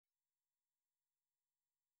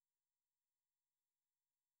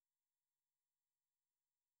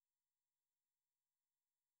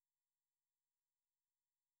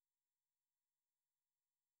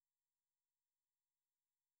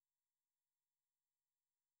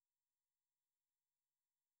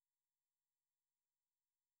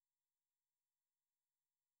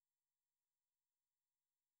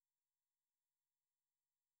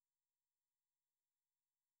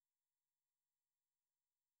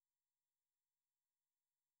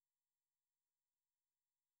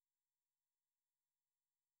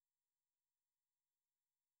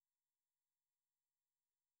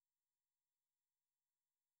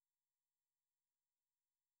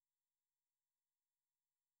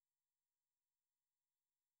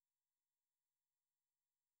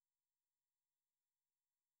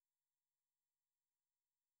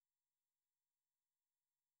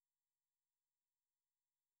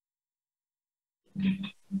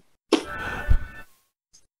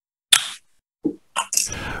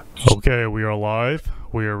Okay, we are live.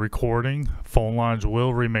 We are recording. Phone lines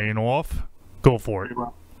will remain off. Go for it.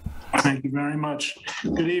 Thank you very much.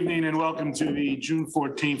 Good evening and welcome to the June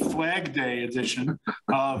 14th Flag Day edition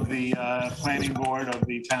of the Planning Board of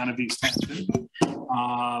the Town of East Hampton.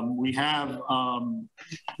 We have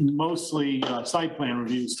mostly site plan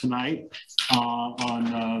reviews tonight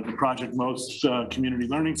on the Project Most Community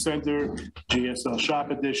Learning Center, GSL Shop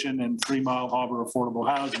Edition, and 3 Mile Harbor Affordable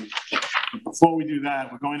Housing. But before we do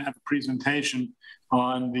that, we're going to have a presentation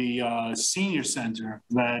on the senior center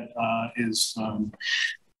that is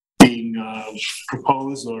being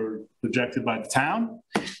proposed or projected by the town.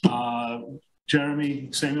 Jeremy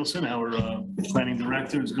Samuelson, our planning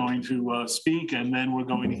director, is going to speak, and then we're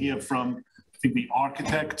going to hear from, I think, the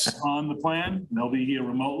architects on the plan. They'll be here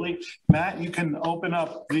remotely. Matt, you can open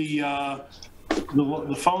up the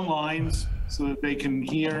phone lines so that they can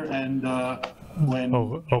hear and when.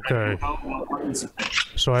 Oh, okay.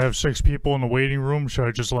 So I have 6 people in the waiting room. Should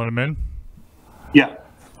I just let them in? Yeah.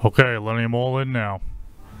 Okay, letting them all in now.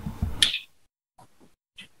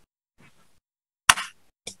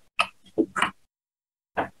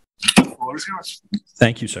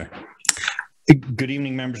 Thank you, sir. Good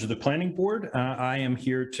evening, members of the Planning Board. I am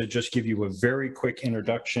here to just give you a very quick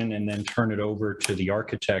introduction and then turn it over to the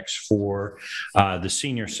architects for the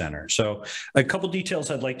Senior Center. So a couple details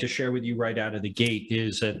I'd like to share with you right out of the gate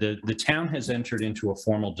is that the town has entered into a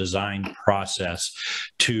formal design process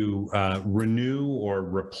to renew or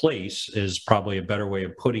replace, is probably a better way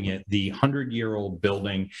of putting it, the 100-year-old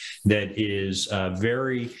building that is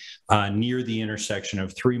very near the intersection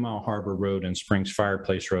of 3 Mile Harbor Road and Springs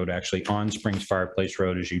Fireplace Road, actually on Springs Fireplace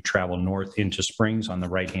Road as you travel north into Springs on the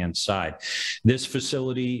right-hand side. This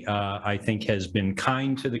facility, I think, has been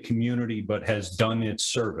kind to the community, but has done its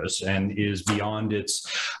service and is beyond its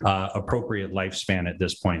appropriate lifespan at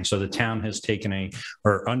this point. So the town has taken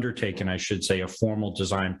undertaken, I should say, a formal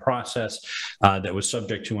design process that was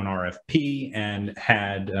subject to an RFP and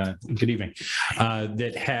had, good evening,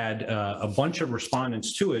 that had a bunch of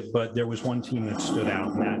respondents to it, but there was one team that stood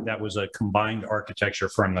out, and that was a combined architecture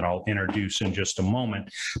firm that I'll introduce in just a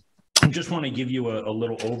moment. I just want to give you a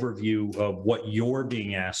little overview of what you're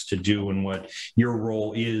being asked to do and what your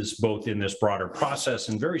role is both in this broader process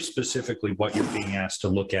and very specifically what you're being asked to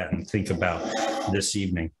look at and think about this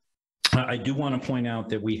evening. I do want to point out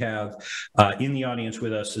that we have in the audience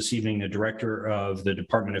with us this evening the Director of the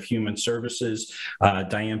Department of Human Services,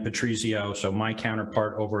 Diane Patrizio, so my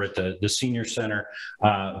counterpart over at the Senior Center,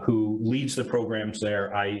 who leads the programs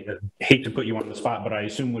there. I hate to put you on the spot, but I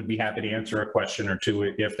assume would be happy to answer a question or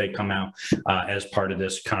two if they come out as part of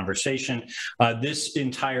this conversation. This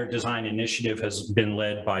entire design initiative has been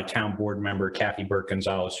led by Town Board member Kathy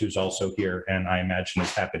Burke-Gonzalez, who's also here, and I imagine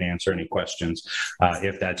is happy to answer any questions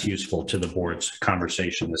if that's useful to the board's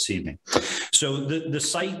conversation this evening. So the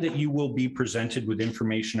site that you will be presented with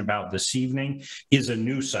information about this evening is a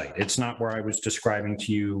new site. It's not where I was describing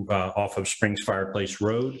to you off of Springs Fireplace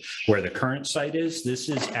Road, where the current site is. This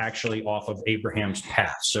is actually off of Abraham's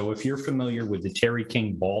Path. So if you're familiar with the Terry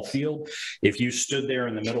King ball field, if you stood there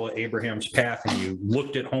in the middle of Abraham's Path and you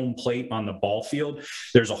looked at home plate on the ball field,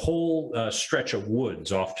 there's a whole stretch of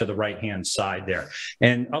woods off to the right-hand side there.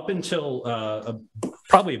 And up until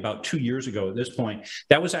probably about 2 years ago at this point,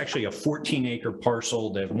 that was actually a 14-acre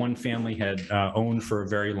parcel that one family had owned for a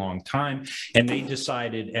very long time. And they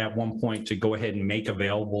decided at one point to go ahead and make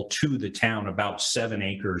available to the town about 7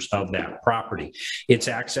 acres of that property. It's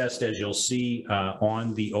accessed, as you'll see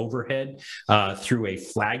on the overhead, through a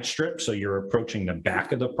flag strip. So you're approaching the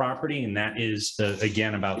back of the property. And that is,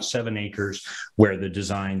 again, about 7 acres where the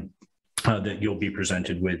design that you'll be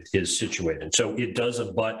presented with is situated. So it does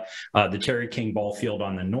abut the Terry King ball field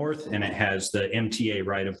on the north, and it has the MTA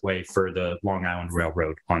right-of-way for the Long Island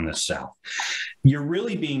Railroad on the south. You're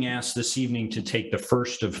really being asked this evening to take the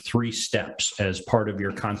first of 3 steps as part of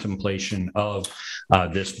your contemplation of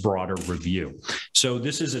this broader review. So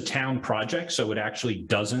this is a town project, so it actually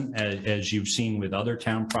doesn't, as you've seen with other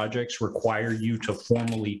town projects, require you to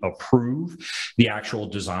formally approve the actual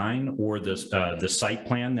design or the site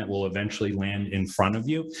plan that will eventually land in front of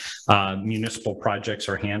you. Municipal projects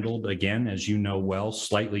are handled, again, as you know well,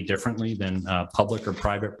 slightly differently than public or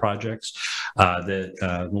private projects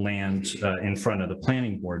that land in front of the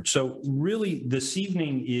planning board. So really this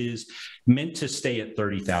evening is meant to stay at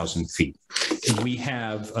 30,000 feet. We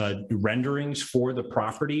have renderings for for the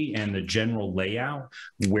property and the general layout,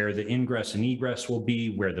 where the ingress and egress will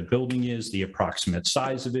be, where the building is, the approximate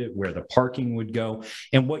size of it, where the parking would go.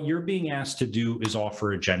 And what you're being asked to do is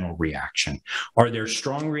offer a general reaction. Are there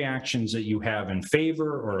strong reactions that you have in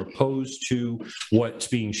favor or opposed to what's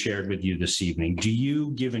being shared with you this evening? Do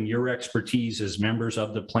you, given your expertise as members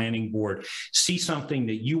of the planning board, see something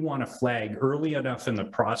that you want to flag early enough in the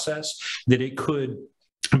process that it could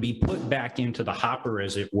be put back into the hopper,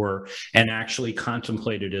 as it were, and actually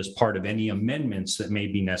contemplated as part of any amendments that may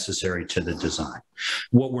be necessary to the design?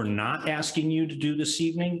 What we're not asking you to do this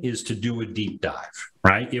evening is to do a deep dive,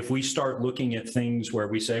 right? If we start looking at things where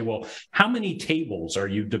we say, well, how many tables are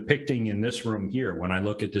you depicting in this room here when I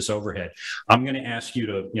look at this overhead? I'm going to ask you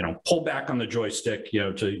to, pull back on the joystick,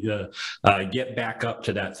 to get back up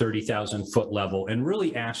to that 30,000 foot level and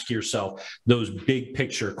really ask yourself those big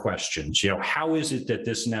picture questions. How is it that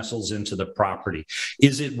this nestles into the property?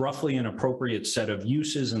 Is it roughly an appropriate set of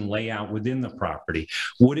uses and layout within the property?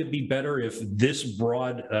 Would it be better if this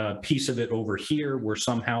broad piece of it over here were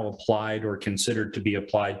somehow applied or considered to be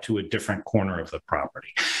applied to a different corner of the property?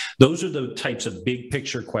 Those are the types of big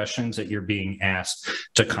picture questions that you're being asked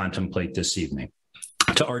to contemplate this evening.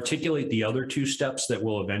 To articulate the other two steps that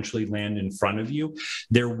will eventually land in front of you,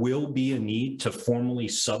 there will be a need to formally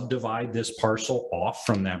subdivide this parcel off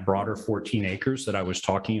from that broader 14 acres that I was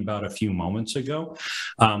talking about a few moments ago.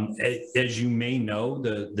 As you may know,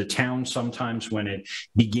 the town sometimes, when it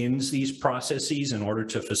begins these processes in order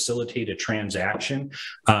to facilitate a transaction,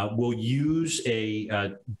 will use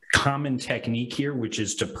a common technique here, which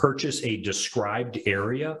is to purchase a described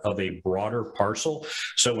area of a broader parcel.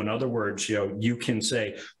 So in other words, you can say,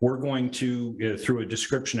 we're going to, through a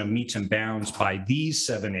description of meets and bounds, buy these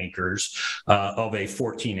 7 acres of a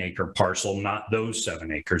 14-acre parcel, not those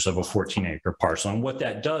 7 acres of a 14-acre parcel. And what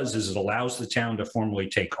that does is it allows the town to formally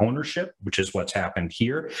take ownership, which is what's happened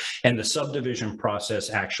here, and the subdivision process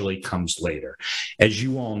actually comes later. As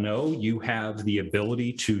you all know, you have the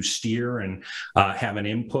ability to steer and have an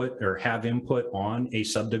input or have input on a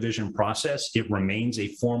subdivision process. It remains a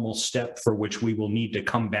formal step for which we will need to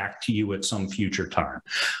come back to you at some future time.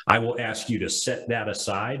 I will ask you to set that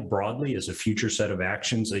aside broadly as a future set of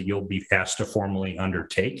actions that you'll be asked to formally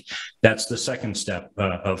undertake. That's the second step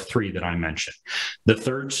of 3 that I mentioned. The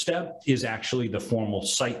third step is actually the formal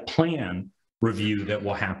site plan review that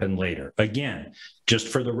will happen later. Again, just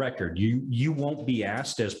for the record, you won't be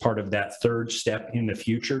asked as part of that third step in the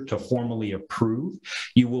future to formally approve.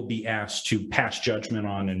 You will be asked to pass judgment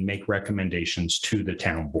on and make recommendations to the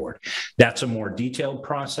town board. That's a more detailed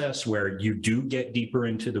process where you do get deeper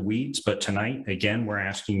into the weeds, but tonight, again, we're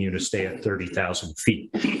asking you to stay at 30,000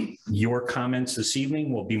 feet. Your comments this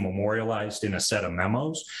evening will be memorialized in a set of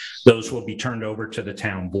memos. Those will be turned over to the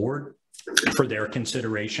town board for their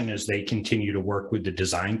consideration as they continue to work with the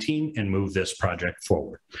design team and move this project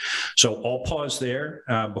forward. So I'll pause there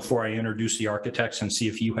before I introduce the architects and see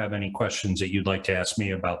if you have any questions that you'd like to ask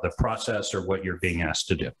me about the process or what you're being asked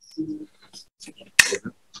to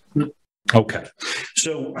do. Okay,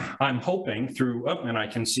 so I'm hoping through, and I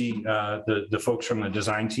can see the folks from the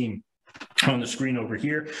design team on the screen over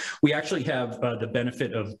here. We actually have the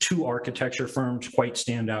benefit of 2 architecture firms, quite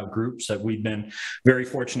standout groups that we've been very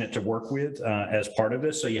fortunate to work with as part of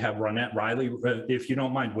this. So you have Ronette Riley, if you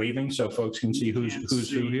don't mind waving so folks can see who's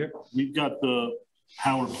who here. We've got the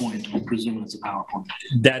PowerPoint. I presume it's a PowerPoint.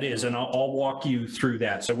 That is, and I'll walk you through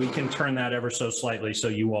that. So we can turn that ever so slightly so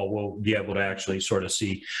you all will be able to actually sort of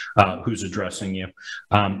see who's addressing you.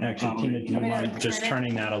 Actually, Tina, do you mind just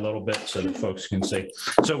turning that a little bit so that folks can see?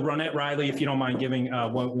 So Ronette Riley, if you don't mind giving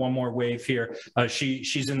one more wave here.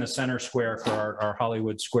 She's in the center square for our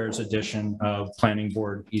Hollywood Squares edition of Planning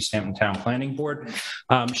Board, East Hampton Town Planning Board.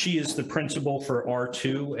 She is the principal for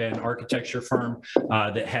R2, an architecture firm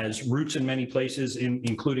that has roots in many places,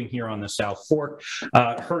 including here on the South Fork.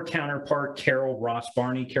 Her counterpart, Carol Ross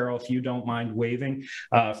Barney. Carol, if you don't mind waving,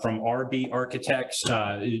 from RB Architects.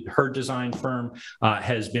 Her design firm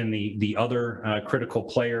has been the other critical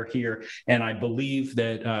player here. And I believe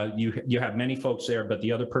that you have many folks there, but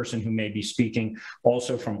the other person who may be speaking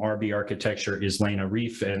also from RB Architecture is Lena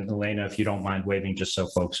Reef. And Lena, if you don't mind waving, just so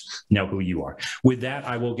folks know who you are. With that,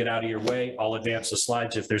 I will get out of your way. I'll advance the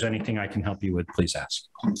slides. If there's anything I can help you with, please ask.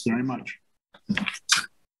 Thanks very much.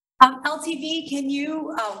 LTV, can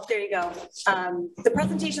you, oh, there you go. The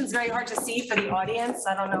presentation is very hard to see for the audience.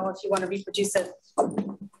 I don't know if you want to reproduce it.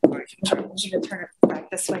 Or you can turn it back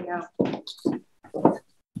this way now.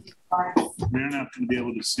 We're not going to be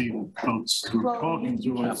able to see the folks who are talking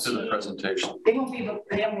to us. After the presentation. They won't be able,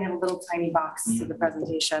 they only have a little tiny box to the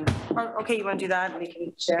presentation. Oh, okay, you want to do that? We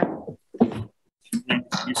can share.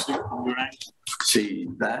 You see, you're right. See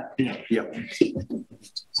that? Yeah. Yep.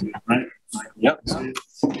 Right? Yep. See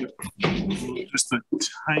it? Yep. Just a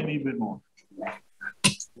tiny bit more.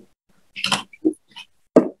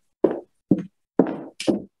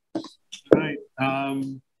 All right,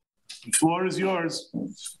 the floor is yours.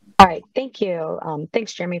 All right, thank you.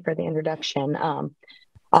 Thanks, Jeremy, for the introduction.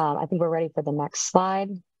 I think we're ready for the next slide.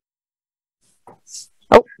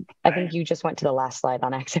 Oh, I think you just went to the last slide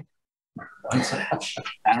on accident.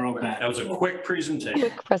 Arrow back. That was a quick presentation.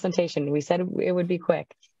 Quick presentation. We said it would be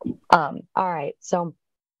quick. All right, so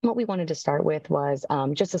what we wanted to start with was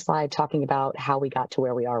just a slide talking about how we got to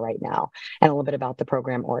where we are right now and a little bit about the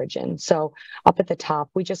program origin. So up at the top,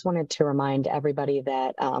 we just wanted to remind everybody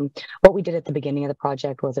that what we did at the beginning of the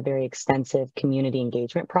project was a very extensive community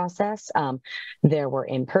engagement process. There were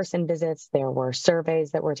in-person visits, there were surveys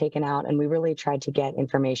that were taken out, and we really tried to get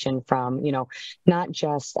information from, not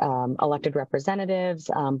just elected representatives,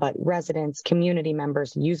 but residents, community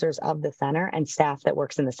members, users of the center, and staff that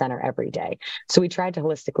works in the center every day. So we tried to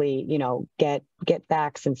holistically, get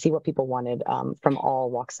facts and see what people wanted from all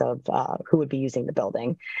walks of who would be using the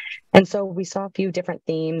building. And so we saw a few different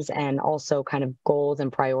themes and also kind of goals and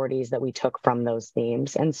priorities that we took from those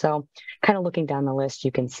themes. And so kind of looking down the list,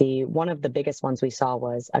 you can see one of the biggest ones we saw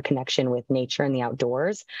was a connection with nature and the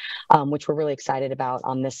outdoors, which we're really excited about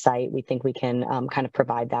on this site. We think we can kind of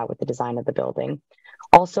provide that with the design of the building.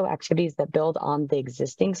 Also activities that build on the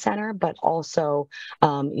existing center, but also,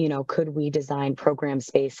 could we design program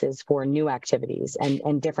spaces for new activities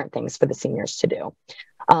and different things for the seniors to do?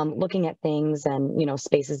 Looking at things and,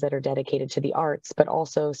 spaces that are dedicated to the arts, but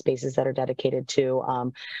also spaces that are dedicated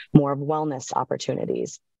to more of wellness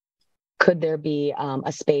opportunities. Could there be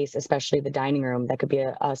a space, especially the dining room, that could be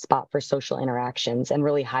a spot for social interactions, and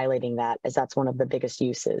really highlighting that, as that's one of the biggest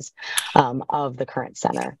uses of the current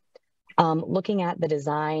center. Looking at the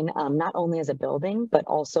design, not only as a building, but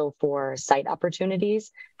also for site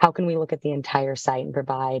opportunities. How can we look at the entire site and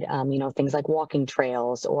provide, things like walking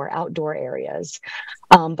trails or outdoor areas?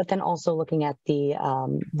 But then also looking at the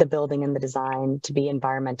building and the design to be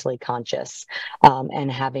environmentally conscious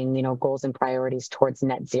and having, goals and priorities towards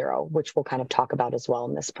net zero, which we'll kind of talk about as well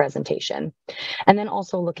in this presentation. And then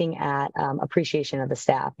also looking at appreciation of the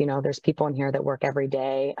staff. There's people in here that work every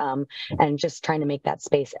day and just trying to make that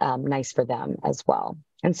space nice for them as well.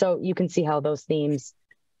 And so you can see how those themes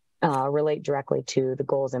relate directly to the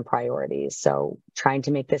goals and priorities. So trying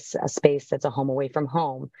to make this a space that's a home away from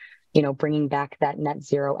home, bringing back that net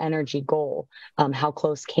zero energy goal. How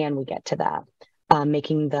close can we get to that?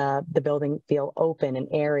 Making the building feel open and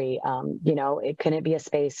airy. Can it be a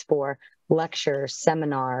space for lectures,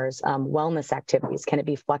 seminars, wellness activities? Can it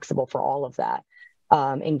be flexible for all of that?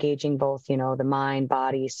 Engaging both, the mind,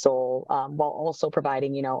 body, soul, while also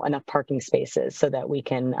providing, enough parking spaces so that we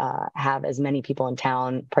can have as many people in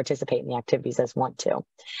town participate in the activities as want to.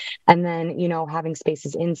 And then, having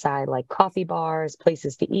spaces inside like coffee bars,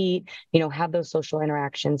 places to eat, have those social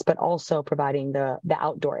interactions, but also providing the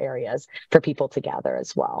outdoor areas for people to gather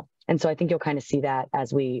as well. And so I think you'll kind of see that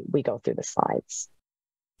as we go through the slides.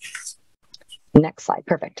 Next slide.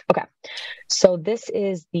 Perfect. Okay. So this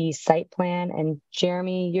is the site plan, and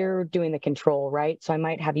Jeremy, you're doing the control, right? So I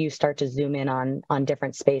might have you start to zoom in on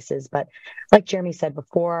different spaces, but like Jeremy said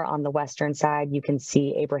before, on the western side, you can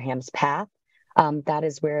see Abraham's Path. That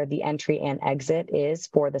is where the entry and exit is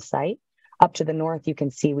for the site. Up to the north, you can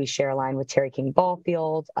see we share a line with Terry King Ball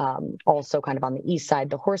Field, also kind of on the east side,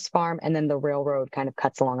 the horse farm, and then the railroad kind of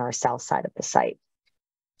cuts along our south side of the site.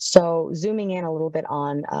 So zooming in a little bit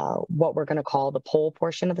on what we're going to call the pole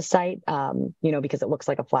portion of the site, because it looks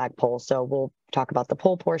like a flagpole. So we'll talk about the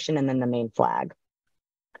pole portion and then the main flag.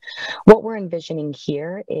 What we're envisioning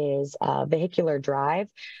here is a vehicular drive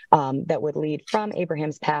that would lead from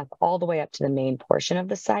Abraham's Path all the way up to the main portion of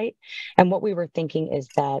the site. And what we were thinking is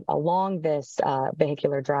that along this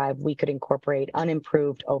vehicular drive, we could incorporate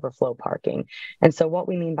unimproved overflow parking. And so what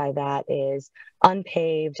we mean by that is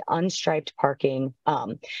unpaved, unstriped parking.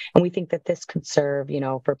 And we think that this could serve,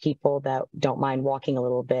 for people that don't mind walking a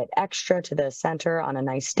little bit extra to the center on a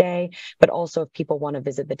nice day, but also if people want to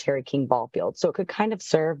visit the Terry King Ball Field. So it could kind of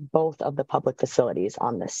serve both of the public facilities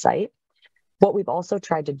on this site. What we've also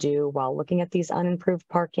tried to do while looking at these unimproved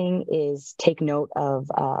parking is take note of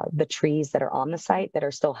the trees that are on the site that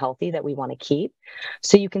are still healthy that we want to keep.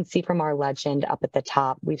 So you can see from our legend up at the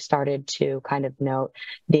top, we've started to kind of note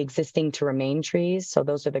the existing to remain trees. So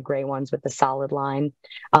those are the gray ones with the solid line.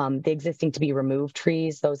 The existing to be removed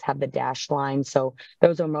trees, those have the dashed line. So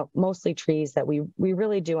those are mostly trees that we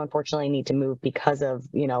really do unfortunately need to move because of,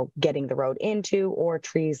 getting the road into, or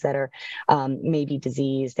trees that are maybe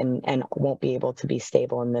diseased and won't be be able to be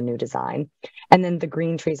stable in the new design. And then the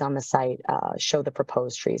green trees on the site show the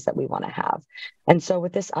proposed trees that we want to have. And so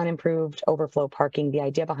with this unimproved overflow parking, the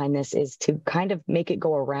idea behind this is to kind of make it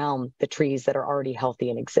go around the trees that are already healthy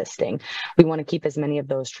and existing. We want to keep as many of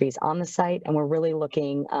those trees on the site, and we're really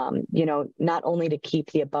looking, not only to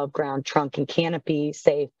keep the above ground trunk and canopy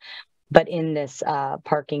safe, but in this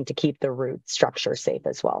parking to keep the root structure safe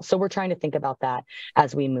as well. So we're trying to think about that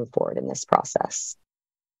as we move forward in this process.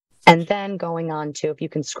 And then going on to, if you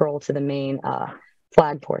can scroll to the main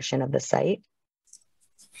flag portion of the site,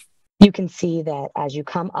 you can see that as you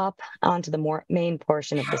come up onto the main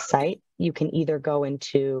portion of the site, you can either go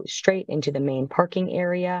straight into the main parking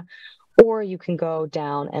area, or you can go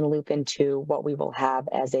down and loop into what we will have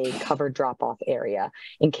as a covered drop-off area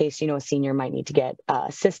in case, a senior might need to get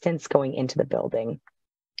assistance going into the building.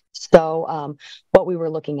 So what we were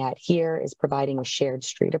looking at here is providing a shared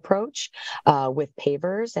street approach with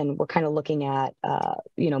pavers, and we're kind of looking at,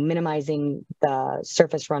 minimizing the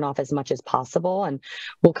surface runoff as much as possible. And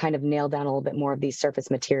we'll kind of nail down a little bit more of these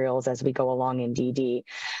surface materials as we go along in DD.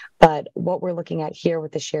 But what we're looking at here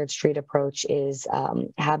with the shared street approach is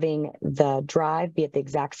having the drive be at the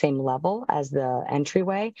exact same level as the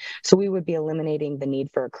entryway. So we would be eliminating the need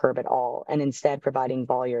for a curb at all, and instead providing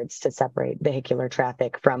bollards to separate vehicular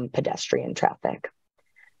traffic from pedestrian traffic.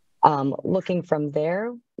 Looking from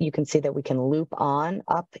there, you can see that we can loop on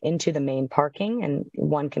up into the main parking, and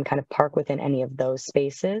one can kind of park within any of those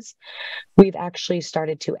spaces. We've actually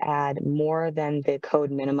started to add more than the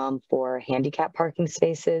code minimum for handicap parking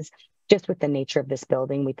spaces. Just with the nature of this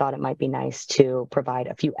building, we thought it might be nice to provide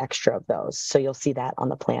a few extra of those. So you'll see that on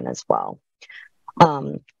the plan as well.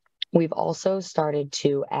 We've also started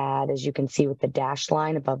to add, as you can see with the dashed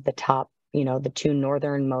line above the top, the two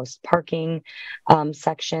northernmost parking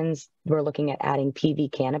sections, we're looking at adding PV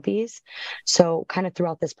canopies. So kind of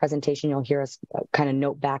throughout this presentation, you'll hear us kind of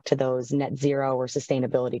note back to those net zero or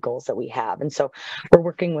sustainability goals that we have. And so we're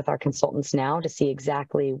working with our consultants now to see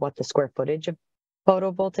exactly what the square footage of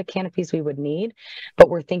photovoltaic canopies we would need, but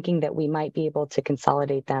we're thinking that we might be able to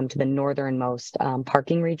consolidate them to the northernmost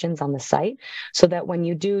parking regions on the site, so that when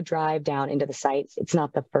you do drive down into the site, it's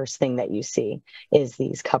not the first thing that you see is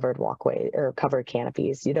these covered walkway or covered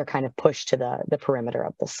canopies. They're kind of pushed to the perimeter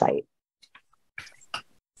of the site.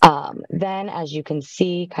 Then, as you can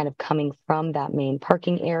see, kind of coming from that main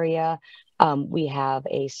parking area, we have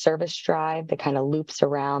a service drive that kind of loops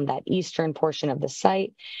around that eastern portion of the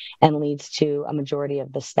site and leads to a majority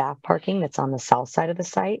of the staff parking that's on the south side of the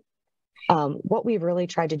site. What we've really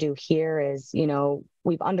tried to do here is,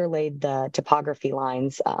 we've underlaid the topography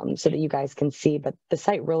lines so that you guys can see, but the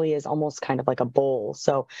site really is almost kind of like a bowl.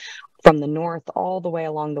 So from the north all the way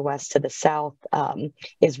along the west to the south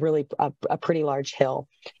is really a pretty large hill.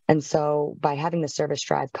 And so by having the service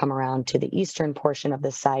drive come around to the eastern portion of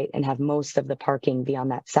the site and have most of the parking be on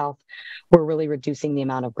that south, we're really reducing the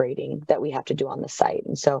amount of grading that we have to do on the site.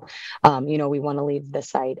 And so, we want to leave the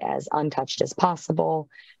site as untouched as possible,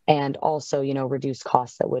 and also, reduce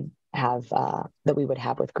costs that we would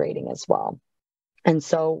have with grading as well. And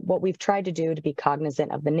so what we've tried to do to be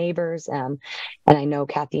cognizant of the neighbors, and I know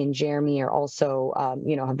Kathy and Jeremy are also,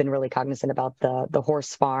 have been really cognizant about the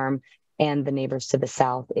horse farm and the neighbors to the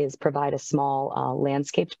south, is provide a small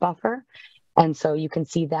landscaped buffer. And so you can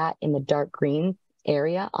see that in the dark green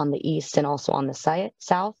area on the east and also on the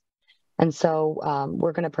south. And so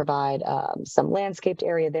we're going to provide some landscaped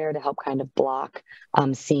area there to help kind of block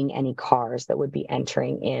seeing any cars that would be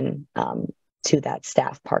entering in to that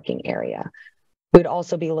staff parking area. We'd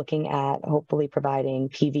also be looking at hopefully providing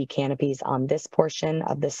PV canopies on this portion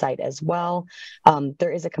of the site as well.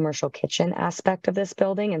 There is a commercial kitchen aspect of this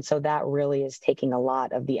building, and so that really is taking a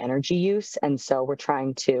lot of the energy use. And so we're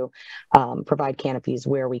trying to provide canopies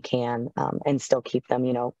where we can and still keep them,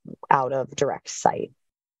 out of direct sight.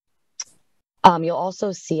 You'll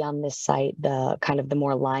also see on this site the kind of the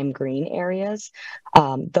more lime green areas.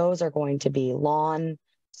 Those are going to be lawn.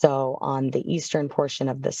 So on the eastern portion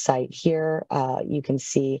of the site here, you can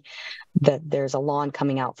see that there's a lawn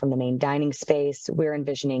coming out from the main dining space. We're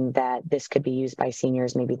envisioning that this could be used by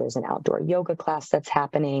seniors. Maybe there's an outdoor yoga class that's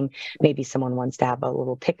happening. Maybe someone wants to have a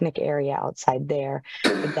little picnic area outside there.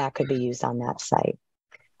 That could be used on that site.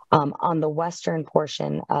 On the western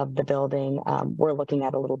portion of the building, we're looking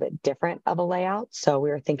at a little bit different of a layout. So we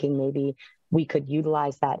were thinking maybe we could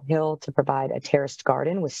utilize that hill to provide a terraced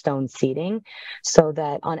garden with stone seating, so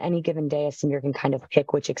that on any given day, a senior can kind of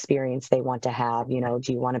pick which experience they want to have. Do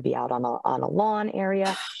you want to be out on a lawn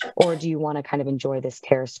area, or do you want to kind of enjoy this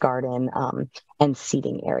terraced garden and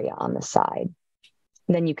seating area on the side?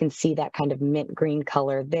 And then you can see that kind of mint green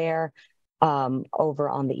color there. over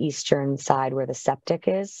on the eastern side where the septic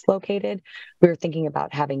is located. We were thinking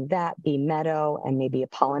about having that be meadow and maybe a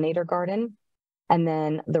pollinator garden. And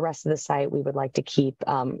then the rest of the site we would like to keep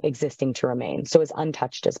existing to remain, so as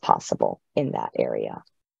untouched as possible in that area.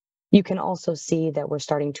 You can also see that we're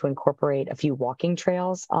starting to incorporate a few walking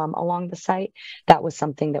trails along the site. That was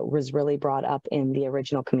something that was really brought up in the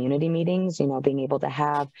original community meetings, being able to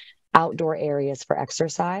have outdoor areas for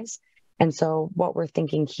exercise. And so what we're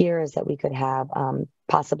thinking here is that we could have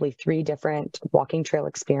possibly 3 different walking trail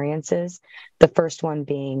experiences. The first one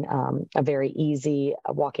being a very easy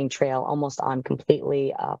walking trail, almost on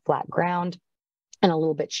completely flat ground, and a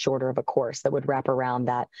little bit shorter of a course that would wrap around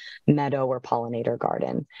that meadow or pollinator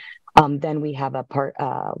garden. Then we have a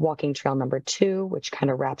walking trail number 2, which kind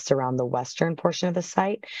of wraps around the western portion of the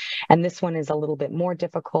site. And this one is a little bit more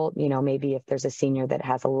difficult, maybe if there's a senior that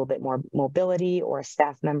has a little bit more mobility or a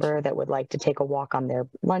staff member that would like to take a walk on their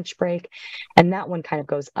lunch break. And that one kind of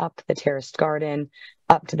goes up the terraced garden,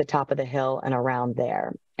 up to the top of the hill and around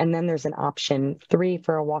there. And then there's an option 3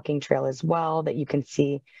 for a walking trail as well that you can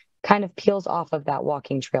see kind of peels off of that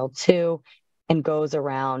walking trail too, and goes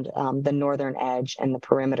around the northern edge and the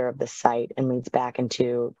perimeter of the site and leads back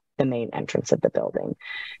into the main entrance of the building.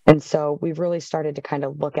 And so we've really started to kind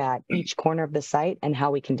of look at each corner of the site and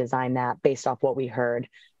how we can design that based off what we heard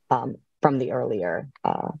from the earlier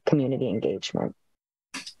community engagement.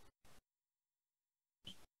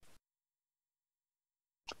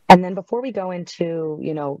 And then before we go into,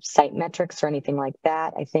 site metrics or anything like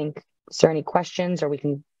that, I think, is there any questions, or we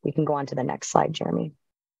can go on to the next slide, Jeremy?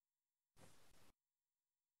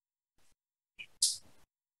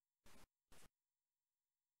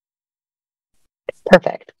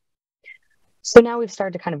 Perfect. So now we've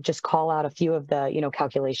started to kind of just call out a few of the,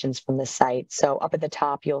 calculations from the site. So up at the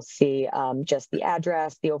top, you'll see just the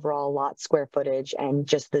address, the overall lot square footage, and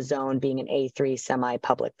just the zone being an A3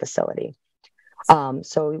 semi-public facility.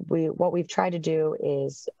 So what we've tried to do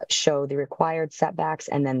is show the required setbacks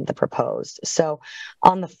and then the proposed. So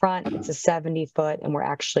on the front, it's a 70-foot, and we're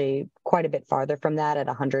actually quite a bit farther from that at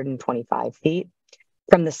 125 feet.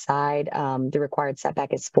 From the side, the required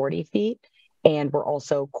setback is 40 feet. And we're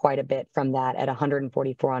also quite a bit from that at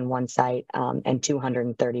 144 on one side and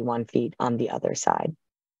 231 feet on the other side.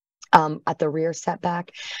 At the rear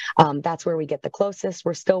setback, that's where we get the closest.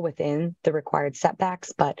 We're still within the required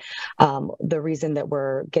setbacks, but the reason that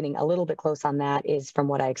we're getting a little bit close on that is from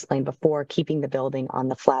what I explained before, keeping the building on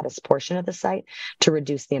the flattest portion of the site to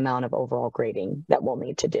reduce the amount of overall grading that we'll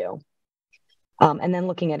need to do. And then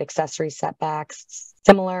looking at accessory setbacks,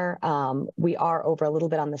 similar, we are over a little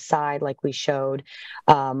bit on the side like we showed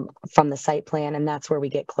from the site plan, and that's where we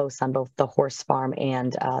get close on both the horse farm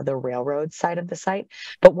and the railroad side of the site.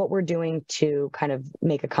 But what we're doing to kind of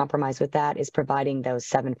make a compromise with that is providing those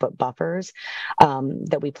 7-foot buffers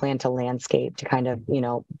that we plan to landscape to kind of,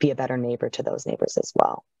 be a better neighbor to those neighbors as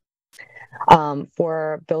well.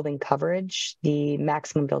 For building coverage, the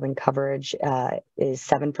maximum building coverage is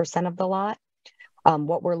 7% of the lot.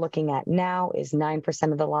 What we're looking at now is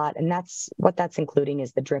 9% of the lot, and what that's including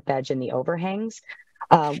is the drip edge and the overhangs.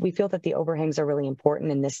 We feel that the overhangs are really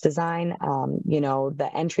important in this design. The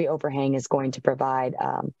entry overhang is going to provide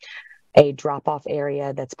a drop-off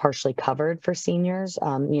area that's partially covered for seniors,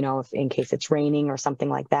 if in case it's raining or something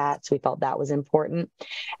like that. So we felt that was important.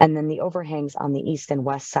 And then the overhangs on the east and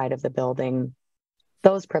west side of the building,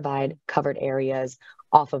 those provide covered areas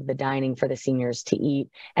off of the dining for the seniors to eat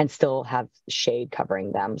and still have shade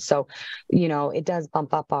covering them. So, it does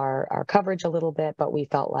bump up our coverage a little bit, but we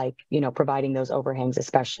felt like, providing those overhangs,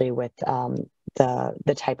 especially with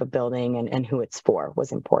the type of building and who it's for,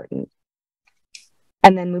 was important.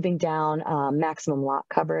 And then moving down, maximum lot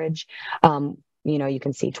coverage, you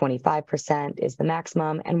can see 25% is the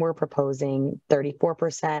maximum, and we're proposing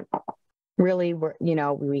 34%. Really,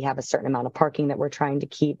 we have a certain amount of parking that we're trying to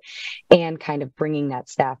keep, and kind of bringing that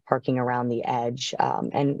staff parking around the edge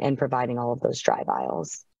and providing all of those drive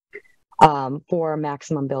aisles. For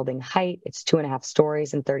maximum building height, it's 2.5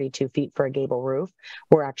 stories and 32 feet for a gable roof.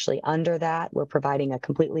 We're actually under that. We're providing a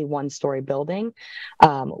completely 1-story building,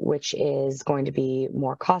 which is going to be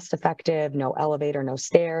more cost effective, no elevator, no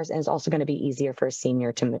stairs, and it's also going to be easier for a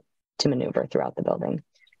senior to maneuver throughout the building.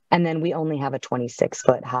 And then we only have a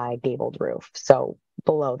 26-foot high gabled roof, so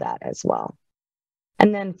below that as well.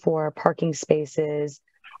 And then for parking spaces,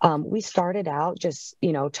 we started out just,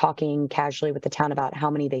 talking casually with the town about how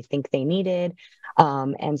many they think they needed.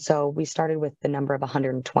 And so we started with the number of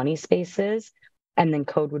 120 spaces, and then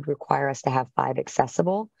code would require us to have 5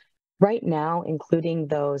 accessible. right now, including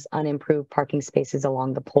those unimproved parking spaces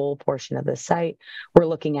along the pole portion of the site, we're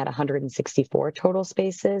looking at 164 total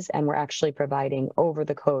spaces, and we're actually providing over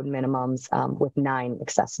the code minimums with 9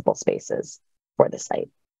 accessible spaces for the site.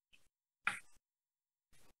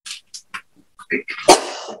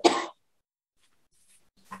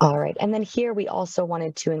 All right, and then here we also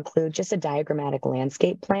wanted to include just a diagrammatic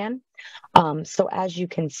landscape plan. So as you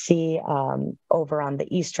can see over on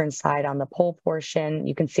the eastern side on the pole portion,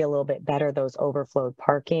 you can see a little bit better those overflowed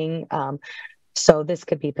parking. So this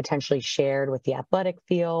could be potentially shared with the athletic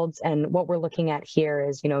fields. And what we're looking at here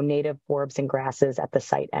is, native forbs and grasses at the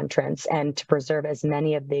site entrance, and to preserve as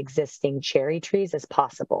many of the existing cherry trees as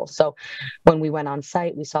possible. So when we went on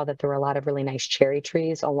site, we saw that there were a lot of really nice cherry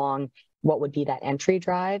trees along what would be that entry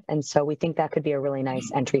drive. And so we think that could be a really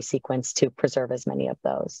nice entry sequence to preserve as many of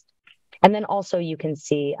those. And then also you can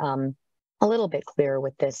see a little bit clearer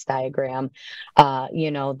with this diagram,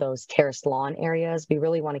 those terraced lawn areas. We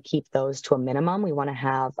really want to keep those to a minimum. We want to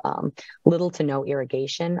have little to no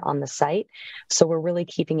irrigation on the site. So we're really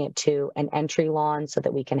keeping it to an entry lawn so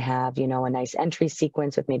that we can have, a nice entry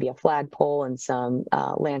sequence with maybe a flagpole and some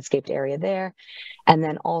landscaped area there. And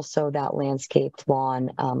then also that landscaped lawn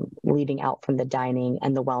leading out from the dining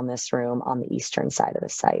and the wellness room on the eastern side of the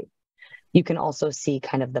site. You can also see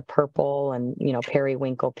kind of the purple and,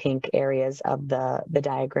 periwinkle pink areas of the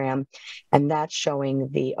diagram. And that's showing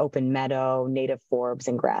the open meadow, native forbs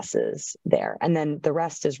and grasses there. And then the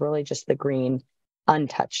rest is really just the green,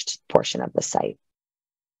 untouched portion of the site.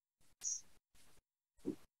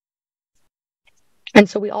 And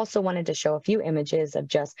so we also wanted to show a few images of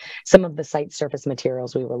just some of the site surface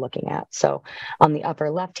materials we were looking at. So on the upper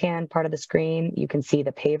left-hand part of the screen, you can see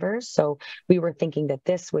the pavers. So we were thinking that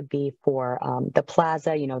this would be for the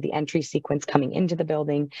plaza, the entry sequence coming into the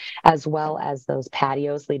building, as well as those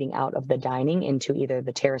patios leading out of the dining into either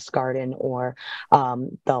the terrace garden or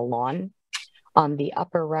the lawn. On the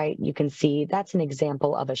upper right, you can see that's an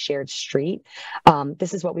example of a shared street.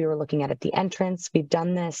 This is what we were looking at the entrance. We've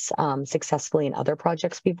done this successfully in other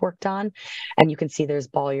projects we've worked on. And you can see there's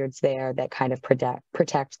bollards there that kind of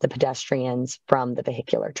protect the pedestrians from the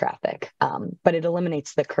vehicular traffic. But it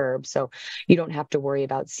eliminates the curb, so you don't have to worry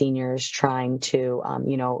about seniors trying to,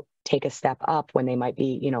 take a step up when they might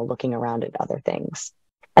be, looking around at other things.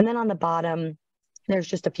 And then on the bottom, there's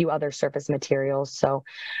just a few other surface materials. So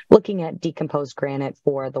looking at decomposed granite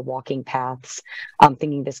for the walking paths, I'm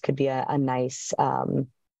thinking this could be a nice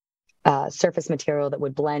surface material that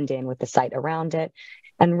would blend in with the site around it.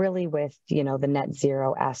 And really with, the net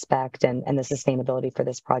zero aspect and the sustainability for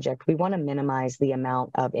this project, we want to minimize the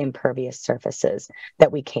amount of impervious surfaces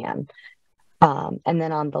that we can. And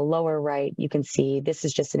then on the lower right, you can see this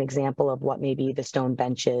is just an example of what maybe the stone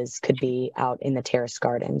benches could be out in the terrace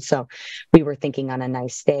garden. So we were thinking on a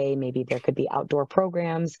nice day, maybe there could be outdoor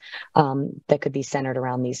programs that could be centered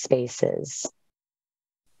around these spaces.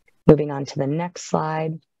 Moving on to the next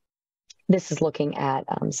slide. This is looking at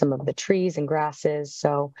some of the trees and grasses.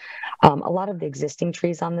 So a lot of the existing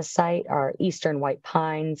trees on the site are eastern white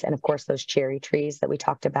pines, and of course those cherry trees that we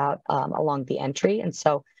talked about along the entry. And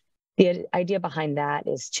so the idea behind that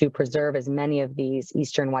is to preserve as many of these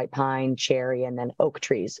eastern white pine, cherry, and then oak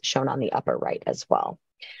trees shown on the upper right as well.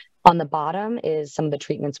 On the bottom is some of the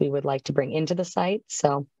treatments we would like to bring into the site.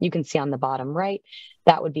 So you can see on the bottom right,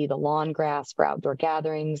 that would be the lawn grass for outdoor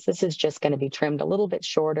gatherings. This is just going to be trimmed a little bit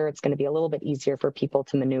shorter. It's going to be a little bit easier for people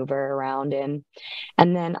to maneuver around in.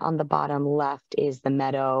 And then on the bottom left is the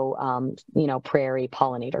meadow, prairie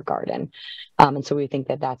pollinator garden. And so we think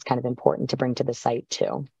that that's kind of important to bring to the site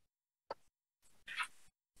too.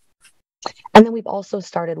 And then we've also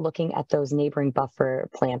started looking at those neighboring buffer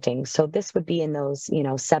plantings. So this would be in those,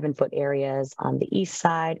 7-foot areas on the east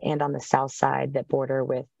side and on the south side that border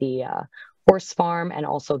with the horse farm and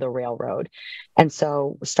also the railroad. And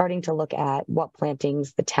so starting to look at what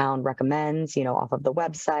plantings the town recommends, off of the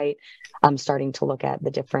website. I'm starting to look at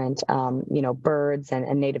the different, birds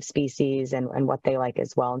and native species and what they like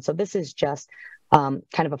as well. And so this is just kind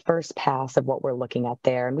of a first pass of what we're looking at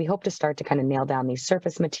there. And we hope to start to kind of nail down these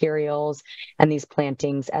surface materials and these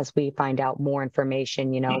plantings as we find out more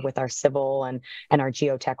information, with our civil and our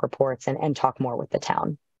geotech reports and talk more with the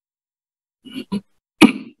town.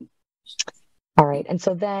 All right, and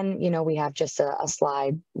so then, we have just a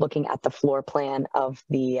slide looking at the floor plan of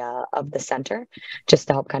the center, just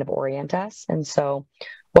to help kind of orient us. And so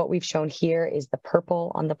What we've shown here is the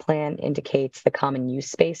purple on the plan indicates the common use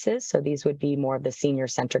spaces. So these would be more of the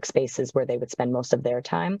senior-centric spaces where they would spend most of their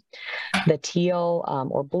time. The teal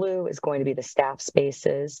or blue is going to be the staff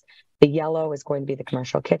spaces. The yellow is going to be the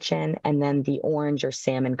commercial kitchen. And then the orange or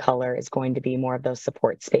salmon color is going to be more of those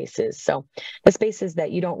support spaces. So the spaces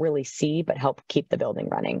that you don't really see, but help keep the building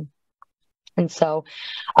running. And so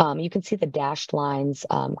you can see the dashed lines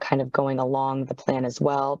kind of going along the plan as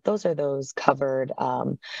well. Those are those covered,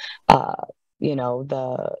 you know,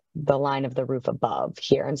 the line of the roof above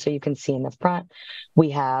here. And so you can see in the front, we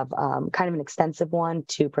have kind of an extensive one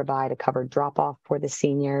to provide a covered drop off for the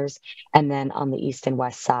seniors. And then on the east and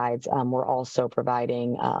west sides, we're also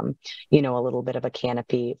providing, you know, a little bit of a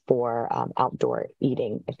canopy for outdoor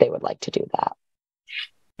eating if they would like to do that.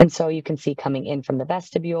 And so you can see coming in from the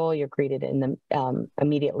vestibule, you're greeted in the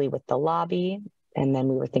immediately with the lobby. And then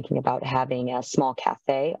we were thinking about having a small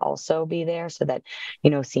cafe also be there so that, you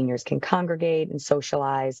know, seniors can congregate and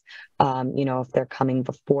socialize, you know, if they're coming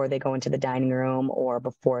before they go into the dining room or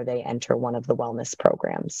before they enter one of the wellness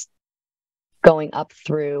programs. Going up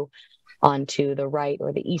through onto the right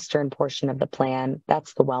or the eastern portion of the plan,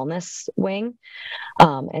 that's the wellness wing.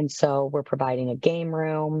 And so we're providing a game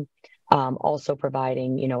room, also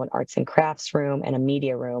providing, you know, an arts and crafts room and a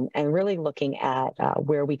media room, and really looking at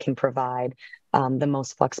where we can provide the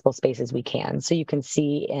most flexible spaces we can. So you can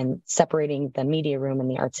see in separating the media room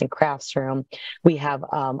and the arts and crafts room, we have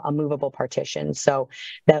a movable partition. So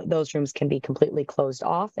that those rooms can be completely closed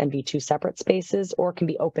off and be two separate spaces, or can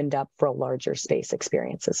be opened up for a larger space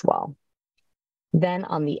experience as well. Then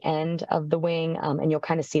on the end of the wing, and you'll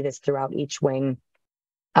kind of see this throughout each wing,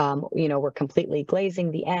 you know, we're completely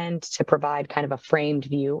glazing the end to provide kind of a framed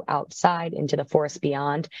view outside into the forest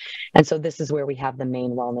beyond. And so this is where we have the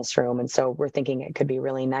main wellness room. And so we're thinking it could be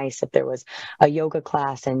really nice if there was a yoga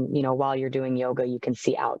class and, you know, while you're doing yoga, you can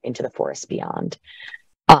see out into the forest beyond.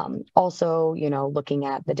 Also, you know, looking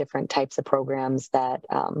at the different types of programs that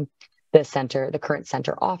the current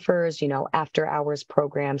center offers, you know, after hours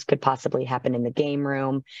programs could possibly happen in the game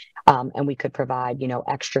room. And we could provide, you know,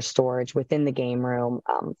 extra storage within the game room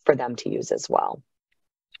for them to use as well.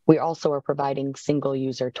 We also are providing single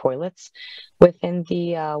user toilets within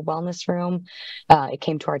the wellness room. It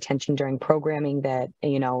came to our attention during programming that,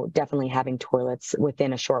 you know, definitely having toilets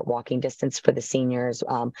within a short walking distance for the seniors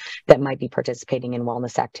that might be participating in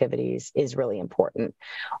wellness activities is really important.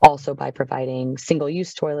 Also, by providing single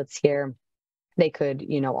use toilets here, they could,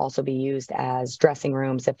 you know, also be used as dressing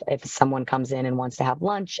rooms if someone comes in and wants to have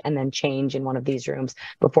lunch and then change in one of these rooms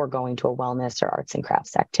before going to a wellness or arts and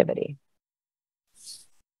crafts activity.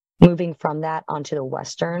 Moving from that onto the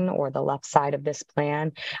western or the left side of this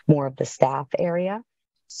plan, more of the staff area.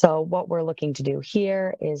 So what we're looking to do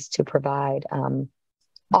here is to provide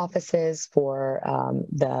offices for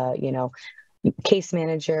the, you know, case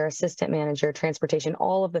manager, assistant manager, transportation,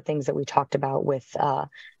 all of the things that we talked about with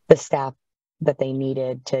the staff that they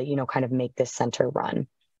needed to, you know, kind of make this center run.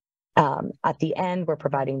 At the end, we're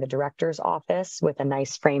providing the director's office with a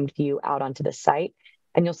nice framed view out onto the site.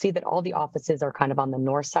 And you'll see that all the offices are kind of on the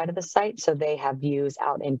north side of the site. So they have views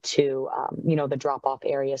out into, you know, the drop-off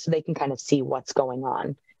area so they can kind of see what's going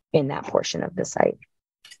on in that portion of the site.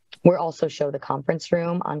 We'll also show the conference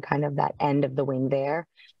room on kind of that end of the wing there.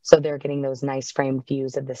 So they're getting those nice framed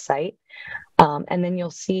views of the site. And then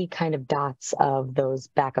you'll see kind of dots of those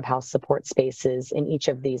back of house support spaces in each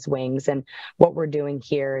of these wings. And what we're doing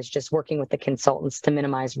here is just working with the consultants to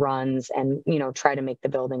minimize runs and, you know, try to make the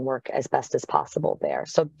building work as best as possible there.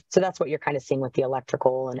 So that's what you're kind of seeing with the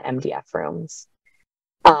electrical and MDF rooms.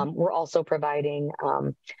 We're also providing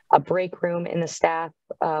a break room in the staff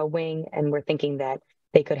wing, and we're thinking that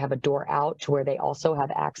they could have a door out to where they also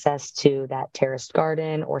have access to that terraced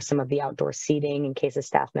garden or some of the outdoor seating in case a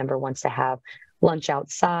staff member wants to have lunch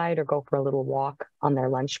outside or go for a little walk on their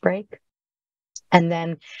lunch break. And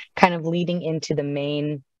then kind of leading into the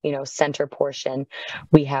main, you know, center portion,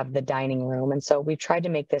 we have the dining room. And so we've tried to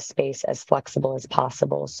make this space as flexible as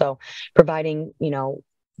possible. So providing, you know,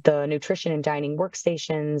 the nutrition and dining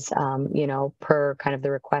workstations, you know, per kind of the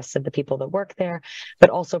requests of the people that work there, but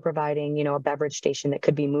also providing, you know, a beverage station that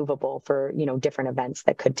could be movable for, you know, different events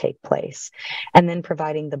that could take place. And then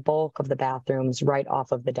providing the bulk of the bathrooms right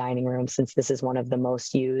off of the dining room, since this is one of the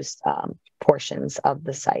most used portions of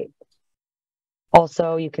the site.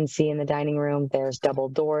 Also, you can see in the dining room, there's double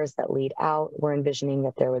doors that lead out. We're envisioning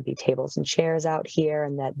that there would be tables and chairs out here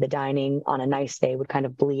and that the dining on a nice day would kind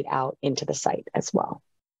of bleed out into the site as well.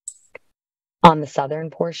 On the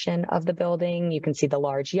southern portion of the building, you can see the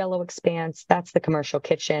large yellow expanse. That's the commercial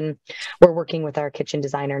kitchen. We're working with our kitchen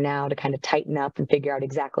designer now to kind of tighten up and figure out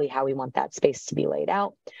exactly how we want that space to be laid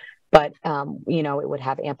out. But, you know, it would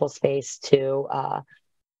have ample space to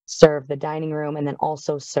serve the dining room and then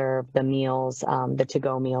also serve the meals, the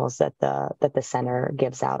to-go meals that the center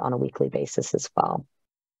gives out on a weekly basis as well.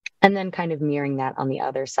 And then kind of mirroring that on the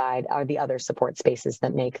other side are the other support spaces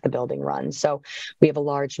that make the building run. So we have a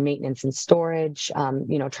large maintenance and storage,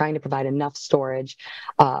 you know, trying to provide enough storage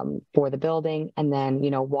for the building, and then,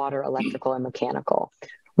 you know, water, electrical, and mechanical.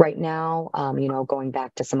 Right now, you know, going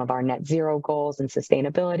back to some of our net zero goals and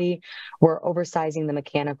sustainability, we're oversizing the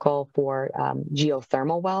mechanical for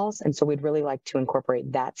geothermal wells. And so we'd really like to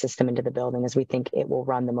incorporate that system into the building, as we think it will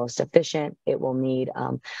run the most efficient. It will need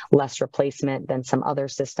less replacement than some other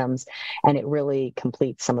systems, and it really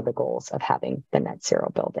completes some of the goals of having the net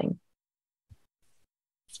zero building.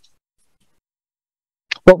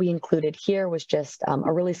 What we included here was just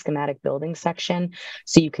a really schematic building section,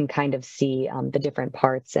 so you can kind of see the different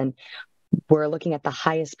parts. And we're looking at the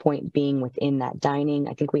highest point being within that dining.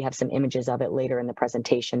 I think we have some images of it later in the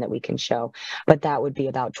presentation that we can show, but that would be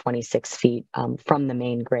about 26 feet from the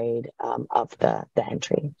main grade of the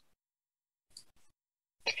entry.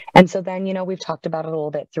 And so then, you know, we've talked about it a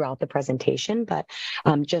little bit throughout the presentation, but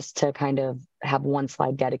just to kind of have one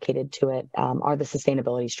slide dedicated to it are the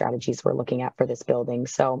sustainability strategies we're looking at for this building.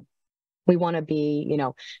 So we want to be, you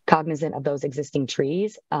know, cognizant of those existing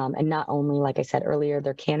trees, and not only, like I said earlier,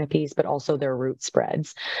 their canopies, but also their root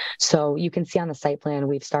spreads. So you can see on the site plan,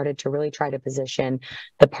 we've started to really try to position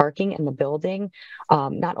the parking and the building,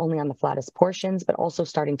 not only on the flattest portions, but also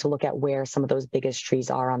starting to look at where some of those biggest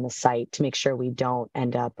trees are on the site to make sure we don't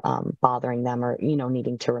end up bothering them or, you know,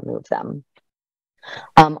 needing to remove them.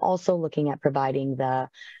 Also looking at providing the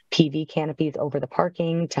PV canopies over the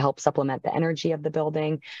parking to help supplement the energy of the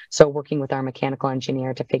building. So working with our mechanical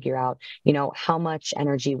engineer to figure out, you know, how much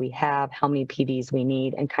energy we have, how many PVs we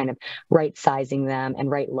need, and kind of right sizing them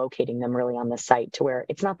and right locating them really on the site to where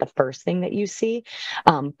it's not the first thing that you see,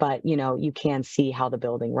 but, you know, you can see how the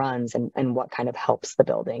building runs and what kind of helps the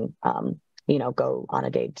building, you know, go on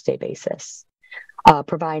a day-to-day basis.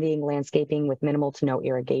 Providing landscaping with minimal to no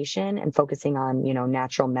irrigation and focusing on, you know,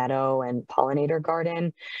 natural meadow and pollinator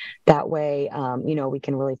garden. That way, you know, we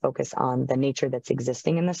can really focus on the nature that's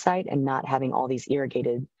existing in the site and not having all these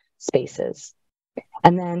irrigated spaces.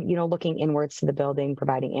 And then, you know, looking inwards to the building,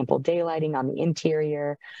 providing ample daylighting on the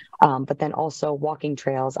interior, but then also walking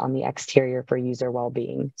trails on the exterior for user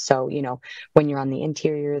well-being. So, you know, when you're on the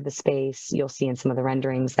interior of the space, you'll see in some of the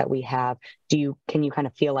renderings that we have, can you kind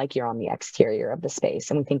of feel like you're on the exterior of the space?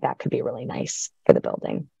 And we think that could be really nice for the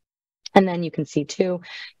building. And then you can see too,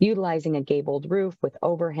 utilizing a gabled roof with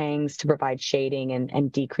overhangs to provide shading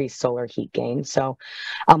and decrease solar heat gain. So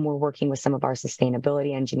we're working with some of our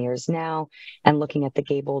sustainability engineers now and looking at the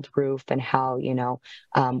gabled roof and how, you know,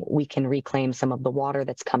 we can reclaim some of the water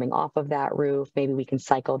that's coming off of that roof. Maybe we can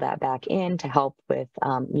cycle that back in to help with,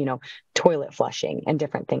 you know, toilet flushing and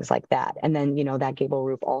different things like that. And then, you know, that gable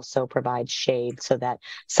roof also provides shade so that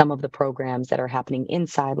some of the programs that are happening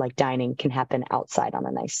inside, like dining, can happen outside on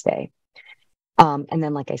a nice day. And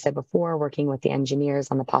then, like I said before, working with the engineers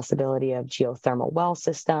on the possibility of geothermal well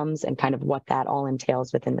systems and kind of what that all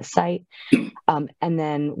entails within the site. And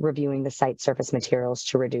then reviewing the site surface materials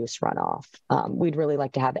to reduce runoff. We'd really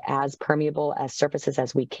like to have as permeable as surfaces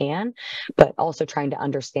as we can, but also trying to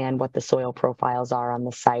understand what the soil profiles are on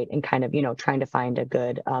the site and kind of, you know, trying to find a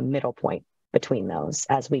good middle point between those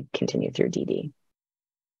as we continue through DD.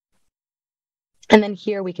 And then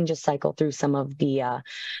here we can just cycle through some of the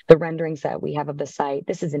renderings that we have of the site.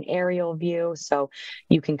 This is an aerial view, so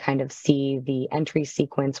you can kind of see the entry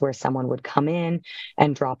sequence where someone would come in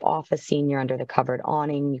and drop off a senior under the covered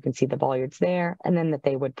awning. You can see the bollards there, and then that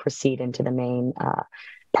they would proceed into the main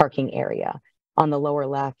parking area. On the lower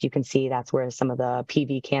left, you can see that's where some of the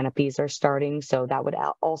PV canopies are starting. So that would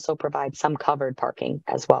also provide some covered parking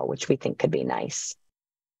as well, which we think could be nice.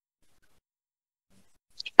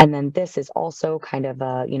 And then this is also kind of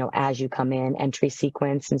a, you know, as you come in, entry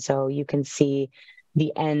sequence. And so you can see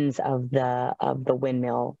the ends of the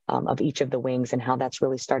windmill of each of the wings and how that's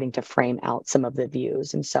really starting to frame out some of the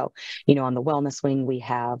views. And so, you know, on the wellness wing, we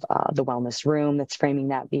have the wellness room that's framing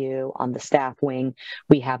that view. On the staff wing,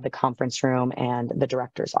 we have the conference room and the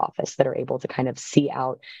director's office that are able to kind of see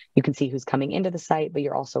out. You can see who's coming into the site, but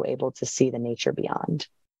you're also able to see the nature beyond.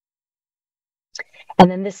 And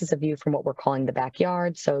then this is a view from what we're calling the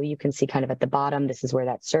backyard. So you can see kind of at the bottom, this is where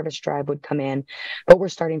that service drive would come in. But we're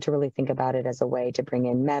starting to really think about it as a way to bring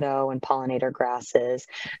in meadow and pollinator grasses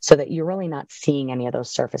so that you're really not seeing any of those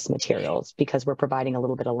surface materials, because we're providing a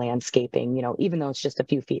little bit of landscaping. You know, even though it's just a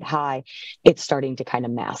few feet high, it's starting to kind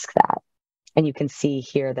of mask that. And you can see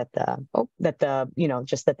here that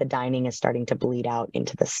the dining is starting to bleed out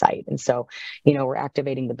into the site. And so, you know, we're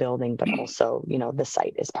activating the building, but also, you know, the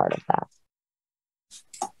site is part of that.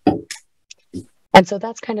 And so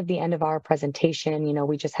that's kind of the end of our presentation. You know,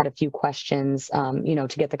 we just had a few questions, you know,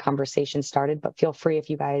 to get the conversation started, but feel free if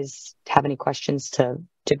you guys have any questions to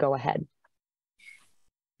go ahead.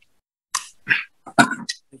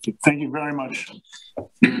 Thank you very much for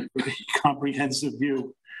the comprehensive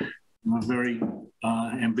view of a very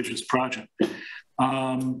ambitious project.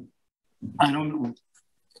 I'm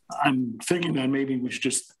thinking that maybe we should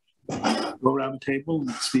just go around the table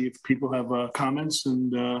and see if people have comments,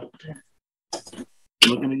 and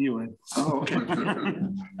looking at you, Ed. Oh, okay.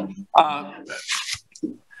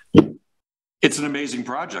 It's an amazing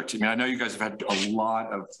project. I mean, I know you guys have had a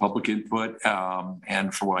lot of public input,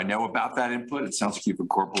 and from what I know about that input, it sounds like you've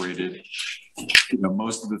incorporated, you know,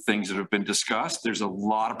 most of the things that have been discussed. There's a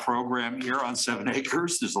lot of program here on 7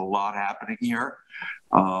 acres. There's a lot happening here.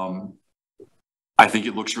 I think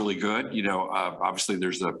it looks really good. You know, obviously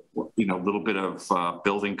there's a, you know, little bit of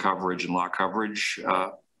building coverage and lot coverage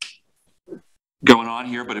going on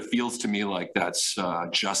here, but it feels to me like that's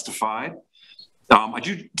justified. I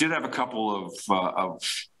did have a couple of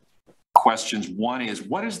questions. One is,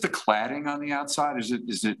 what is the cladding on the outside? Is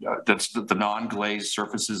it that's the non-glazed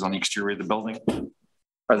surfaces on the exterior of the building?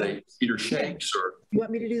 Are they cedar shakes or? You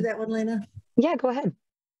want me to do that one, Lena? Yeah, go ahead.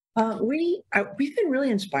 We've been really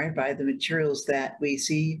inspired by the materials that we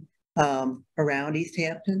see around East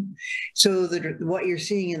Hampton. So what you're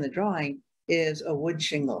seeing in the drawing is a wood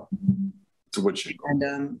shingle. It's a wood shingle.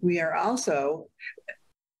 And we're also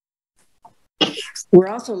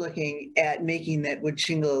looking at making that wood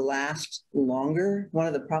shingle last longer. One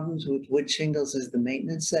of the problems with wood shingles is the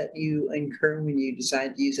maintenance that you incur when you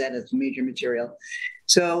decide to use that as a major material.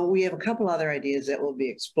 So we have a couple other ideas that we'll be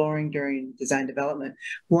exploring during design development.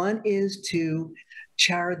 One is to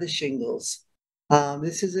char the shingles.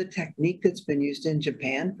 This is a technique that's been used in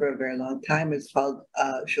Japan for a very long time. It's called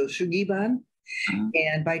shoshugiban.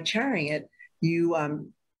 And by charring it, you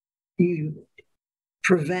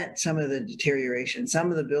prevent some of the deterioration.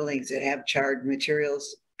 Some of the buildings that have charred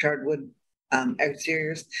materials, charred wood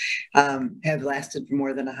exteriors, have lasted for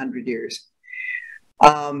more than 100 years.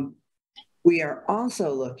 We are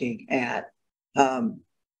also looking at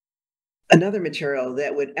another material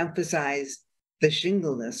that would emphasize the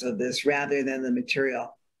shingleness of this rather than the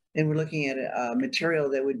material. And we're looking at a material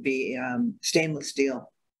that would be stainless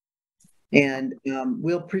steel. And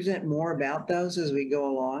we'll present more about those as we go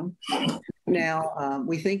along. Now,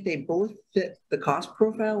 we think they both fit the cost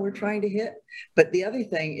profile we're trying to hit. But the other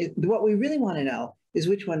thing is, what we really want to know is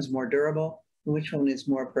which one's more durable and which one is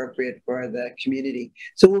more appropriate for the community.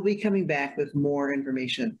 So we'll be coming back with more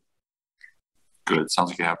information. Good. Sounds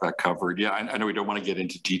like you have that covered. Yeah, I know we don't want to get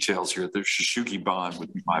into details here. The shoshugiban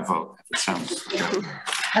would be my vote. It sounds good.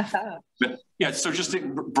 But yeah, so just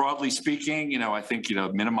broadly speaking, you know, I think, you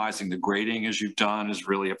know, minimizing the grading as you've done is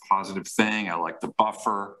really a positive thing. I like the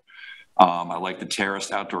buffer. I like the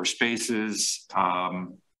terraced outdoor spaces. I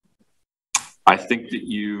think that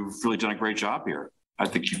you've really done a great job here. I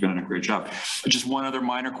think you've done a great job. Just one other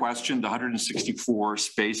minor question, the 164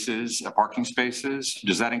 spaces, parking spaces,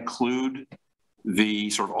 does that include the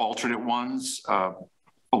sort of alternate ones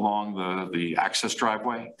along the access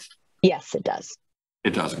driveway? Yes, it does.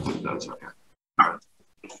 It does include those, okay. All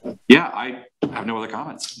right. Yeah, I have no other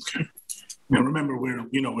comments. Okay. Now remember,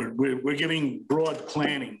 we're giving broad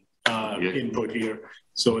planning input here,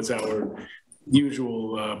 so it's our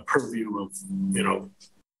usual purview of, you know,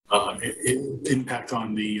 impact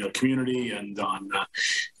on the community and on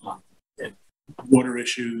water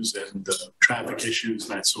issues and traffic issues,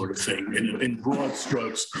 that sort of thing, in broad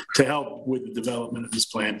strokes to help with the development of this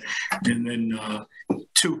plan. And then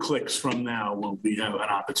 2 clicks from now, we'll have an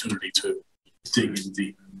opportunity to dig in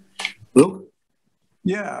deep. Luke?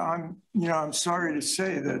 Yeah, I'm sorry to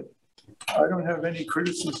say that I don't have any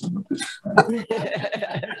criticism of this.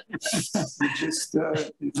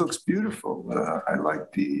 It looks beautiful. I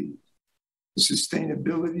like the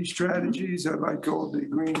sustainability strategies. I like all the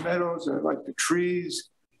green meadows. I like the trees.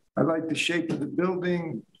 I like the shape of the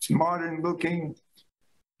building. It's modern looking.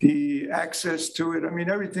 The access to it. I mean,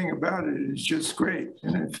 everything about it is just great.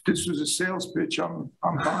 And if this was a sales pitch, I'm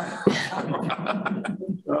buying.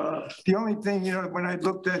 The only thing, you know, when I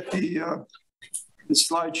looked at the the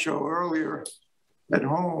slideshow earlier at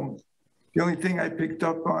home, the only thing I picked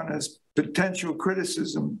up on as potential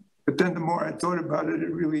criticism, but then the more I thought about it,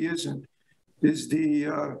 it really isn't, is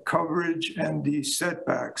the coverage and the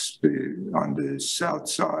setbacks on the south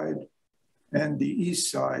side and the east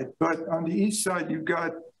side. But on the east side, you've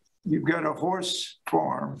got a horse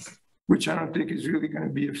farm, which I don't think is really going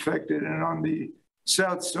to be affected. And on the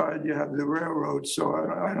south side, you have the railroad, so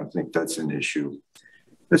I don't think that's an issue.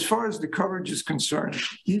 As far as the coverage is concerned,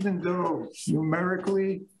 even though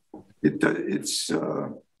numerically it's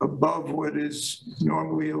above what is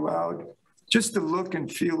normally allowed, just the look and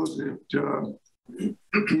feel of it,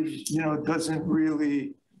 doesn't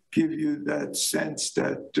really give you that sense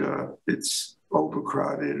that it's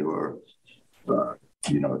overcrowded or,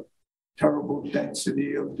 terrible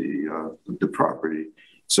density of the property.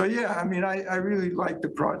 So, yeah, I mean, I really like the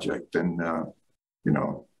project and,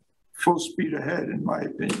 full speed ahead, in my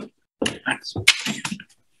opinion.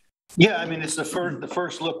 Yeah, I mean, it's the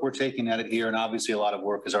first look we're taking at it here, and obviously a lot of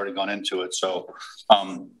work has already gone into it. So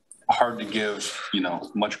hard to give,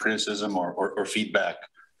 much criticism or feedback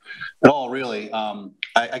at all, really.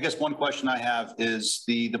 I guess one question I have is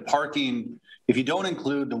the parking, if you don't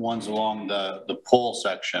include the ones along the pole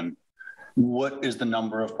section, what is the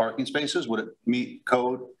number of parking spaces? Would it meet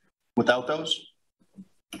code without those?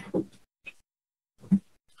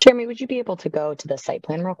 Jeremy, would you be able to go to the site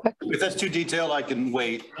plan real quick? If that's too detailed, I can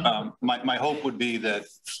wait. My hope would be that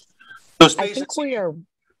those spaces. I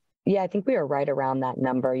think we are right around that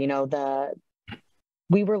number.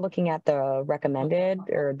 We were looking at the recommended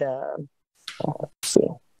or the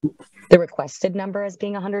requested number as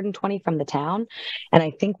being 120 from the town. And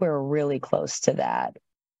I think we're really close to that.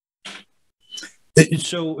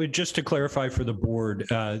 So just to clarify for the board,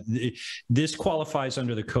 this qualifies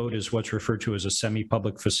under the code as what's referred to as a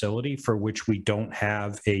semi-public facility for which we don't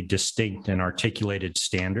have a distinct and articulated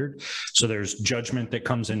standard. So there's judgment that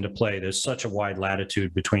comes into play. There's such a wide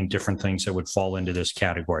latitude between different things that would fall into this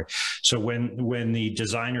category. So when the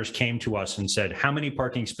designers came to us and said, how many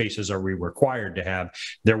parking spaces are we required to have?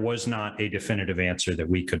 There was not a definitive answer that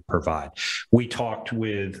we could provide. We talked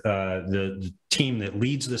with the team that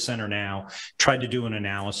leads the center now, tried to do an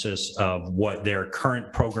analysis of what their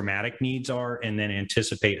current programmatic needs are and then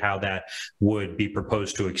anticipate how that would be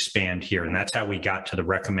proposed to expand here. And that's how we got to the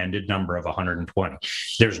recommended number of 120.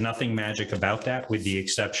 There's nothing magic about that with the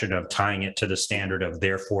exception of tying it to the standard of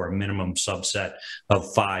therefore a minimum subset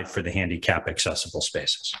of 5 for the handicap accessible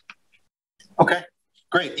spaces. Okay,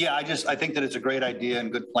 great. Yeah, I think that it's a great idea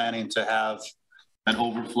and good planning to have an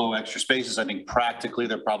overflow extra spaces. I think practically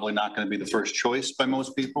they're probably not going to be the first choice by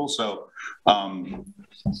most people. So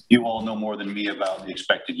you all know more than me about the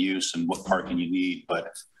expected use and what parking you need,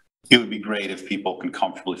 but it would be great if people can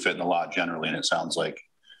comfortably fit in the lot generally. And it sounds like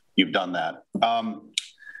you've done that. And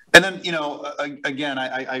then, again,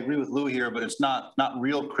 I agree with Lou here, but it's not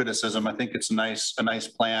real criticism. I think it's a nice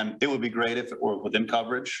plan. It would be great if it were within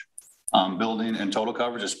coverage, building and total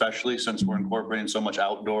coverage, especially since we're incorporating so much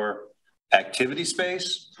outdoor activity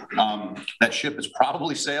space. That ship has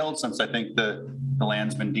probably sailed since I think the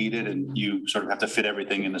land's been deeded and you sort of have to fit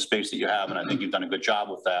everything in the space that you have. And I think you've done a good job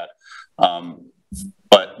with that.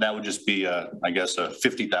 But that would just be, I guess, a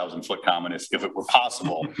 50,000 foot comment if it were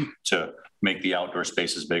possible to make the outdoor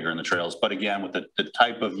spaces bigger in the trails. But again, with the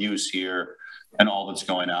type of use here and all that's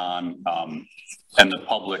going on and the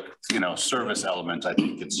public, service element, I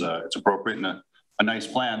think it's appropriate and a nice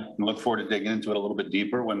plan. I look forward to digging into it a little bit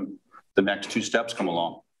deeper when the next 2 steps come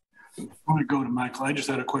along. I want to go to Michael. I just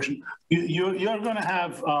had a question. You're going to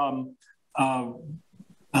have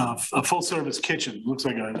a full service kitchen. Looks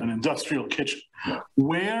like an industrial kitchen.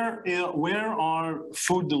 Where are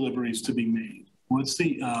food deliveries to be made? What's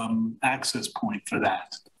the access point for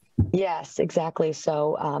that? Yes, exactly.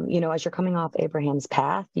 So, as you're coming off Abraham's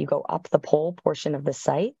Path, you go up the pole portion of the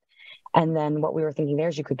site. And then what we were thinking there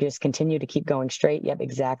is you could just continue to keep going straight. Yep,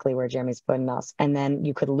 exactly where Jeremy's putting us. And then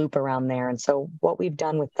you could loop around there. And so what we've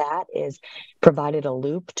done with that is provided a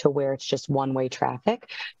loop to where it's just one-way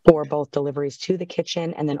traffic for both deliveries to the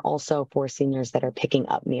kitchen and then also for seniors that are picking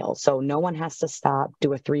up meals. So no one has to stop,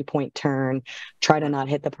 do a 3-point turn, try to not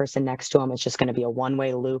hit the person next to them. It's just going to be a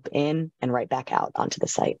one-way loop in and right back out onto the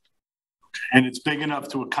site. And it's big enough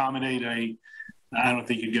to accommodate I don't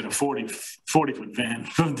think you'd get a 40-foot van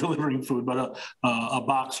for delivering food, but a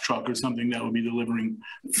box truck or something that would be delivering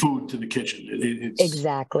food to the kitchen.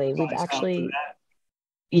 Exactly. We've actually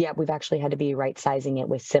had to be right sizing it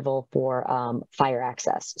with civil for fire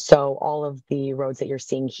access. So all of the roads that you're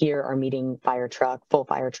seeing here are meeting full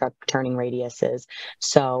fire truck turning radiuses.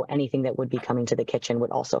 So anything that would be coming to the kitchen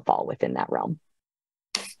would also fall within that realm.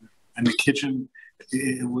 And the kitchen,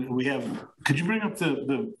 we have, could you bring up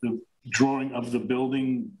the drawing of the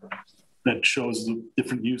building that shows the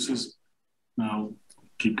different uses? No,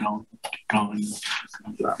 keep going.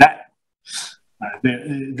 That.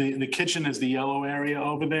 The kitchen is the yellow area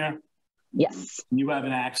over there. Yes. You have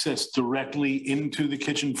an access directly into the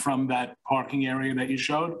kitchen from that parking area that you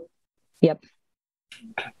showed? Yep.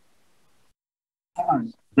 Okay. All right.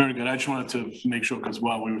 Very good. I just wanted to make sure, because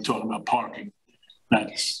while we were talking about parking,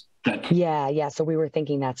 that's that. Yeah. So we were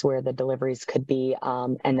thinking that's where the deliveries could be.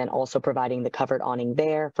 And then also providing the covered awning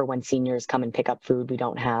there for when seniors come and pick up food. We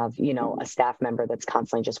don't have, a staff member that's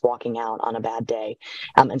constantly just walking out on a bad day.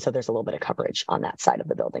 And so there's a little bit of coverage on that side of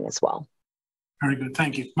the building as well. Very good.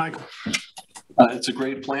 Thank you. Michael. It's a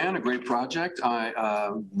great plan, a great project.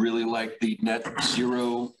 I really like the net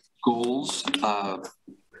zero goals.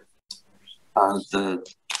 The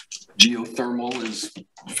geothermal is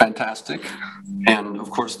fantastic. And of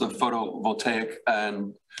course the photovoltaic,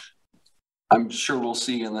 and I'm sure we'll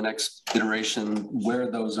see in the next iteration where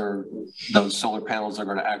those solar panels are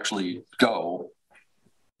going to actually go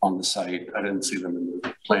on the site. I didn't see them in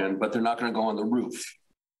the plan, but they're not going to go on the roof.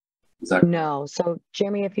 No. So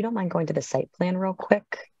Jeremy, if you don't mind going to the site plan real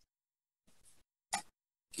quick.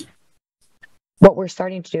 What we're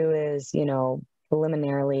starting to do is,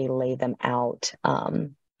 preliminarily lay them out.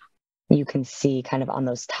 You can see kind of on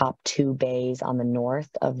those top two bays on the north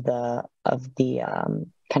of the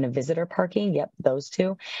kind of visitor parking. Yep, those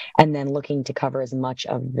two. And then looking to cover as much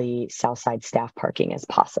of the south side staff parking as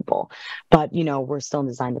possible. But, we're still in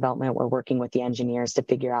design development. We're working with the engineers to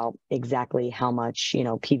figure out exactly how much,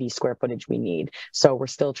 PV square footage we need. So we're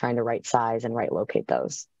still trying to right size and right locate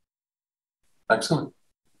those. Excellent.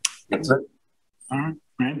 That's it. All right,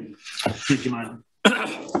 Randy. Thank you, Michael.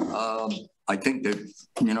 I think that,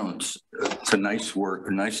 it's a nice work,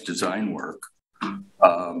 a nice design work.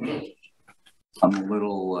 I'm a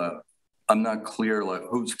little, I'm not clear, like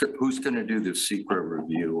who's going to do the secret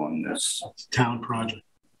review on this? Town project.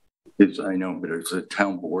 I know, but is the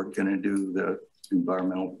town board going to do the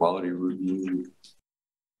environmental quality review?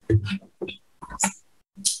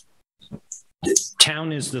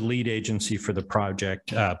 Town is the lead agency for the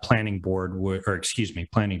project. Planning board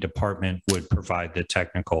planning department would provide the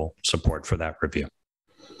technical support for that review.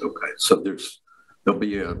 Okay, so there'll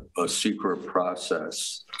be a secret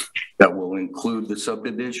process that will include the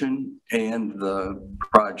subdivision and the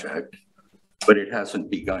project, but it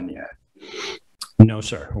hasn't begun yet. No,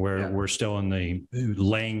 sir. We're still in the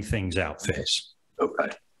laying things out phase. Okay.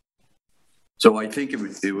 So I think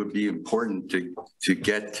it would be important to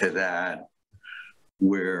get to that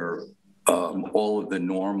where all of the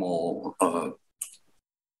normal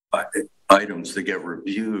items that get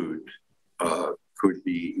reviewed could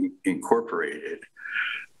be incorporated.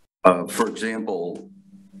 For example,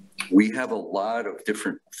 we have a lot of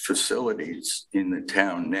different facilities in the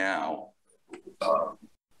town now.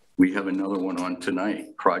 We have another one on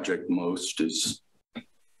tonight. Project Most is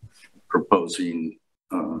proposing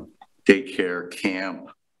daycare, camp,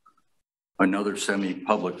 another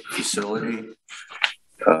semi-public facility.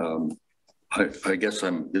 I guess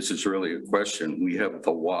this is really a question. We have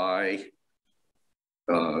the Y.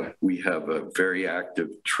 We have a very active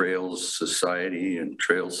trails society and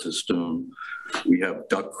trail system. We have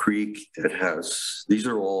Duck Creek that has, these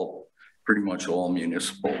are all pretty much all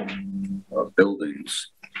municipal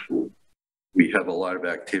buildings. We have a lot of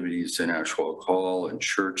activities in Ashwell Hall and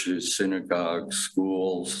churches, synagogues,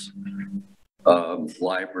 schools,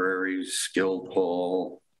 libraries,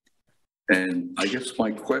 Guildhall. And I guess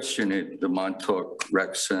my question at the Montauk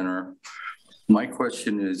Rec Center, my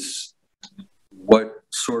question is, what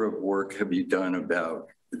sort of work have you done about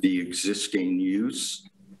the existing use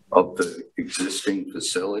of the existing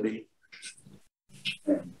facility?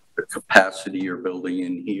 The capacity you're building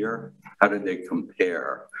in here, how do they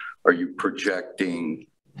compare? Are you projecting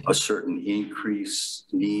a certain increase,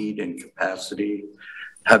 need, and capacity?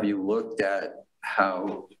 Have you looked at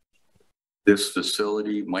how this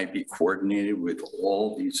facility might be coordinated with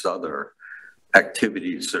all these other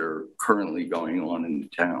activities that are currently going on in the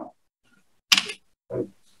town?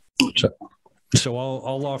 So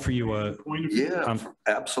I'll offer you a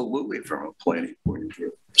absolutely, from a planning point of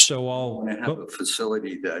view. So I'll have a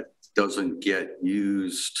facility that doesn't get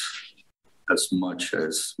used as much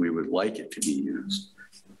as we would like it to be used.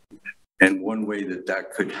 And one way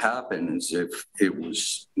that could happen is if it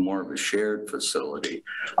was more of a shared facility.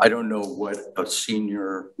 I don't know what a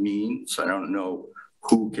senior means. I don't know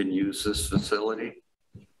who can use this facility.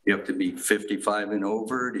 You have to be 55 and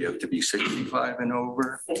over? Do you have to be 65 and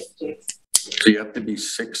over? 60. So you have to be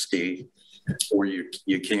 60 or you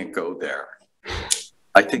can't go there.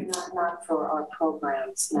 I think, Not for our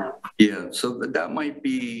programs, no. yeah, so that might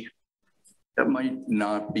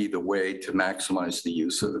not be the way to maximize the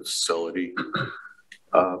use of the facility.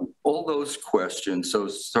 All those questions,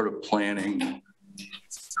 those sort of planning,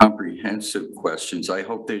 comprehensive questions, I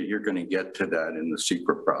hope that you're going to get to that in the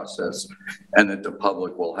secret process and that the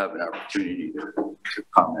public will have an opportunity to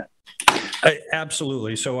comment.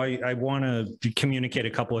 Absolutely. So I want to communicate a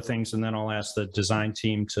couple of things, and then I'll ask the design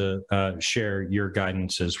team to share your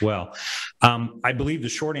guidance as well. I believe the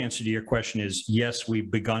short answer to your question is yes, we've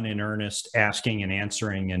begun in earnest asking and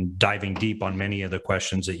answering and diving deep on many of the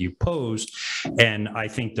questions that you posed. And I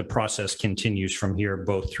think the process continues from here,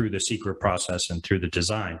 both through the secret process and through the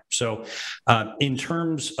design. So in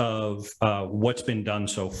terms of what's been done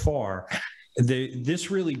so far,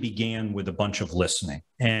 this really began with a bunch of listening,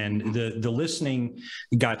 and the listening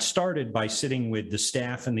got started by sitting with the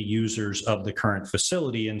staff and the users of the current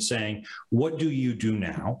facility and saying, what do you do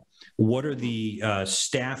now? What are the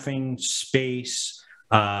staffing, space,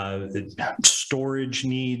 storage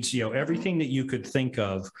needs, everything that you could think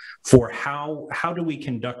of for how do we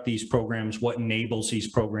conduct these programs, what enables these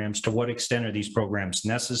programs, to what extent are these programs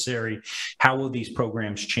necessary, how will these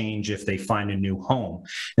programs change if they find a new home?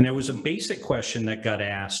 And there was a basic question that got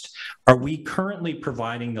asked, are we currently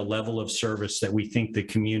providing the level of service that we think the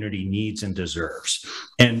community needs and deserves?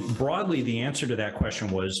 And broadly, the answer to that question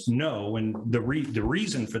was no, and the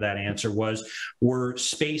reason for that answer was we're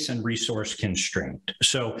space and resource constrained.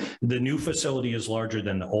 So the new facility is larger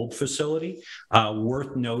than the old facility.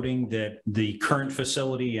 Worth noting that the current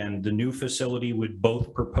facility and the new facility would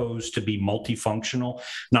both propose to be multifunctional,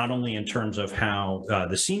 not only in terms of how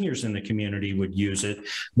the seniors in the community would use it,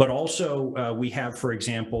 but also we have, for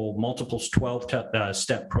example, multiple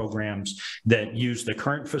 12-step programs that use the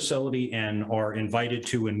current facility and are invited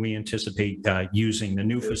to, and we anticipate using the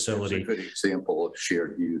new facility. It's a good example of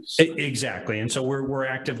shared use. Exactly. And so we're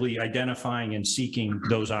actively identifying and seeking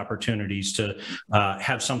those opportunities to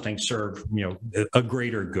have something serve a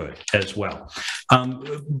greater good as well.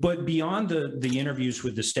 But beyond the interviews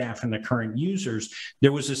with the staff and the current users,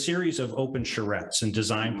 there was a series of open charrettes and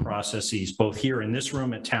design processes, both here in this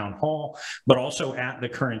room at Town Hall, but also at the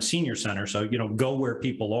current senior center. So, go where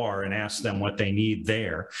people are and ask them what they need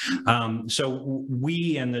there. So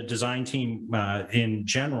we and the design team in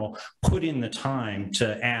general put in the time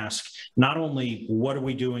to ask not only what are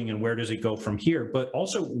we doing and where does it go from here, but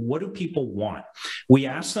also what do people want? We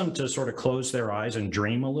asked them to sort of close their eyes and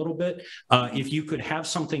dream a little bit. If you could have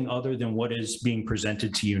something other than what is being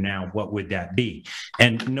presented to you now, what would that be?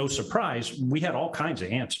 And no surprise, we had all kinds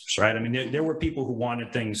of answers, right? I mean, there were people who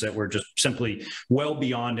wanted things that were just simply well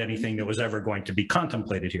beyond anything that was ever going to be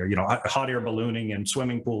contemplated here, hot air ballooning and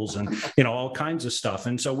swimming pools and, all kinds of stuff.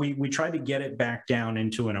 And so we tried to get it back down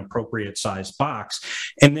into an appropriate size box,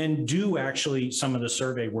 and then do actually some of the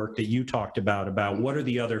survey work that you talked about what are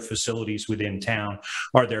the other facilities within town?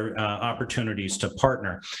 Are there opportunities to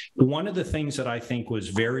partner? One of the things that I think was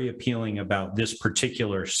very appealing about this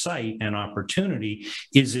particular site and opportunity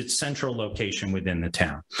is its central location within the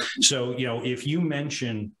town. So, if you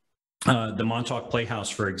mention the Montauk Playhouse,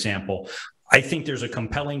 for example, I think there's a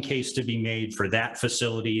compelling case to be made for that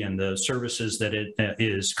facility and the services that it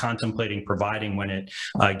is contemplating providing when it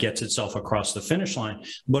gets itself across the finish line.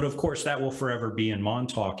 But of course, that will forever be in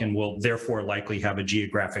Montauk and will therefore likely have a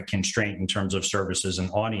geographic constraint in terms of services and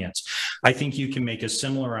audience. I think you can make a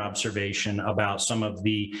similar observation about some of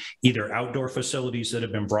the either outdoor facilities that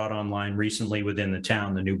have been brought online recently within the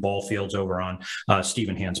town, the new ball fields over on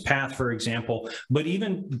Stephen Hand's Path, for example, but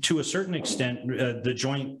even to a certain extent, the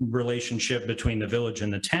joint relationship between the village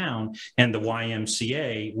and the town and the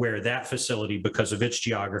YMCA, where that facility, because of its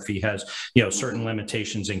geography, has certain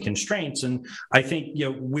limitations and constraints. And I think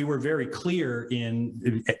we were very clear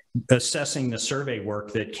in assessing the survey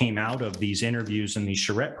work that came out of these interviews and these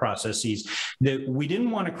charrette processes that we didn't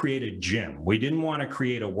want to create a gym. We didn't want to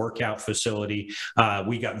create a workout facility.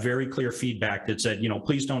 We got very clear feedback that said,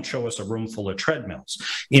 please don't show us a room full of treadmills.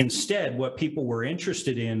 Instead, what people were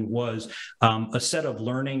interested in was a set of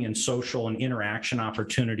learning and social and interaction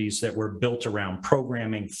opportunities that were built around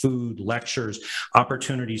programming, food, lectures,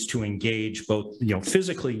 opportunities to engage both,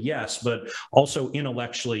 physically, yes, but also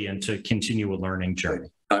intellectually and to continue a learning journey.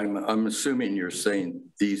 I'm assuming you're saying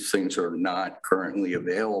these things are not currently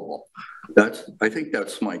available. I think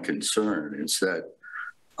that's my concern, is that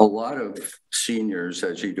a lot of seniors,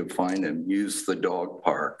 as you define them, use the dog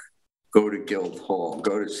park, go to Guild Hall,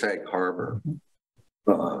 go to Sag Harbor,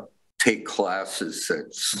 take classes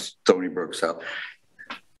at Stony Brook South.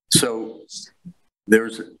 So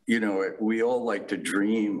there's, we all like to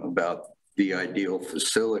dream about the ideal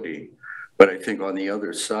facility, But I think on the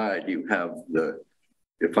other side, you have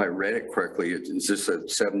if I read it correctly, is this a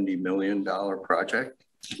 $70 million project?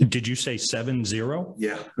 Did you say 7-0?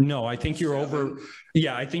 Yeah. No, I think you're over.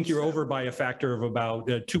 Yeah, I think you're over by a factor of about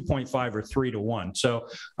 2.5 or 3 to 1. So,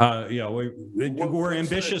 we're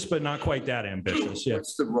ambitious, but not quite that ambitious. Yeah.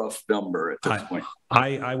 What's the rough number at this point?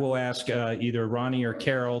 I will ask either Ronnie or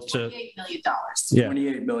Carol to. $28 million. Yeah.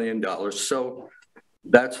 $28 million. So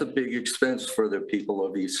that's a big expense for the people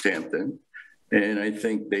of East Hampton. And I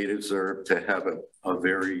think they deserve to have a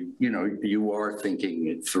very, you are thinking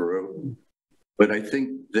it through. But I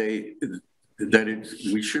think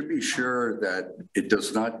we should be sure that it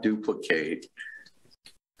does not duplicate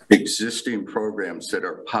existing programs that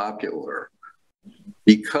are popular,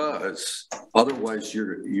 because otherwise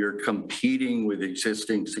you're competing with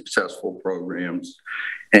existing successful programs,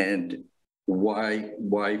 and why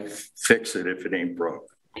fix it if it ain't broke?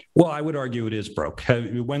 Well, I would argue it is broke.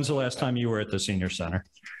 When's the last time you were at the senior center?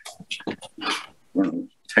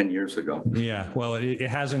 10 years ago. Yeah, well, it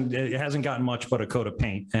hasn't gotten much but a coat of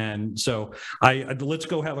paint. And so let's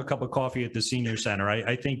go have a cup of coffee at the senior center.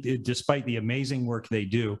 I think despite the amazing work they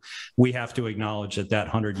do, we have to acknowledge that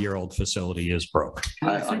 100-year-old facility is broke.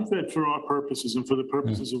 I think that for our purposes and for the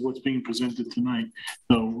purposes of what's being presented tonight,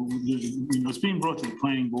 so it's being brought to the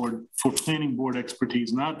planning board for planning board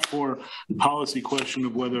expertise, not for the policy question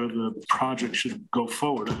of whether the project should go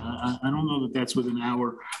forward. I don't know that that's within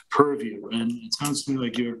our purview, and it sounds to me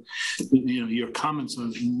like your comments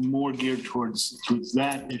are more geared towards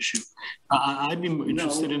that issue. I'd be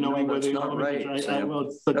interested in knowing whether that's not right.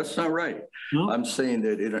 That's not right. No? I'm saying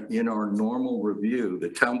that in our normal review, the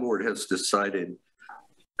town board has decided,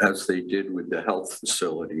 as they did with the health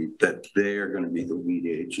facility, that they are going to be the lead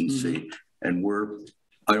agency, and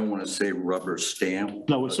I don't want to say rubber stamp.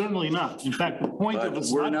 No, we're certainly not. In fact, the point of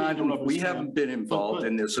us not being a rubber we stamp, haven't been involved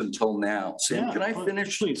in this until now. Sam, yeah, can I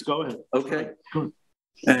finish? Please, go ahead. Okay. Go.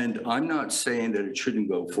 And I'm not saying that it shouldn't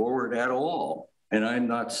go forward at all. And I'm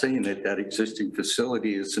not saying that existing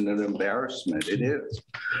facility isn't an embarrassment. It is.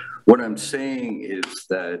 What I'm saying is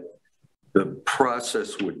that the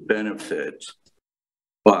process would benefit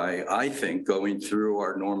by, I think, going through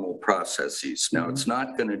our normal processes. Now, it's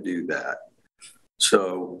not going to do that.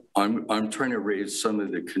 So I'm trying to raise some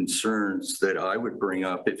of the concerns that I would bring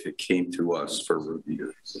up if it came to us for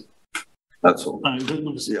review. That's all.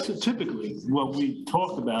 Typically, what we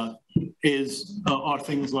talk about are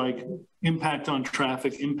things like impact on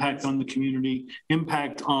traffic, impact on the community,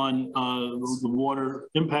 impact on the water,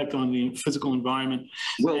 impact on the physical environment.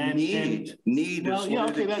 Well, need is one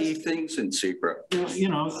of the key things in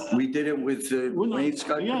SECRA. We did it with the Wayne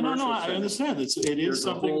Scott Commercial Center. I understand. It is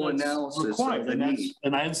something that's required,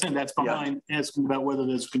 and I understand that's behind asking about whether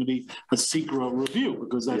there's going to be a SECRA review,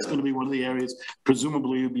 because that's going to be one of the areas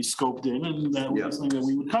presumably would be scoped in, and that was something that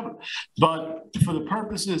we would cover. But for the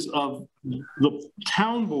purposes of the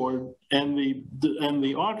town board and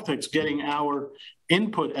the architects getting our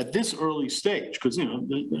input at this early stage, because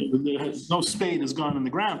no spade has gone in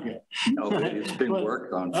the ground yet. No, but it's been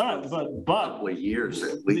worked on for a couple of years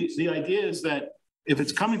at least. The idea is that if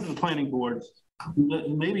it's coming to the planning board,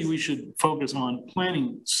 maybe we should focus on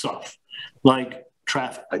planning stuff like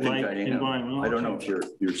traffic, environmental. I don't know if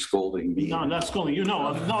you're scolding me. No, I'm not scolding you.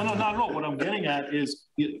 No, not at all. What I'm getting at is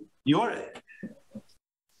you have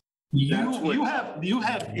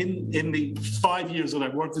in the 5 years that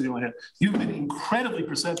I've worked with you, you've been incredibly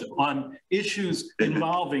perceptive on issues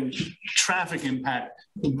involving traffic impact,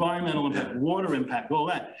 environmental impact, water impact, all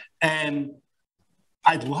that. And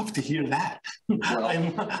I'd love to hear that. Well,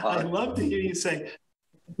 I'd love to hear you say,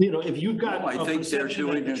 if you've got a perception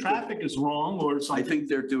that the traffic is wrong or something. I think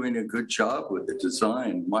they're doing a good job with the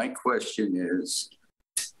design. My question is,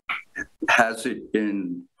 has it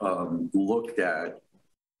been looked at?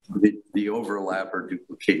 The overlap or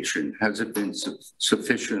duplication, has it been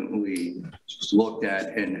sufficiently looked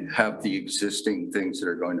at, and have the existing things that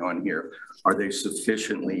are going on here, are they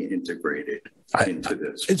sufficiently integrated into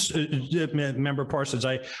this? It's Member Parsons,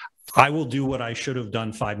 I will do what I should have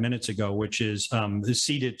done 5 minutes ago, which is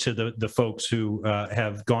cede it to the folks who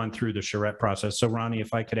have gone through the charrette process. So Ronnie,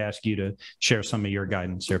 if I could ask you to share some of your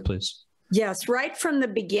guidance here, please. Yes, right from the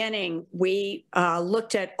beginning, we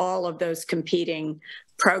looked at all of those competing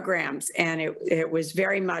programs, and it was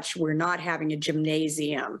very much, we're not having a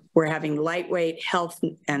gymnasium, we're having lightweight health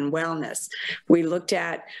and wellness. We looked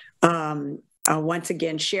at, once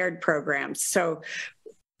again, shared programs. So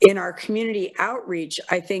in our community outreach,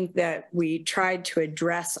 I think that we tried to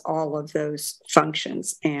address all of those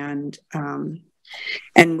functions, and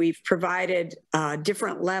And we've provided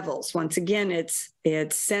different levels. Once again, it's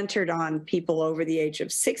centered on people over the age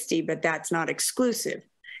of 60, but that's not exclusive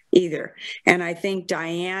either. And I think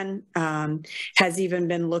Diane has even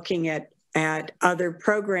been looking at other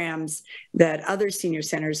programs that other senior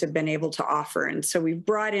centers have been able to offer. And so we've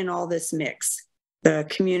brought in all this mix, the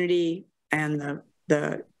community and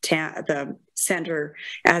the center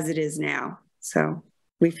as it is now. So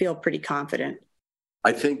we feel pretty confident.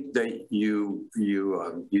 I think that you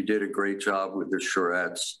did a great job with the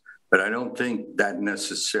charrettes, but I don't think that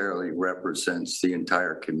necessarily represents the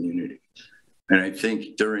entire community. And I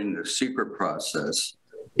think during the secret process,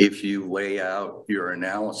 if you lay out your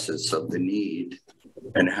analysis of the need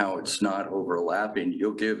and how it's not overlapping,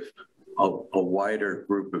 you'll give a wider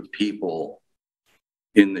group of people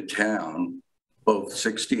in the town, both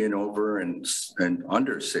 60 and over and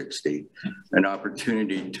under 60, an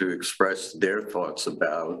opportunity to express their thoughts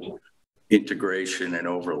about integration and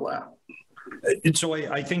overlap. And so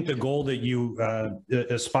I think the goal that you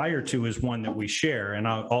aspire to is one that we share. And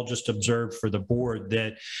I'll just observe for the board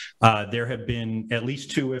that there have been at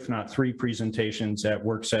least 2, if not 3 presentations at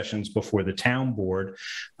work sessions before the town board.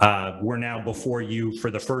 We're now before you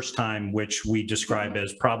for the first time, which we describe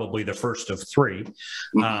as probably the first of 3.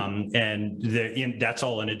 And that's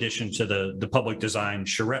all in addition to the public design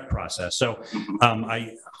charrette process. So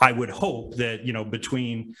I would hope that,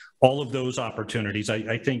 between all of those opportunities,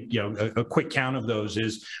 I think, a quick count of those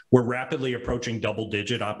is we're rapidly approaching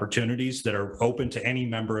double-digit opportunities that are open to any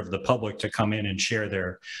member of the public to come in and share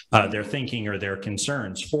their thinking or their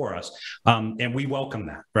concerns for us. And we welcome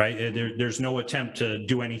that, right? There's no attempt to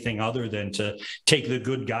do anything other than to take the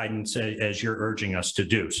good guidance as you're urging us to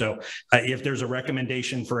do. So if there's a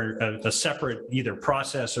recommendation for a separate either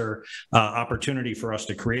process or opportunity for us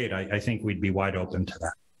to create, I think we'd be wide open to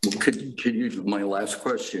that. Could you, my last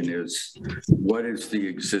question is, what is the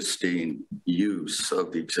existing use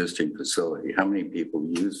of the existing facility? How many people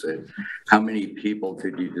use it? How many people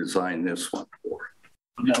did you design this one for?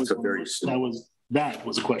 That was a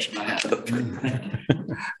question I had. Well,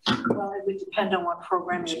 it would depend on what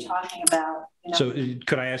program you're talking about. So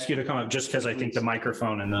could I ask you to come up, just because I think the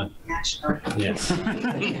microphone and the... Yeah, sure. Yes.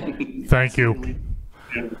 Thank you.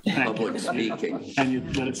 Public speaking. And you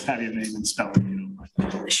let us have your name and spelling.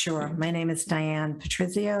 Sure. My name is Diane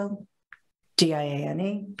Patrizio,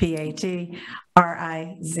 Diane Patrizio.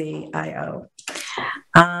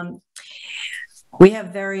 We have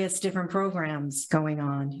various different programs going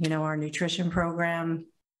on. Our nutrition program.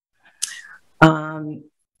 I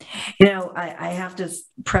have to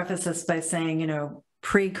preface this by saying,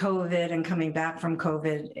 pre-COVID and coming back from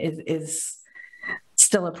COVID is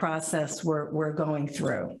still a process we're going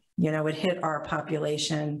through. It hit our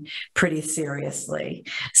population pretty seriously.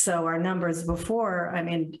 So our numbers before,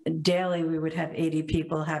 daily we would have 80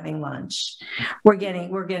 people having lunch. We're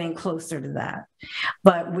getting closer to that.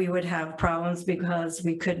 But we would have problems because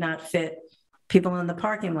we could not fit people in the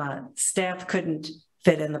parking lot. Staff couldn't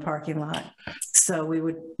fit in the parking lot. So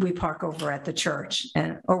we park over at the church,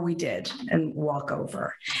 or we did, and walk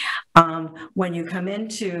over. When you come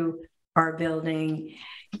into our building,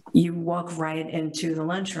 you walk right into the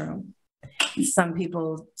lunchroom. Some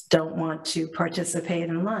people don't want to participate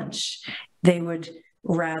in lunch. They would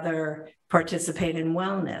rather participate in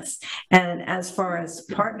wellness. And as far as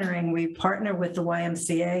partnering, we partner with the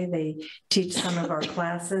YMCA. They teach some of our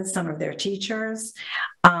classes, some of their teachers.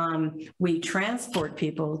 We transport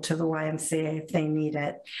people to the YMCA if they need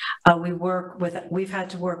it. We've had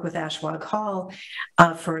to work with Ashwag Hall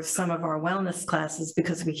for some of our wellness classes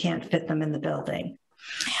because we can't fit them in the building.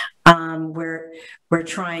 We're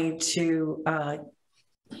trying to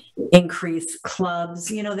increase clubs.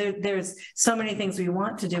 There's so many things we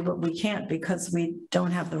want to do, but we can't because we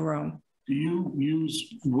don't have the room. Do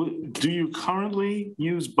you currently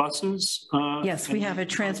use buses? Yes, we have a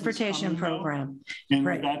transportation program. And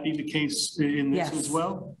would that be the case in this as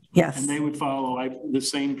well? Yes. And they would follow the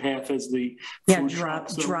same path as the drop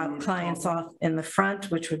clients off in the front,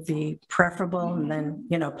 which would be preferable, and then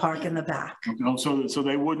park in the back. Okay. So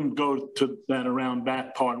they wouldn't go to that around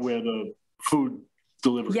back part where the food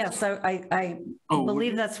delivery. Yes, I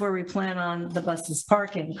believe that's where we plan on the buses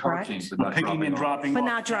parking, correct? Picking and dropping but off.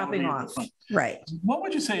 Not dropping off. Right. What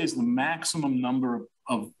would you say is the maximum number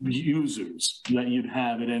of users that you'd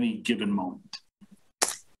have at any given moment?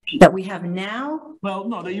 That we have now? Well,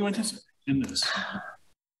 no, that you anticipate in this.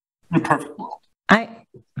 In a perfect world. I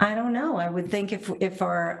don't know. I would think if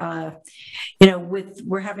our,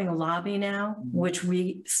 we're having a lobby now, which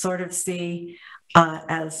we sort of see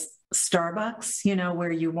as Starbucks, you know,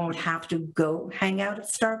 where you won't have to go hang out at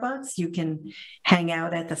Starbucks. You can hang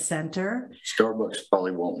out at the center. Starbucks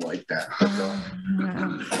probably won't like that.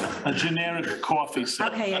 A generic coffee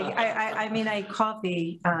set. Okay, I mean, a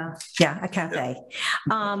coffee, yeah, a cafe.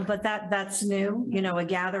 But that's new, you know, a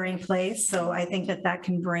gathering place. So I think that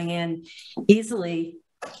can bring in easily,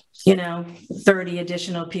 you know, 30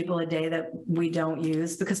 additional people a day that we don't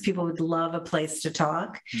use, because people would love a place to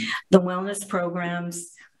talk. The wellness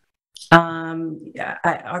programs,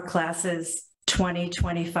 our class is 20,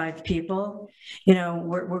 25 people. You know,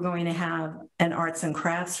 we're going to have an arts and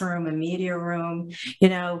crafts room, a media room, you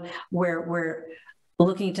know, where we're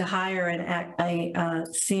looking to hire a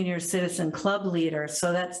senior citizen club leader.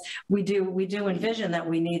 So that's, we do envision that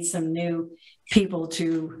we need some new people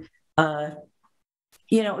to,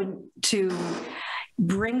 you know, to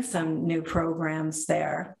bring some new programs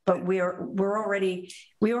there, but we already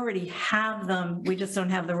have them. We just don't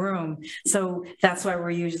have the room. So that's why we're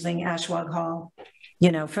using Ashwag Hall,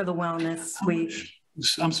 you know, for the wellness.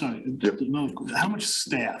 I'm sorry, how much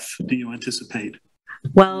staff do you anticipate?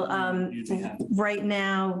 Well, right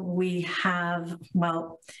now we have,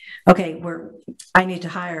 well, okay, I need to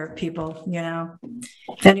hire people, you know.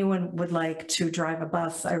 If anyone would like to drive a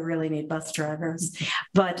bus, I really need bus drivers.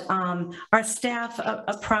 But our staff,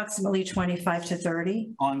 approximately 25 to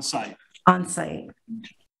 30. On site? On site.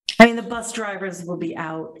 I mean, the bus drivers will be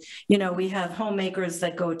out. You know, we have homemakers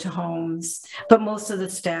that go to homes, but most of the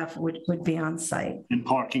staff would be on site. And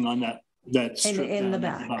parking on that strip in the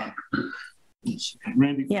back.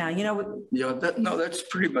 Randy? Yeah, you know. Yeah, that's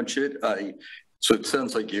pretty much it. So it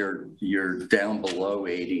sounds like you're down below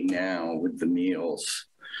 80 now with the meals.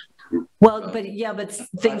 Well, but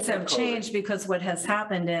things have changed, because what has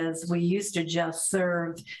happened is we used to just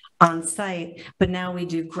serve on site, but now we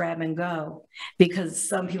do grab and go, because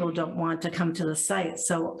some people don't want to come to the site.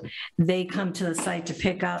 So they come to the site to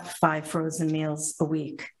pick up 5 frozen meals a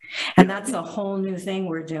week. And that's a whole new thing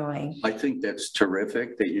we're doing. I think that's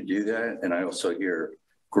terrific that you do that. And I also hear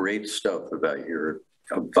great stuff about your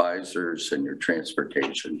advisors and your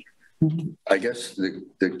transportation. Mm-hmm. I guess the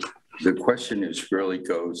question really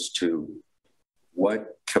goes to,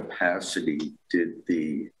 what capacity did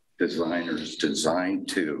the designers design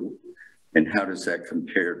to, and how does that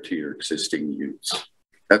compare to your existing use?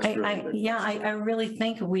 That's I really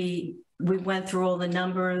think we went through all the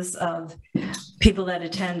numbers of people that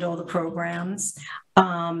attend all the programs.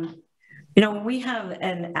 You know, when we have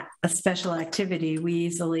a special activity, we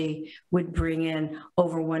easily would bring in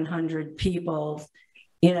over 100 people.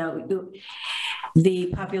 You know, the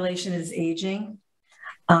population is aging.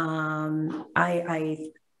 I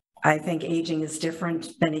think aging is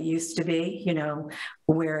different than it used to be. You know,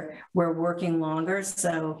 we're working longer,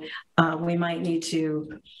 so we might need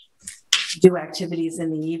to do activities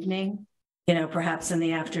in the evening, you know, perhaps in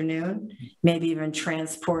the afternoon, maybe even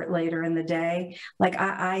transport later in the day. Like,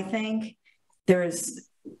 I think there's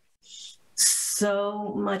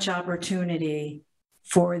so much opportunity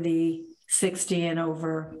for the 60 and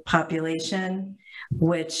over population,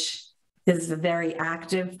 which is a very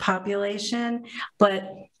active population,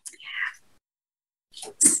 but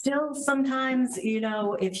still sometimes, you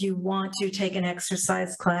know, if you want to take an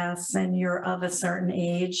exercise class and you're of a certain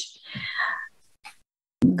age,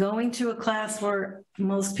 going to a class where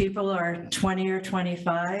most people are 20 or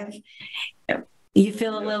 25, you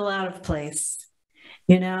feel a little out of place,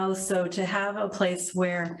 you know? So to have a place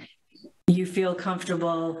where you feel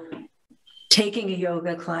comfortable taking a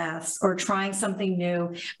yoga class or trying something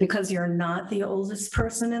new because you're not the oldest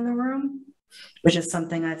person in the room, which is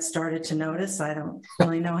something I've started to notice. I don't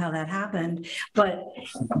really know how that happened, but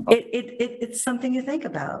it's something to think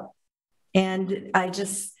about. And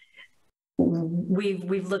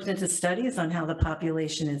we've looked into studies on how the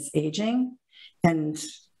population is aging, and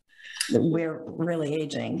we're really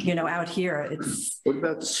aging. You know, out here it's... What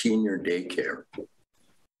about senior daycare?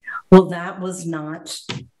 Well, that was not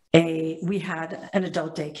we had an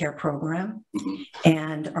adult daycare program,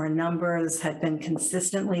 and our numbers had been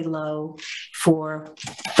consistently low for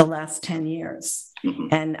the last 10 years.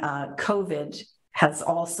 And COVID has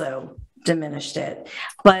also diminished it.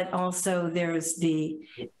 But also there's the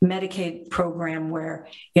Medicaid program where,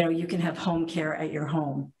 you know, you can have home care at your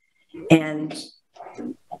home. And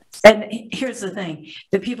here's the thing,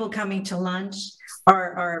 the people coming to lunch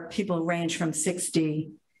are people range from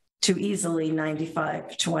 60 to easily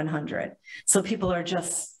 95 to 100. So people are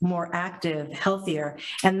just more active, healthier.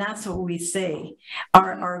 And that's what we see.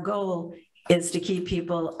 Our goal is to keep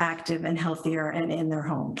people active and healthier and in their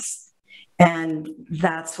homes. And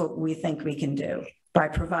that's what we think we can do by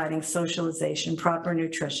providing socialization, proper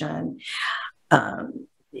nutrition,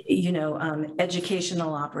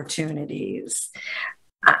 educational opportunities.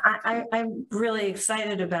 I'm really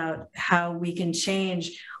excited about how we can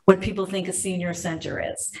change what people think a senior center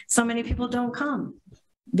is. So many people don't come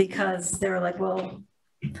because they're like, well,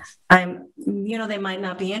 they might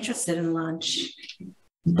not be interested in lunch,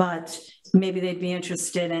 but maybe they'd be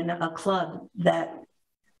interested in a club that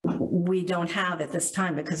we don't have at this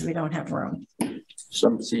time because we don't have room.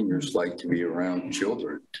 Some seniors like to be around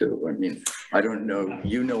children too. I mean, I don't know,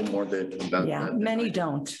 you know more about that. Many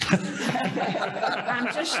don't. I'm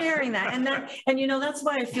just sharing that. And that's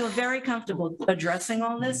why I feel very comfortable addressing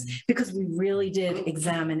all this, because we really did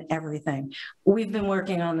examine everything. We've been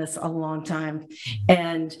working on this a long time,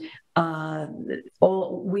 and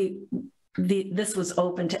this was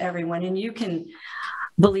open to everyone, and you can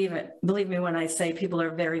believe me when I say people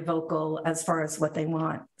are very vocal as far as what they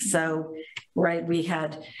want. So, right, we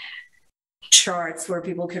had charts where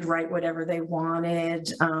people could write whatever they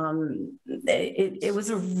wanted. It was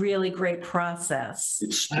a really great process.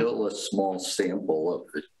 It's still a small sample of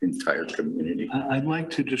the entire community. I'd like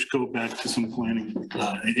to just go back to some planning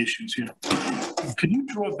issues here. Could you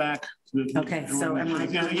draw back? Okay, so am I?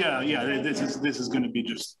 Yeah. This is going to be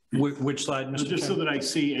just. Which slide, Mr. Just so that I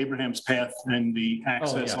see Abraham's path and the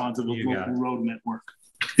access onto the local road network,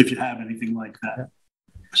 if you have anything like that.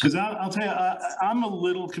 Because I'll tell you, I'm a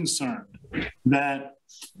little concerned that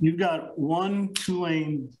you've got one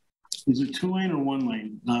 2-lane, is it 2-lane or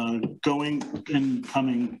 1-lane, going and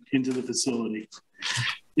coming into the facility.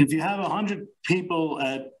 If you have 100 people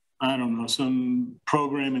at, I don't know, some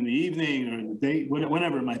program in the evening or in the day,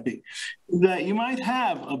 whatever it might be, that you might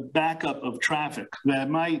have a backup of traffic that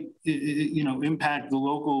might, impact the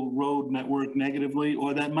local road network negatively,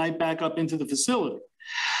 or that might back up into the facility.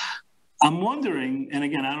 I'm wondering, and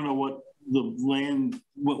again, I don't know what the land,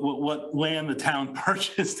 what land the town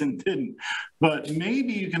purchased and didn't, but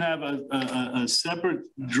maybe you can have a separate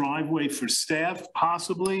driveway for staff,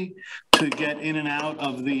 possibly, to get in and out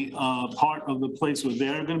of the part of the place where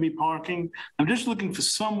they're going to be parking. I'm just looking for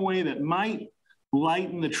some way that might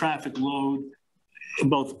lighten the traffic load,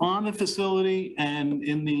 both on the facility and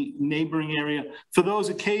in the neighboring area for those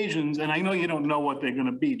occasions. And I know you don't know what they're going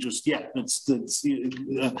to be just yet. That's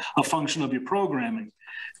a function of your programming.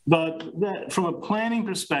 But that, from a planning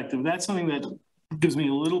perspective, that's something that gives me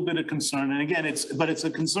a little bit of concern. And again, it's a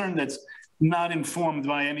concern that's not informed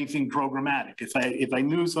by anything programmatic. If I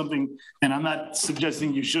knew something, and I'm not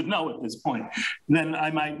suggesting you should know at this point, then I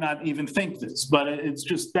might not even think this. But it's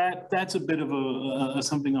just that's a bit of a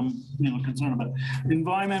something I'm concerned about.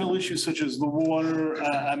 Environmental issues such as the water.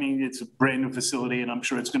 I mean, it's a brand new facility, and I'm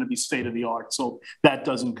sure it's going to be state of the art, so that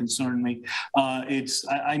doesn't concern me.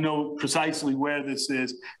 I know precisely where this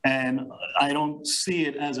is, and I don't see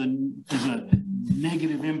it as a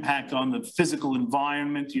negative impact on the physical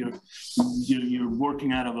environment. You're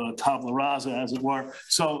working out of a tabula rasa, as it were.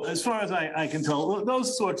 So as far as I can tell,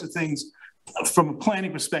 those sorts of things, from a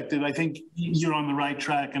planning perspective, I think you're on the right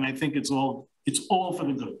track, and I think it's all for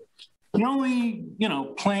the good. The only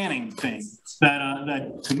planning thing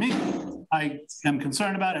that to me I am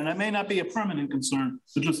concerned about, and that may not be a permanent concern,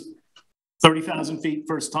 but just 30,000 feet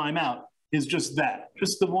first time out, is just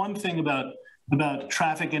the one thing about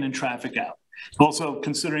traffic in and traffic out. Also,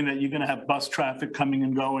 considering that you're going to have bus traffic coming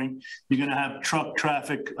and going, you're going to have truck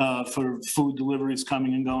traffic for food deliveries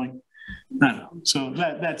coming and going. I don't know. So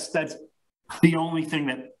that's the only thing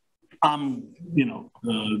that I'm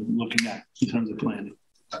looking at in terms of planning.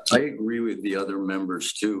 I agree with the other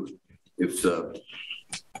members too. If the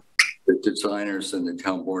designers and the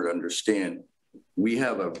town board understand, we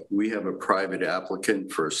have a private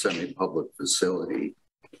applicant for a semi-public facility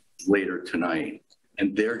later tonight.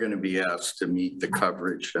 And they're going to be asked to meet the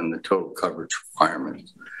coverage and the total coverage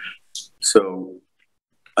requirements. So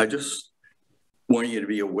I just want you to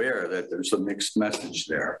be aware that there's a mixed message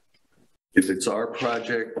there. If it's our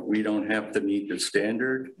project, we don't have to meet the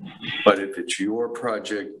standard, but if it's your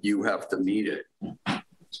project, you have to meet it.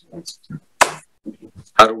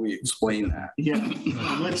 How do we explain that? Yeah,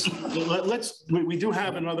 we do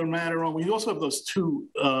have another matter on. We also have those two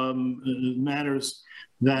matters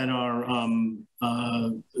that are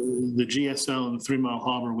the GSL and the 3 Mile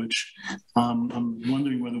Harbor, which I'm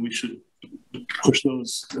wondering whether we should push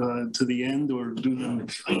those to the end or do them.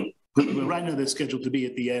 But right now they're scheduled to be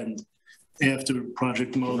at the end after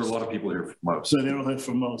Project Most. There are a lot of people here for Most. So they're all here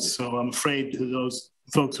for Most. So I'm afraid to those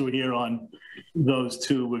folks who are here on those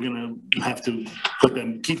two, we're going to have to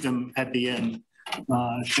keep them at the end.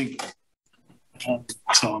 I think.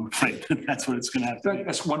 So I'm afraid that's what it's going to have to be. Can I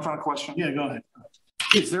ask one final question? Yeah, go ahead.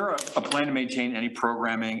 Is there a plan to maintain any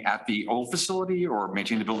programming at the old facility or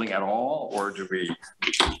maintain the building at all? Or do we,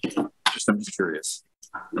 I'm just curious.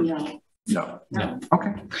 No. No. No.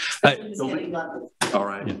 Okay. Building level. All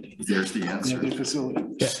right. There's the answer. The facility.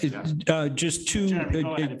 Just two. Jeremy,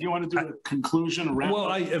 go ahead. If you want to do a conclusion or wrap Well,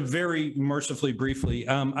 up. I very mercifully briefly,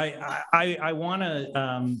 I want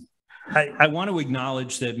to. I want to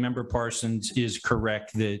acknowledge that Member Parsons is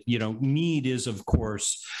correct that, you know, need is, of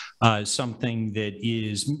course, something that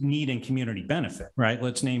is need and community benefit, right?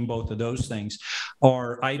 Let's name both of those things,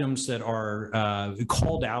 are items that are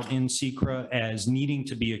called out in SECRA as needing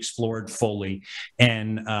to be explored fully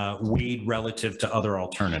and weighed relative to other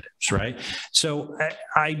alternatives, right? So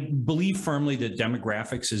I believe firmly that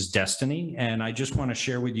demographics is destiny. And I just want to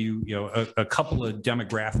share with you, a couple of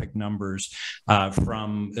demographic numbers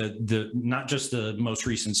from not just the most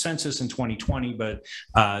recent census in 2020, but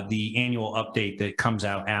the annual update that comes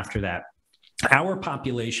out after that. Our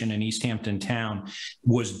population in East Hampton town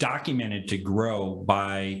was documented to grow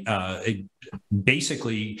by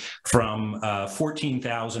basically from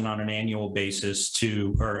 14,000 on an annual basis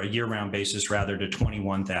or a year-round basis rather, to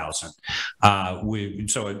 21,000.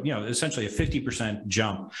 So essentially a 50%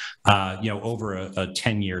 jump, over a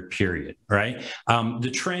 10-year period, right?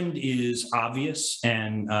 The trend is obvious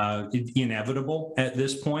and inevitable at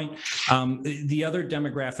this point. The other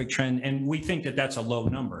demographic trend, and we think that that's a low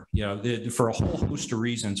number, for a whole host of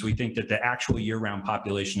reasons. We think that the actual year-round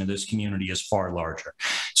population of this community is far larger.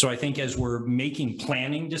 So I think as we're making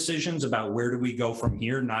planning decisions about where do we go from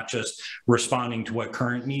here, not just responding to what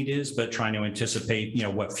current need is, but trying to anticipate,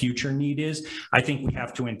 what future need is, I think we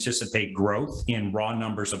have to anticipate growth in raw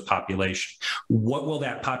numbers of population. What will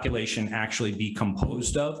that population actually be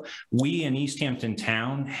composed of? We in East Hampton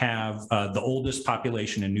town have the oldest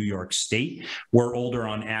population in New York State. We're older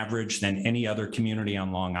on average than any other community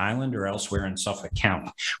on Long Island or elsewhere in Suffolk County.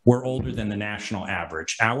 We're older than the national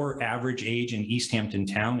average. Our average age in East Hampton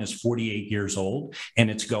town is 48 years old, and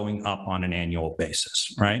it's going up on an annual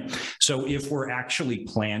basis, right? So if we're actually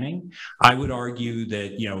planning, I would argue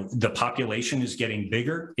that, the population is getting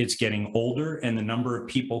bigger, it's getting older, and the number of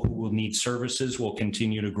people who will need services will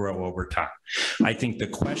continue to grow over time. I think the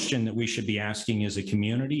question that we should be asking as a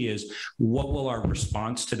community is, what will our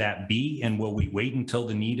response to that be? And will we wait until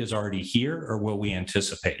the need is already here, or will we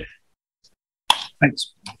anticipate it?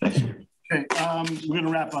 Thanks. Okay, we're going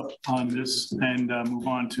to wrap up on this and move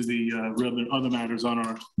on to the other matters on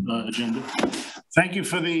our agenda. Thank you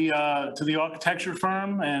for to the architecture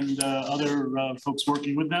firm and other folks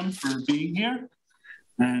working with them for being here.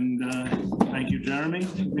 And thank you, Jeremy,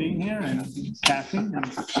 for being here, and Kathy, and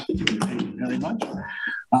thank you very much.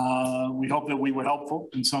 We hope that we were helpful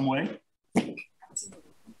in some way.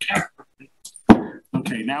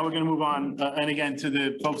 Okay, now we're going to move on, and again, to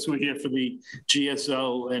the folks who are here for the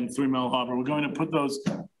GSO and 3 Mile Harbor. We're going to put those,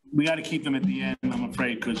 we got to keep them at the end, I'm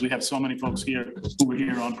afraid, because we have so many folks here who were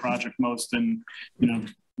here on Project Most, and, we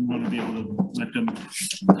want to be able to let them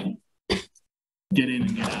get in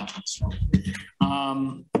and get out.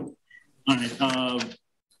 All right,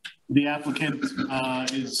 the applicant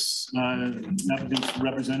is applicant's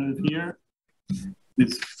representative here.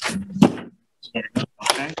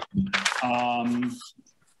 Okay.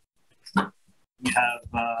 We have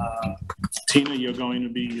Tina, you're going to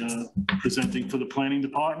be presenting for the planning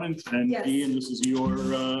department, and yes. Ian, this is your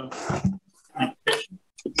application.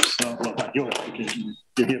 So, well, not your application.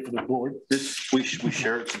 You're here for the board. We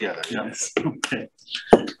share it together. Yes. Okay.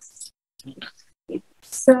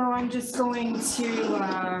 So I'm just going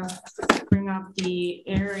to bring up the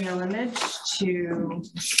aerial image to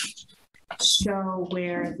show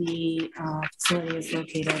where the facility is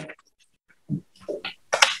located.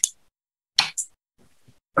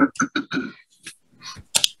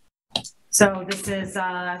 So this is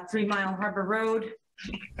 3 Mile Harbor Road,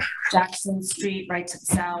 Jackson Street, right to the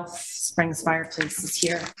south. Springs Fireplace is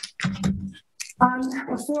here.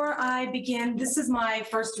 Before I begin, this is my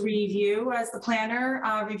first review as the planner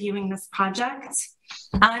reviewing this project.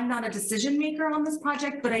 I'm not a decision maker on this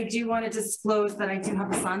project, but I do want to disclose that I do have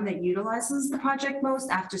a son that utilizes the Project Most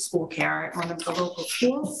after school care at one of the local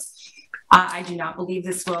schools. I do not believe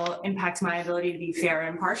this will impact my ability to be fair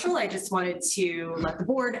and impartial. I just wanted to let the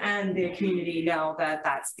board and the community know that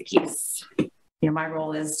that's the case. My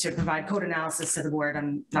role is to provide code analysis to the board.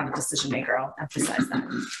 I'm not a decision maker. I'll emphasize that.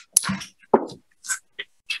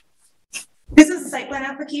 This is a site plan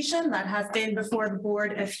application that has been before the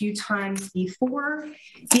board a few times before.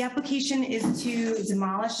 The application is to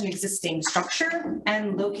demolish an existing structure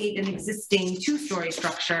and locate an existing 2-story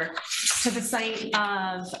structure to the site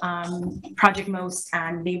of Project Most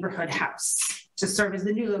and Neighborhood House. to serve as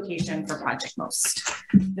the new location for Project Most.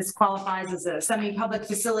 This qualifies as a semi-public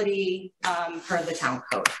facility per the town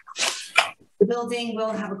code. The building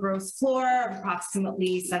will have a gross floor of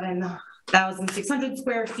approximately 7,600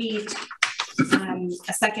 square feet,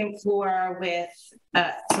 a second floor with,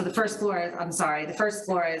 so the first floor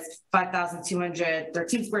is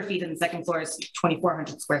 5,213 square feet and the second floor is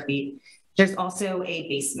 2,400 square feet. There's also a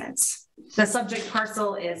basement. The subject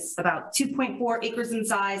parcel is about 2.4 acres in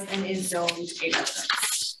size and is zoned a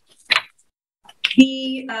residence.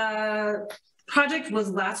 The project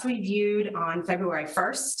was last reviewed on February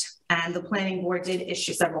 1st. And the planning board did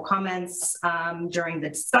issue several comments during the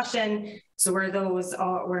discussion. So where those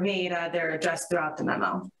were made, they're addressed throughout the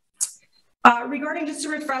memo. Regarding, just to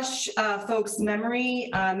refresh folks' memory,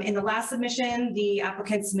 in the last submission, the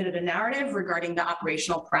applicant submitted a narrative regarding the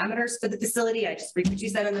operational parameters for the facility. I just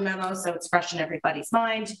reproduced that in the memo, so it's fresh in everybody's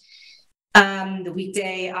mind. The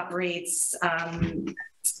weekday operates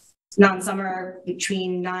non-summer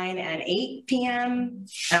between 9 and 8 p.m.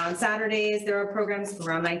 And on Saturdays, there are programs from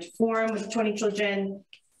around 9 to 4 with 20 children.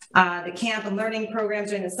 The camp and learning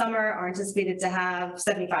programs during the summer are anticipated to have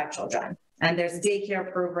 75 children. And there's a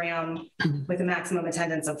daycare program with a maximum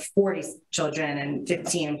attendance of 40 children and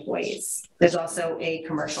 15 employees. There's also a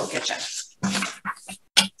commercial kitchen.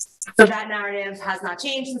 So that narrative has not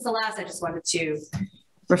changed since the last. I just wanted to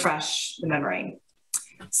refresh the memory.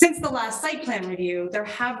 Since the last site plan review, there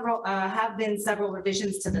have been several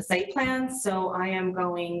revisions to the site plan, so I am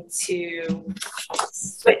going to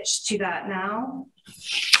switch to that now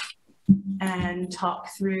and talk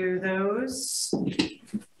through those.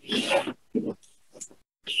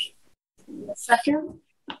 A second.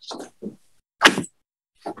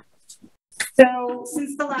 So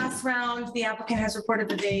since the last round, the applicant has reported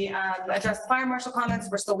that they addressed fire marshal comments.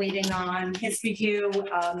 We're still waiting on his review.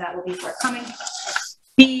 That will be forthcoming.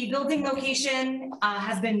 The building location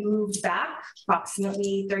has been moved back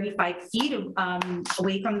approximately 35 feet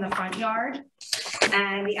away from the front yard.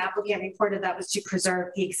 And the applicant reported that was to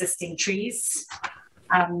preserve the existing trees.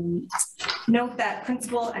 Note that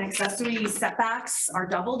principal and accessory setbacks are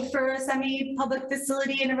doubled for a semi-public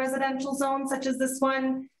facility in a residential zone such as this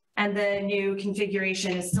one. And the new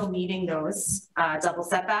configuration is still meeting those double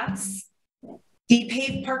setbacks. The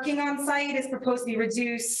paved parking on site is proposed to be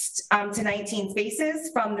reduced to 19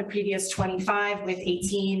 spaces from the previous 25 with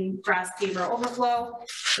 18 grass paver overflow.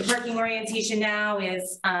 The parking orientation now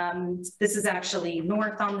is, this is actually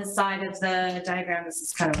north on this side of the diagram. This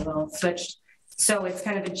is kind of a little switched. So it's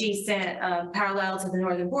kind of adjacent, parallel to the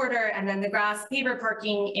northern border. And then the grass paver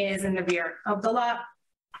parking is in the rear of the lot.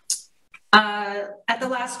 At the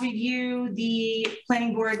last review, the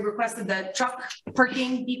planning board requested the truck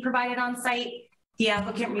parking be provided on site. The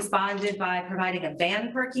applicant responded by providing a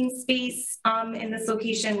van parking space in this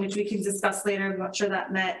location, which we can discuss later. I'm not sure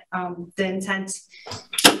that met the intent.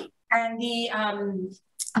 And the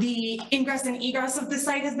ingress and egress of the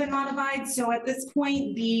site has been modified. So at this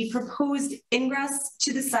point, the proposed ingress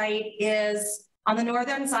to the site is on the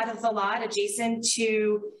northern side of the lot, adjacent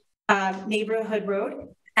to Neighborhood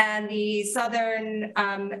Road. And the southern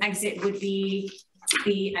exit would be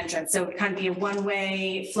the entrance. So it would kind of be a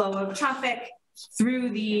one-way flow of traffic through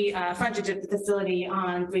the frontage of the facility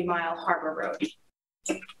on 3 Mile Harbor Road.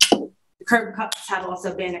 The curb cuts have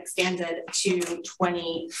also been expanded to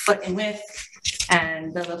 20 foot in width,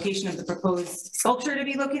 and the location of the proposed sculpture to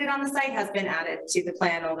be located on the site has been added to the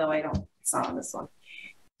plan, although it's not on this one.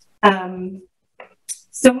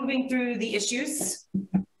 So moving through the issues.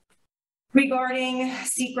 Regarding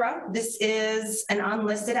SECRA, this is an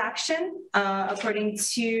unlisted action according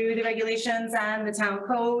to the regulations and the town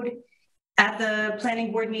code. At the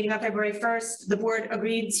planning board meeting on February 1st, the board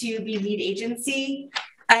agreed to be lead agency.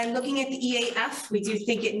 And looking at the EAF, we do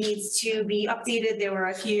think it needs to be updated. There were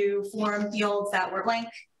a few form fields that were blank,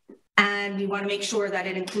 and we want to make sure that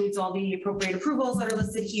it includes all the appropriate approvals that are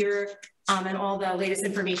listed here and all the latest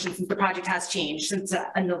information since the project has changed since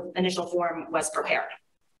the initial form was prepared.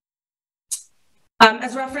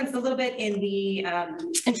 As referenced a little bit in the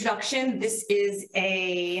introduction, this is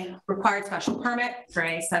a required special permit for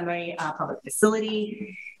a semi-public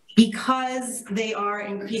facility. Because they are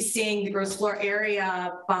increasing the gross floor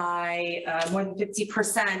area by more than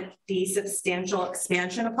 50%, the substantial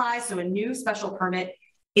expansion applies. So a new special permit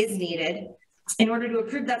is needed. In order to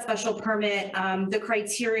approve that special permit, the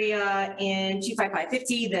criteria in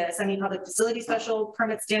 25550, the semi-public facility special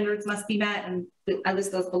permit standards must be met, and I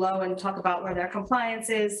list those below and talk about where their compliance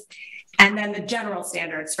is. And then the general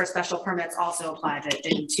standards for special permits also apply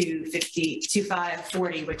in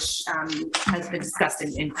 2540, which has been discussed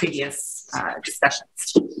in previous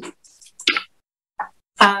discussions.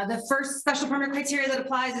 The first special permit criteria that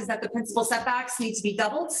applies is that the principal setbacks need to be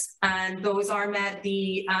doubled, and those are met.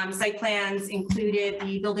 The site plans included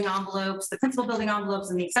the building envelopes, the principal building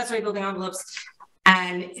envelopes, and the accessory building envelopes,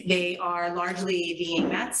 and they are largely being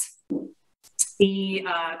met. The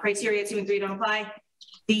criteria 2 and 3 don't apply.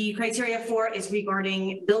 The criteria 4 is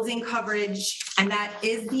regarding building coverage, and that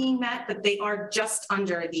is being met, but they are just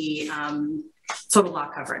under the total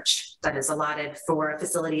lot coverage that is allotted for a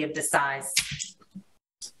facility of this size.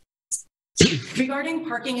 Regarding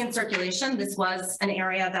parking and circulation, this was an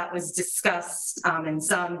area that was discussed in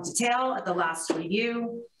some detail at the last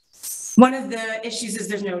review. One of the issues is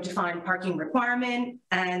there's no defined parking requirement,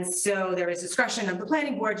 and so there is discretion of the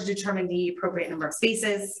planning board to determine the appropriate number of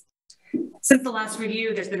spaces. Since the last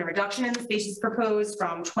review, there's been a reduction in the spaces proposed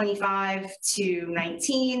from 25 to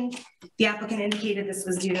 19. The applicant indicated this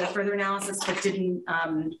was due to further analysis, but didn't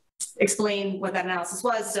explain what that analysis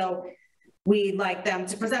was. So we'd like them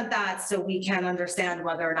to present that so we can understand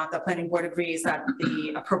whether or not the planning board agrees that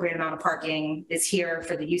the appropriate amount of parking is here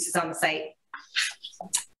for the uses on the site.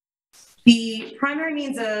 The primary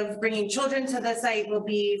means of bringing children to the site will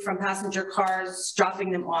be from passenger cars,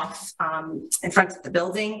 dropping them off in front of the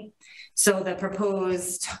building. So the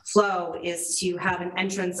proposed flow is to have an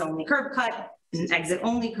entrance only curb cut, an exit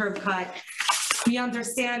only curb cut. We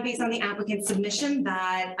understand based on the applicant's submission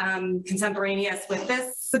that contemporaneous with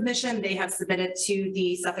this submission, they have submitted to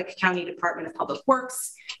the Suffolk County Department of Public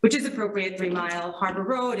Works, which is appropriate. 3 Mile Harbor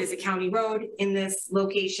Road is a county road in this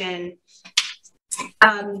location.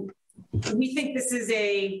 We think this is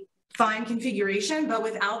a fine configuration, but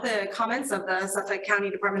without the comments of the Suffolk County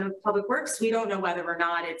Department of Public Works, we don't know whether or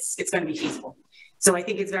not it's going to be feasible. So I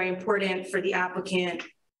think it's very important for the applicant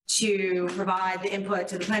to provide the input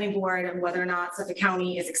to the planning board and whether or not Suffolk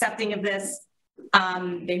County is accepting of this.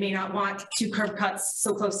 They may not want 2 curb cuts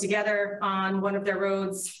so close together on one of their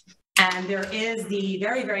roads. And there is the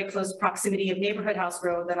very, very close proximity of Neighborhood House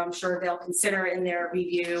Road that I'm sure they'll consider in their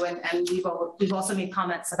review. And we've also made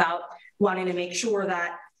comments about wanting to make sure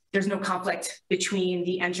that there's no conflict between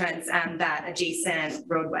the entrance and that adjacent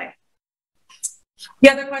roadway. The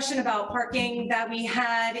other question about parking that we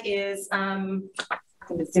had is, I'm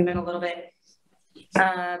going to zoom in a little bit.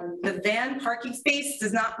 The van parking space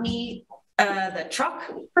does not meet the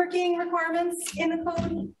truck parking requirements in the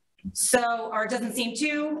code. So, or it doesn't seem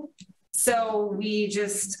to. So we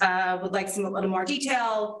just would like a little more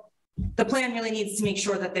detail. The plan really needs to make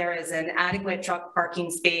sure that there is an adequate truck parking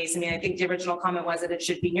space. I mean, I think the original comment was that it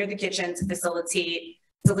should be near the kitchen to facilitate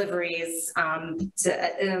deliveries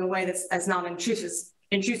in a way that's as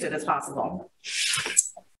non-intrusive as possible.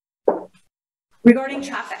 Regarding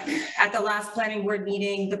traffic, at the last planning board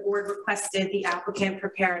meeting, the board requested the applicant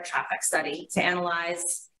prepare a traffic study to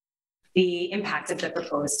analyze the impact of the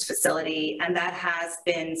proposed facility, and that has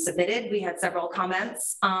been submitted. We had several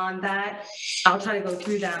comments on that. I'll try to go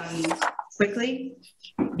through them quickly.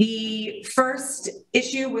 The first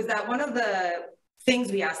issue was that one of the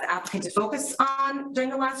things we asked the applicant to focus on during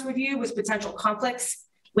the last review was potential conflicts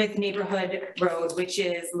with Neighborhood Road, which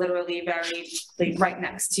is literally right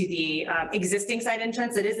next to the existing site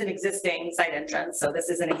entrance. It is an existing site entrance, so this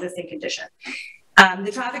is an existing condition.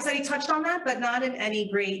 The traffic study touched on that, but not in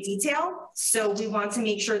any great detail. So we want to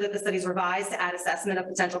make sure that the study is revised to add assessment of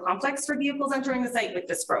potential conflicts for vehicles entering the site with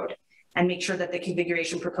this road and make sure that the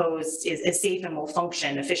configuration proposed is safe and will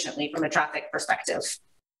function efficiently from a traffic perspective.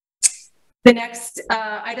 The next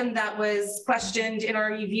item that was questioned in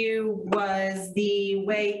our review was the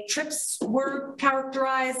way trips were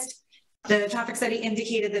characterized. The traffic study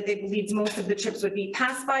indicated that they believed most of the trips would be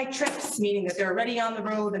pass-by trips, meaning that they're already on the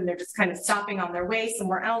road and they're just kind of stopping on their way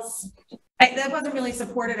somewhere else. That wasn't really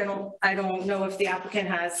supported. I don't know if the applicant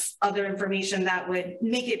has other information that would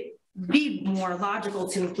make it be more logical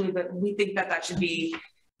to include, but we think that that should be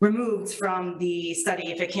removed from the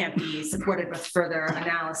study if it can't be supported with further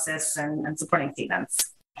analysis and supporting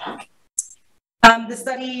statements. The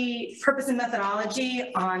study purpose and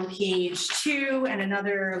methodology on page 2 and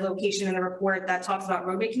another location in the report that talks about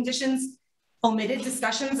roadway conditions omitted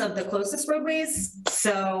discussions of the closest roadways.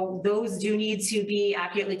 So those do need to be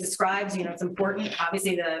accurately described. You know, it's important.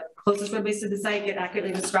 Obviously, the closest roadways to the site get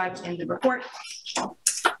accurately described in the report.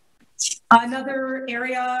 Another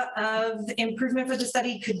area of improvement for the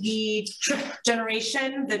study could be trip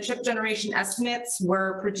generation. The trip generation estimates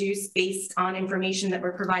were produced based on information that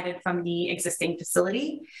were provided from the existing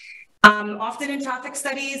facility. Often in traffic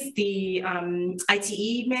studies, the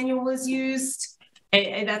ITE manual is used.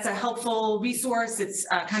 And that's a helpful resource. It's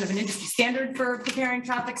kind of an industry standard for preparing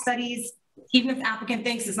traffic studies. even if the applicant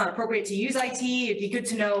thinks it's not appropriate to use IT, it'd be good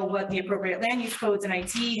to know what the appropriate land use codes and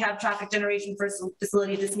IT have traffic generation for a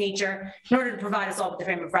facility of this nature in order to provide us all with the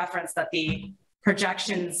frame of reference that the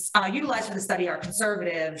projections utilized for the study are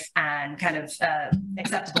conservative and kind of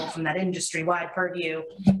acceptable from that industry-wide purview.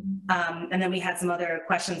 And then we had some other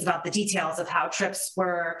questions about the details of how trips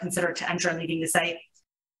were considered to enter and leaving the site.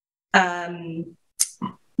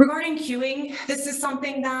 Regarding queuing, this is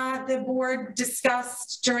something that the board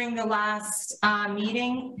discussed during the last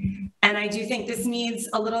meeting. And I do think this needs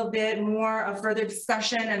a little bit more of further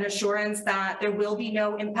discussion and assurance that there will be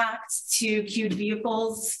no impact to queued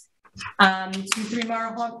vehicles to 3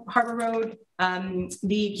 Mile Harbor Road.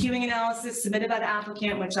 The queuing analysis submitted by the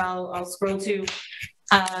applicant, which I'll scroll to,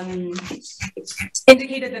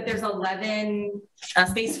 indicated that there's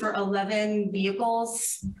space for 11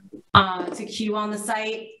 vehicles to queue on the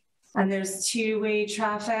site, and there's two-way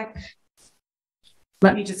traffic.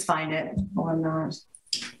 Let me just find it. Oh, I'm not.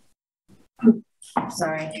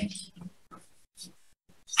 Sorry.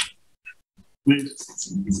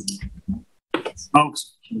 Please.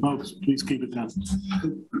 Folks, please keep it down.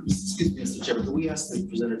 Excuse me, Mr. Chairman, can we ask the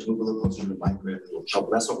presenter to move a little closer to the mic?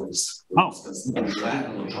 That's what we're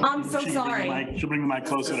I'm so sorry. She'll bring the mic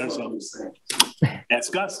closer to herself. That's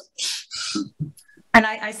Gus. And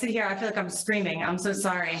I sit here, I feel like I'm screaming. I'm so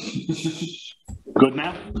sorry. Good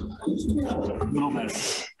now? No matter.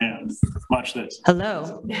 Yeah, watch this.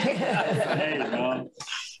 Hello. There you go.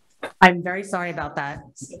 I'm very sorry about that.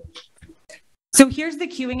 So here's the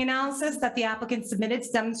queuing analysis that the applicant submitted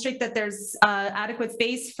to demonstrate that there's adequate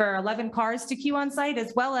space for 11 cars to queue on site,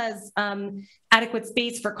 as well as adequate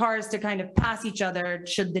space for cars to kind of pass each other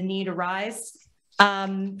should the need arise.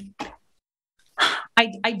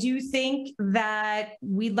 I do think that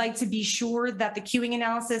we'd like to be sure that the queuing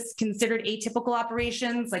analysis considered atypical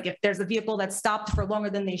operations, like if there's a vehicle that's stopped for longer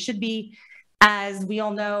than they should be. As we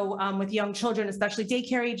all know, with young children, especially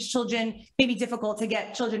daycare age children, it may be difficult to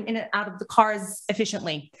get children in and out of the cars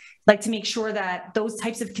efficiently. Like to make sure that those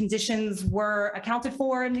types of conditions were accounted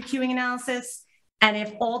for in the queuing analysis. And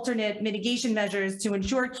if alternate mitigation measures to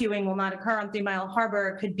ensure queuing will not occur on 3 Mile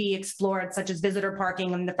Harbor could be explored, such as visitor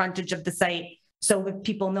parking on the frontage of the site. So if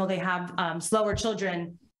people know they have slower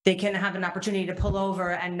children, they can have an opportunity to pull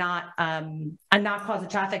over and not cause a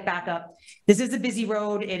traffic backup. This is a busy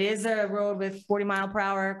road. It is a road with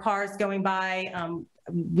 40-mile-per-hour cars going by.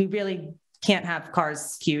 We really can't have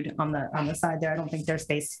cars queued on the side there. I don't think there's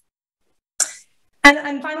space.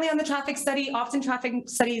 And finally, on the traffic study, often traffic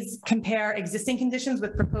studies compare existing conditions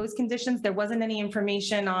with proposed conditions. There wasn't any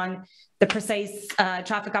information on the precise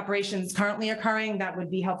traffic operations currently occurring. That would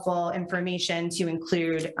be helpful information to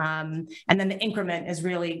include. And then the increment is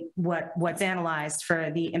really what's analyzed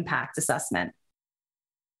for the impact assessment.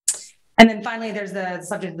 And then finally, there's the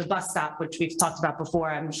subject of the bus stop, which we've talked about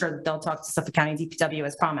before. I'm sure that they'll talk to Suffolk County DPW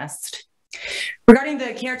as promised. Regarding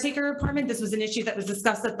the caretaker apartment, this was an issue that was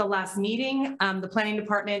discussed at the last meeting. The planning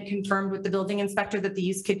department confirmed with the building inspector that the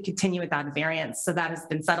use could continue without a variance. So that has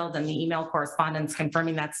been settled, and the email correspondence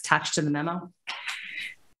confirming that's attached to the memo.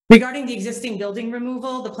 Regarding the existing building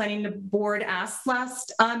removal, the planning board asked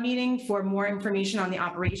last meeting for more information on the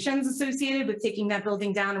operations associated with taking that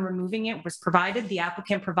building down and removing it was provided. The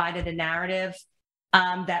applicant provided a narrative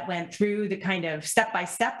that went through the kind of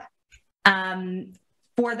step-by-step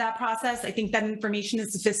for that process. I think that information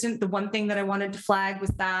is sufficient. The one thing that I wanted to flag was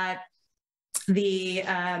that the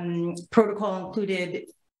protocol included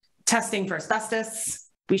testing for asbestos.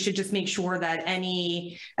 We should just make sure that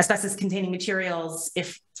any asbestos containing materials,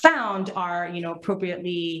 if found, are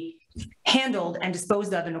appropriately handled and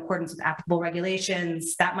disposed of in accordance with applicable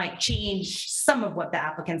regulations. That might change some of what the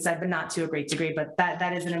applicant said, but not to a great degree, but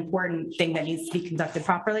that is an important thing that needs to be conducted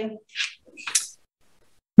properly.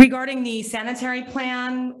 Regarding the sanitary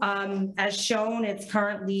plan, as shown, it's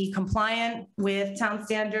currently compliant with town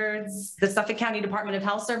standards. The Suffolk County Department of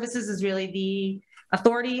Health Services is really the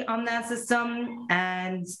authority on that system,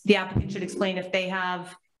 and the applicant should explain if they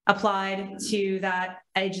have applied to that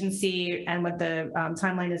agency and what the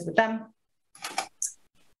timeline is with them.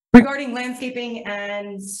 Regarding landscaping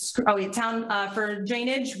and for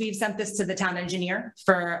drainage, we've sent this to the town engineer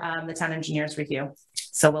for the town engineer's review.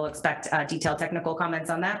 So we'll expect detailed technical comments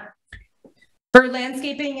on that. For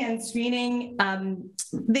landscaping and screening,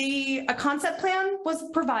 a concept plan was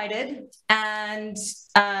provided, and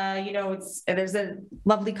there's a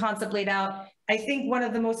lovely concept laid out. I think one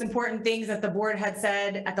of the most important things that the board had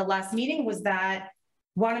said at the last meeting was that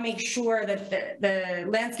want to make sure that the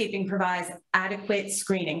landscaping provides adequate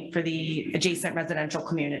screening for the adjacent residential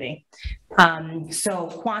community. So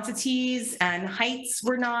quantities and heights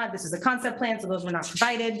were not, this is a concept plan, so those were not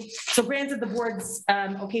provided. So granted the board's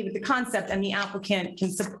okay with the concept and the applicant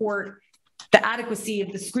can support the adequacy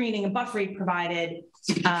of the screening and buffering provided,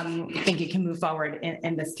 I think it can move forward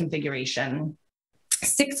in this configuration.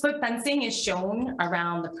 6-foot fencing is shown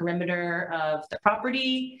around the perimeter of the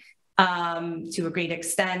property to a great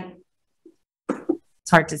extent. It's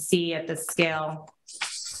hard to see at this scale,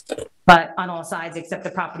 but on all sides except the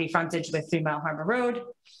property frontage with 3 Mile Harbor Road.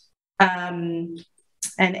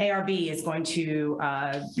 And ARB is going to,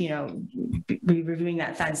 be reviewing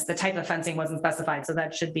that fence. The type of fencing wasn't specified, so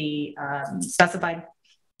that should be specified.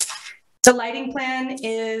 The lighting plan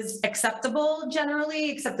is acceptable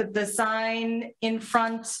generally, except that the sign in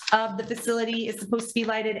front of the facility is supposed to be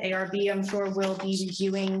lighted. ARB, I'm sure, will be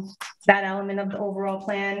reviewing that element of the overall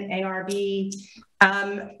plan. ARB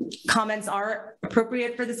comments are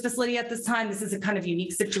appropriate for this facility at this time. This is a kind of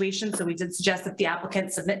unique situation, so we did suggest that the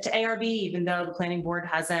applicant submit to ARB, even though the planning board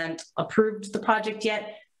hasn't approved the project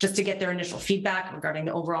yet, just to get their initial feedback regarding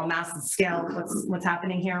the overall mass and scale of what's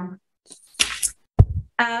happening here.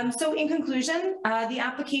 So in conclusion, the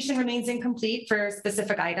application remains incomplete for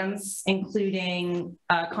specific items, including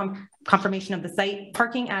confirmation of the site,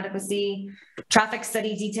 parking adequacy, traffic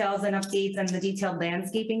study details and updates, and the detailed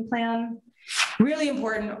landscaping plan. Really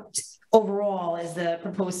important overall is the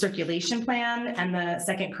proposed circulation plan and the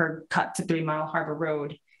second curb cut to 3 Mile Harbor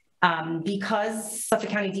Road. Because Suffolk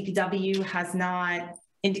County DPW has not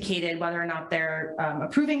indicated whether or not they're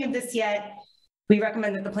approving of this yet, we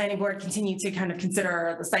recommend that the planning board continue to kind of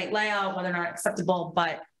consider the site layout, whether or not acceptable,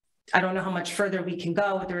 but I don't know how much further we can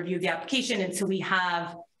go with the review of the application until we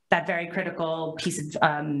have that very critical piece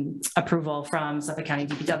of approval from Suffolk County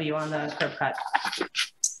DPW on the curb cut.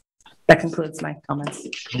 That concludes my comments.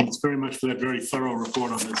 Thanks very much for that very thorough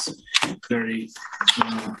report on this very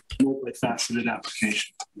multifaceted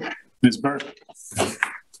application. Ms. Burke.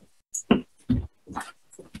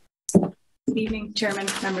 Good evening, Chairman,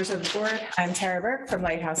 members of the board. I'm Tara Burke from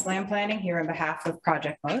Lighthouse Land Planning here on behalf of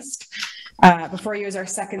Project Most. Before you is our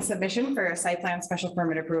second submission for a site plan special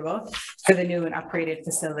permit approval for the new and upgraded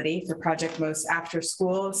facility for Project Most after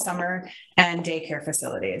school, summer, and daycare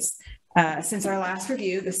facilities. Since our last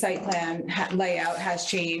review, the site plan layout has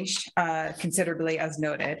changed considerably as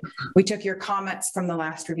noted. We took your comments from the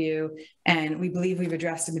last review and we believe we've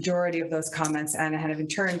addressed a majority of those comments and have in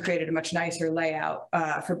turn created a much nicer layout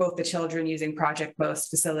for both the children using Project Most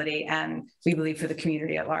facility and we believe for the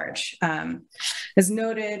community at large. As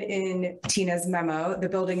noted in Tina's memo, the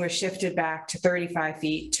building was shifted back to 35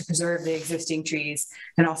 feet to preserve the existing trees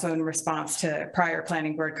and also in response to prior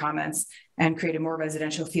planning board comments and create a more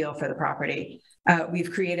residential feel for the property.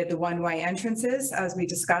 We've created the one-way entrances, as we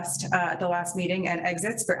discussed at the last meeting, and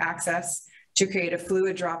exits for access to create a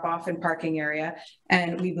fluid drop-off and parking area,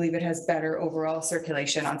 and we believe it has better overall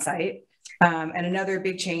circulation on site. And another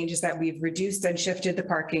big change is that we've reduced and shifted the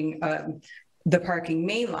parking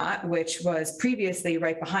main lot, which was previously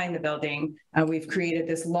right behind the building. We've created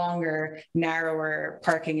this longer, narrower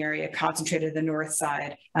parking area concentrated on the north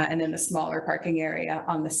side, and then the smaller parking area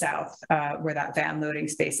on the south, where that van loading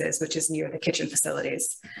space is, which is near the kitchen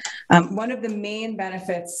facilities. One of the main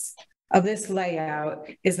benefits of this layout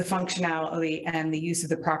is the functionality and the use of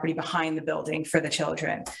the property behind the building for the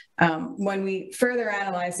children. When we further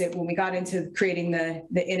analyzed it, when we got into creating the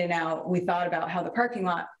in and out, we thought about how the parking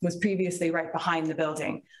lot was previously right behind the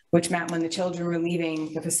building, which meant when the children were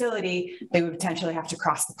leaving the facility, they would potentially have to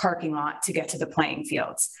cross the parking lot to get to the playing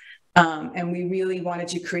fields. And we really wanted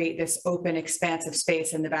to create this open, expansive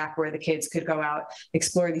space in the back where the kids could go out,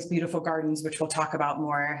 explore these beautiful gardens, which we'll talk about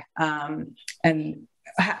more, and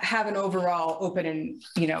have an overall open and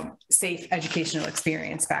safe educational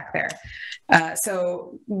experience back there.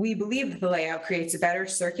 So we believe that the layout creates a better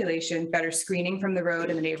circulation, better screening from the road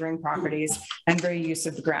and the neighboring properties, and better use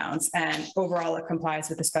of the grounds. And overall, it complies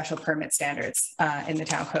with the special permit standards in the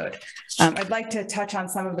town code. I'd like to touch on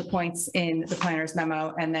some of the points in the planner's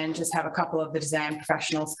memo and then just have a couple of the design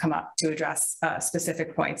professionals come up to address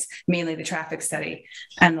specific points, mainly the traffic study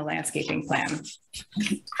and the landscaping plan.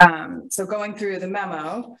 So going through the memo,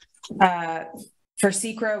 for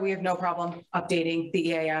SECRA, we have no problem updating the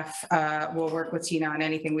EAF. We'll work with Tina on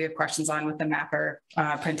anything we have questions on with the mapper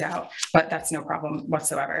printout, but that's no problem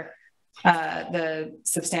whatsoever. The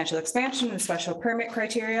substantial expansion and special permit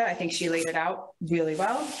criteria, I think she laid it out really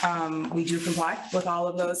well. We do comply with all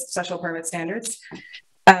of those special permit standards,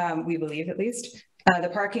 we believe at least. The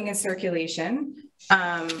parking and circulation.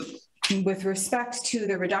 With respect to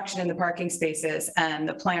the reduction in the parking spaces and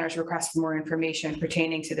the planner's request for more information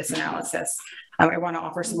pertaining to this analysis, I want to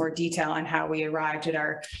offer some more detail on how we arrived at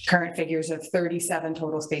our current figures of 37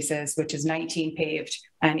 total spaces, which is 19 paved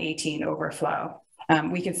and 18 overflow.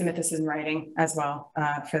 We can submit this in writing as well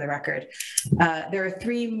for the record. There are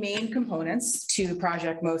three main components to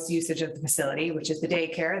Project Most usage of the facility, which is the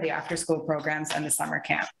daycare, the after-school programs, and the summer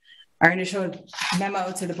camp. Our initial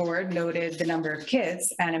memo to the board noted the number of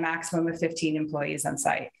kids and a maximum of 15 employees on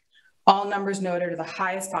site. All numbers noted are the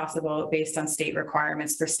highest possible based on state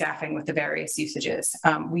requirements for staffing with the various usages.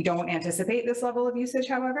 We don't anticipate this level of usage,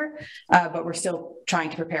 however, but we're still trying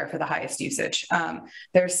to prepare for the highest usage.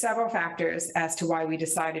 There are several factors as to why we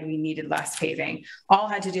decided we needed less paving. All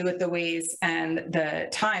had to do with the ways and the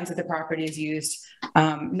times that the property is used.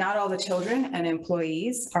 Not all the children and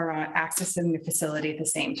employees are accessing the facility at the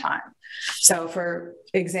same time. So for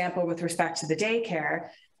example, with respect to the daycare,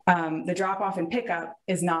 the drop off and pickup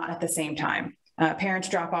is not at the same time. Parents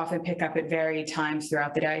drop off and pick up at varied times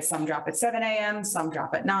throughout the day. Some drop at 7 a.m., some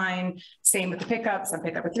drop at 9. Same with the pickup. Some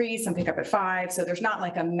pick up at 3, some pick up at 5. So there's not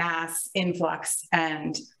like a mass influx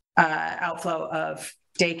and outflow of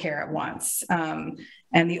daycare at once.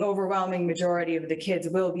 And the overwhelming majority of the kids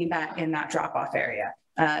will be met in that drop off area.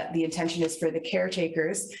 The intention is for the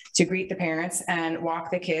caretakers to greet the parents and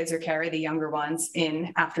walk the kids or carry the younger ones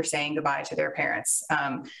in after saying goodbye to their parents.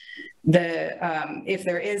 If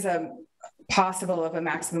there is a possible of a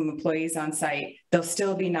maximum employees on site, there'll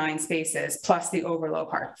still be 9 spaces plus the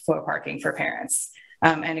flow parking for parents.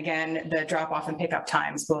 And again, the drop off and pickup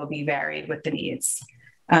times will be varied with the needs.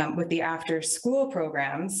 With the after school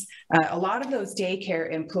programs, a lot of those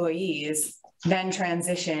daycare employees then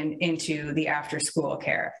transition into the after school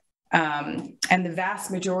care. And the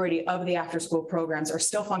vast majority of the after school programs are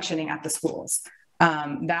still functioning at the schools.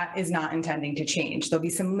 That is not intending to change. There'll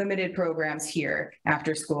be some limited programs here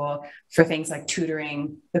after school for things like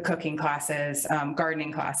tutoring, the cooking classes,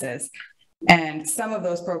 gardening classes. And some of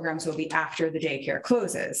those programs will be after the daycare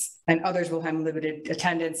closes, and others will have limited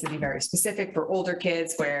attendance and be very specific for older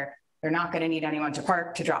kids where they're not going to need anyone to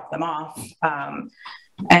park to drop them off.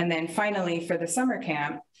 And then finally, for the summer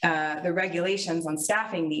camp, the regulations on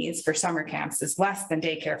staffing needs for summer camps is less than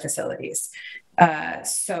daycare facilities.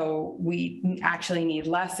 So we actually need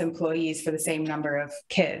less employees for the same number of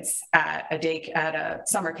kids at a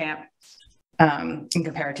summer camp in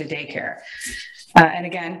compared to daycare. And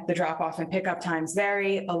again, the drop off and pickup times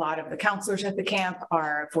vary. A lot of the counselors at the camp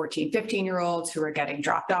are 14, 15-year-olds who are getting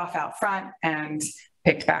dropped off out front and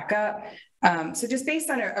picked back up. So just based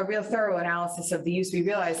on a real thorough analysis of the use, we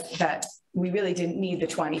realized that we really didn't need the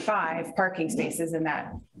 25 parking spaces, and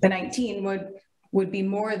that the 19 would be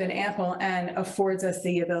more than ample and affords us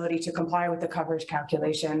the ability to comply with the coverage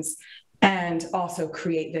calculations and also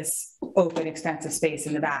create this open, expansive space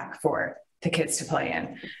in the back for the kids to play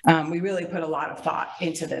in. We really put a lot of thought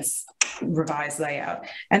into this revised layout.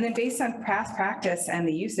 And then based on past practice and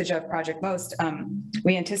the usage of Project Most,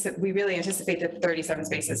 we really anticipate that 37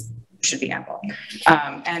 spaces should be ample.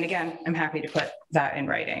 And again, I'm happy to put that in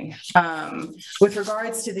writing. With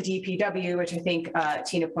regards to the DPW, which I think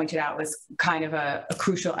Tina pointed out was kind of a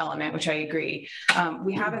crucial element, which I agree.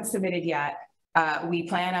 We haven't submitted yet. We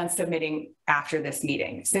plan on submitting after this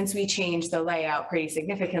meeting. Since we changed the layout pretty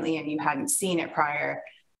significantly and you hadn't seen it prior,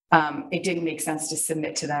 it didn't make sense to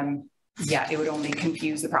submit to them yet. It would only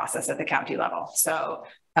confuse the process at the county level. So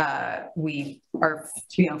we are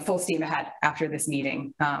full steam ahead after this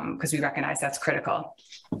meeting because we recognize that's critical.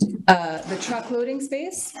 The truck loading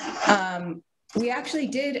space, we actually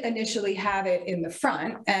did initially have it in the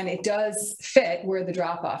front, and it does fit where the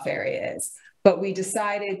drop-off area is. But we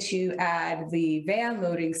decided to add the van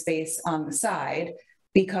loading space on the side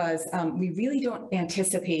because we really don't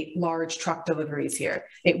anticipate large truck deliveries here.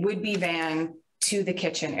 It would be van to the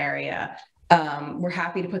kitchen area. We're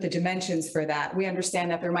happy to put the dimensions for that. We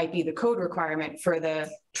understand that there might be the code requirement for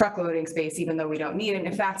the truck loading space, even though we don't need it. And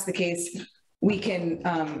if that's the case, we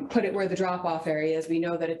can put it where the drop-off area is. We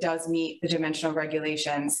know that it does meet the dimensional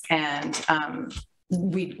regulations, and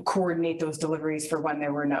we coordinate those deliveries for when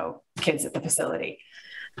there were no kids at the facility.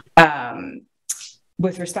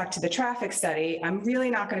 With respect to the traffic study, I'm really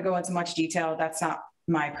not going to go into much detail. That's not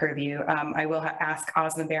my purview. I will ask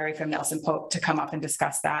Osmond Berry from Nelson Pope to come up and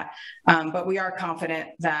discuss that. But we are confident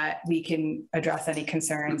that we can address any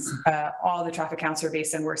concerns. All the traffic counts are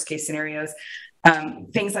based on worst case scenarios.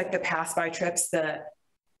 Things like the pass-by trips, the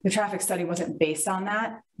traffic study wasn't based on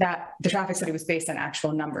that. The traffic study was based on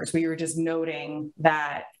actual numbers. We were just noting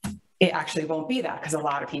that it actually won't be that because a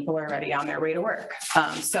lot of people are already on their way to work.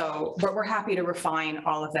 But we're happy to refine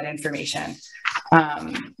all of that information.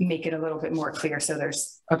 make it a little bit more clear so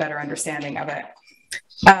there's a better understanding of it.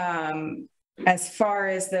 As far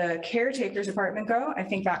as the caretaker's apartment go, I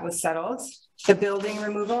think that was settled. The building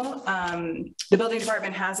removal, the building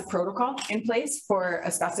department has a protocol in place for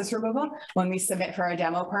asbestos removal. When we submit for our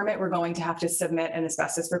demo permit, we're going to have to submit an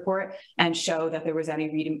asbestos report and show that there was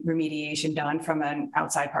any remediation done from an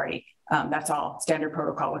outside party. That's all standard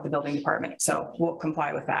protocol with the building department. So we'll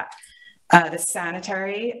comply with that. The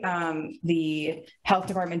sanitary, the health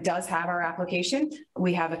department does have our application.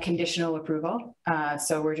 We have a conditional approval.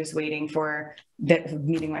 So we're just waiting for the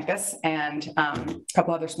meeting like this and a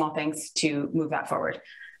couple other small things to move that forward.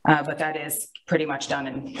 But that is pretty much done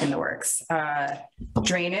in the works.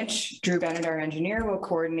 Drainage, Drew Bennett, our engineer, will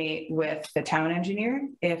coordinate with the town engineer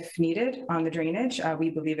if needed on the drainage.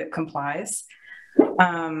 We believe it complies.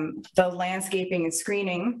 The landscaping and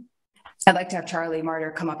screening, I'd like to have Charlie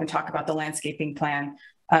Martyr come up and talk about the landscaping plan.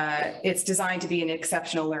 It's designed to be an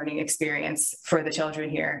exceptional learning experience for the children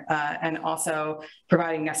here, and also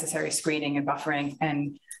providing necessary screening and buffering.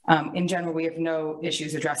 And in general, we have no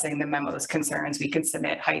issues addressing the memo's concerns. We can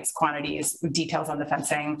submit heights, quantities, details on the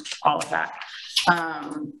fencing, all of that.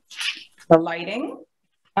 The lighting,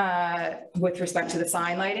 with respect to the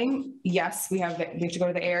sign lighting, yes, we have to go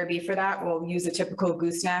to the ARB for that. We'll use a typical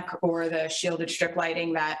gooseneck or the shielded strip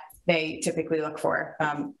lighting that they typically look for.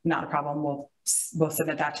 Not a problem. We'll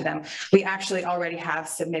submit that to them. We actually already have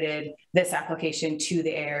submitted this application to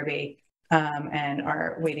the ARB and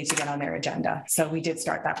are waiting to get on their agenda. So we did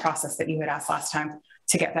start that process that you had asked last time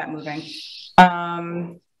to get that moving.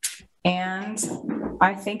 And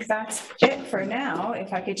I think that's it for now.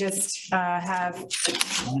 If I could just have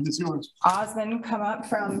Osmond come up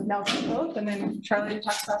from Nelson Pope and then Charlie to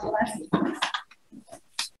talk about the last.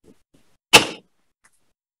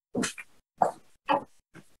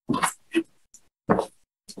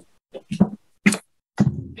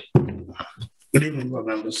 Good evening, board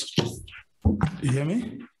members. You hear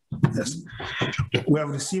me? Yes. We have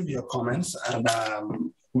received your comments and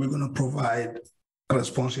we're going to provide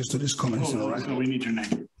responses to these comments. Oh, right? So we need your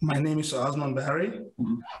name. My name is Osmond Barry,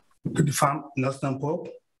 to the farm, Nelson Pope,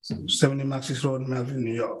 70 Maxis Road, Melville,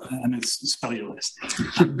 New York. And it's spell your list.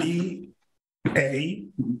 B-A-R-R-I-E.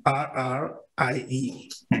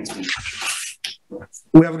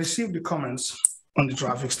 We have received the comments on the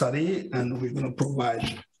traffic study and we're going to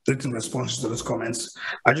provide written responses to those comments.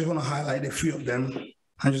 I just want to highlight a few of them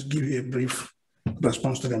and just give you a brief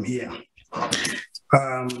response to them here.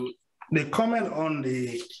 The comment on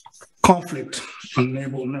the conflict on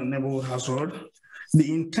neighborhood house road,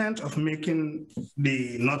 the intent of making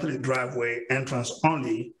the northerly driveway entrance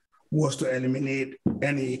only was to eliminate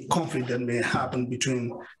any conflict that may happen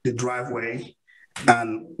between the driveway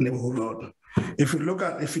and neighborhood road. If you look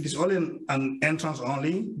at, if it is only an entrance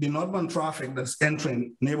only, the northbound traffic that's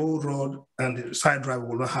entering neighborhood road and the side driveway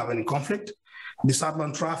will not have any conflict. The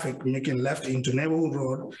southbound traffic making left into neighborhood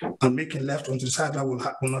road and making left onto the side driveway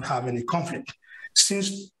will not have any conflict.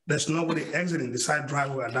 Since there's nobody exiting the side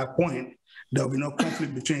driveway at that point, there will be no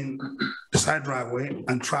conflict between the side driveway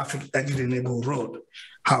and traffic exiting neighborhood road.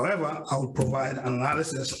 However, I will provide an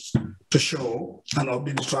analysis to show and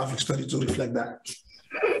update the traffic study to reflect that.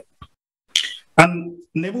 And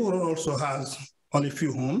neighborhood road also has only a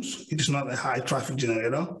few homes. It is not a high traffic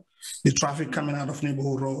generator. The traffic coming out of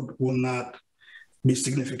neighborhood road will not be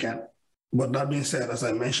significant. But that being said, as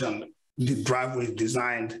I mentioned, the driveway is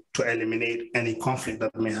designed to eliminate any conflict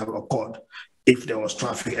that may have occurred if there was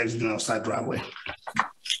traffic exiting outside driveway.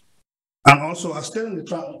 And also, I'm going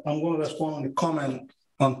to respond on the comment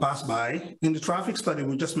on pass-by. In the traffic study,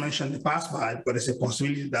 we just mentioned the pass-by, but there's a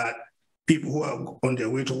possibility that people who are on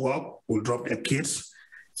their way to work will drop their kids,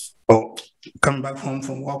 or coming back home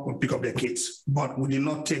from work will pick up their kids. But we did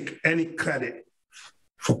not take any credit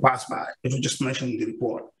for pass-by. If we just mentioned in the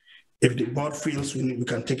report. If the board feels we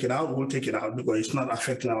can take it out, we'll take it out because it's not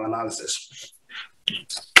affecting our analysis.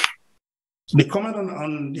 The comment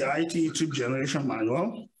on the ITE trip generation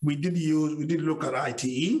manual, we did look at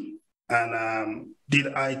ITE and did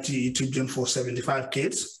ITE trip gen for 75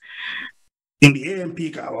 kids. In the AM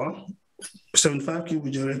peak hour, 75 kids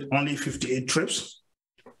will generate only 58 trips,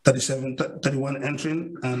 31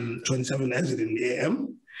 entering and 27 exiting in the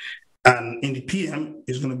AM. And in the PM,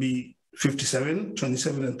 it's going to be 57,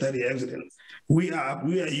 27, and 30 exiting. We are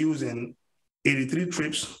using 83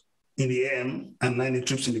 trips in the AM and 90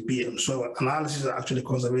 trips in the PM. So analysis is actually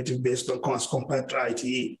conservative based on cost compared to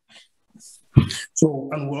ITE. So,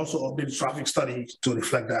 and we also update the traffic study to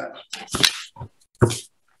reflect that.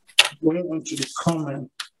 Going on to the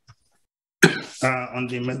comment on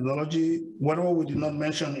the methodology. Whatever we did not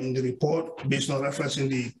mention in the report, based on reference in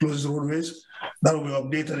the closed roadways, that will be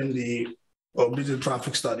updated in the updated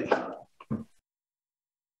traffic study.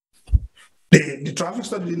 The traffic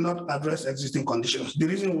study did not address existing conditions. The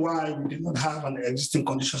reason why we did not have an existing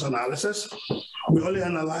conditions analysis, we only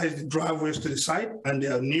analyzed the driveways to the site and they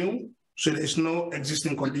are new, so there's no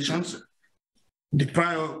existing conditions. The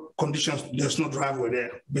prior conditions, there's no driveway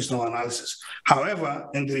there based on our analysis. However,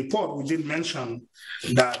 in the report, we did mention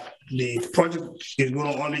that the project is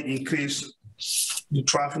going to only increase the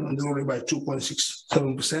traffic on the roadway by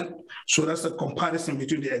 2.67%. So that's the comparison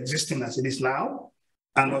between the existing as it is now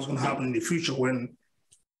and what's going to happen in the future when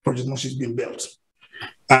Project Most is being built.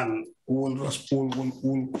 And we'll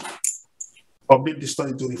update the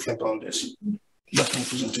study to reflect all this. That's my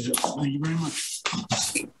presentation. Thank you very much.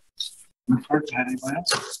 Anybody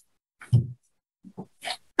else?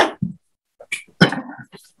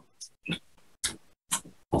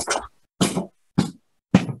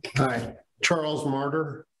 Hi, Charles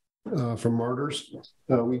Martyr from Martyrs.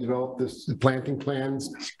 We developed this planting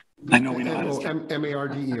plans. I know we know.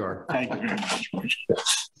 M-A-R-D-E-R. Thank you very much.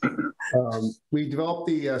 We developed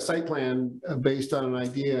the site plan based on an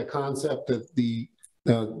idea, a concept that the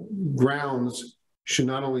grounds should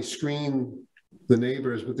not only screen the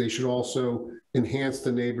neighbors, but they should also enhance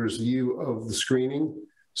the neighbor's view of the screening.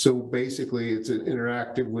 So basically, it's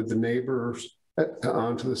interactive with the neighbors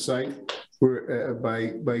onto the site, where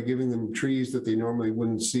by giving them trees that they normally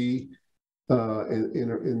wouldn't see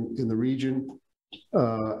in the region,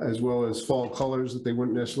 as well as fall colors that they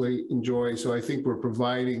wouldn't necessarily enjoy. So I think we're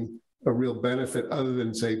providing a real benefit other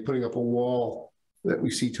than, say, putting up a wall that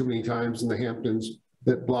we see too many times in the Hamptons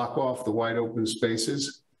that block off the wide open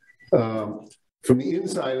spaces. From the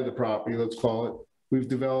inside of the property, let's call it, we've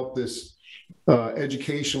developed this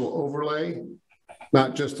educational overlay,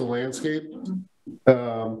 not just a landscape.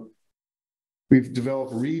 We've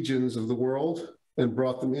developed regions of the world and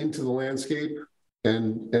brought them into the landscape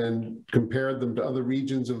and compared them to other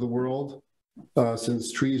regions of the world,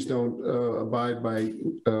 since trees don't abide by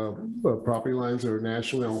property lines or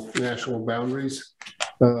national boundaries.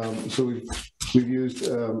 So we've used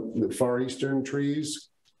the Far Eastern trees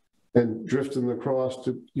and drifted them across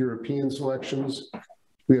to European selections.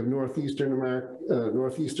 We have northeastern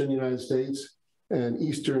United States and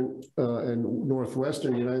eastern and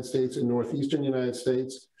northwestern United States and northeastern United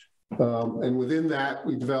States. And within that,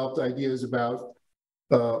 we developed ideas about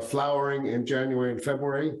flowering in January and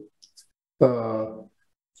February.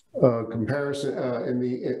 Comparison in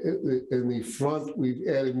the front, we've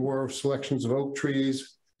added more selections of oak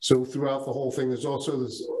trees. So throughout the whole thing, there's also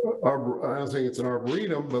this I don't think it's an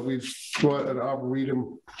arboretum, but we've brought an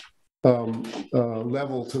arboretum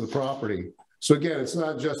level to the property. So again, it's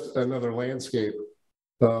not just another landscape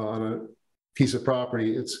on a piece of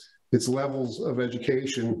property. It's levels of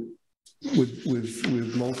education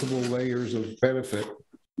with multiple layers of benefit.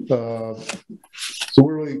 So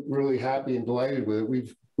we're really happy and delighted with it.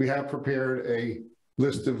 We have prepared a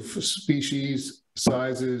list of species,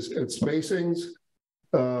 sizes, and spacings.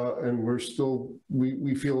 And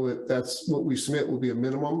we feel that that's what we submit will be a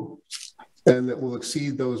minimum, and that will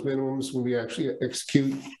exceed those minimums when we actually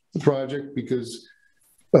execute the project, because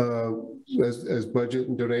as budget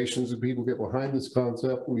and donations and people get behind this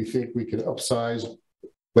concept, we think we can upsize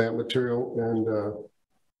plant material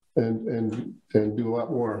and do a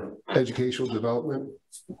lot more educational development.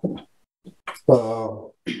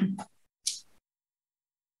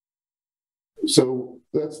 So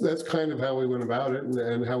that's kind of how we went about it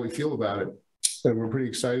and how we feel about it. And we're pretty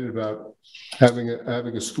excited about having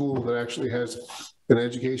a school that actually has an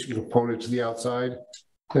education component to the outside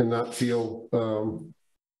and not feel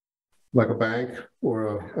like a bank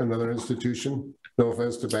or another institution. No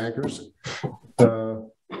offense to bankers.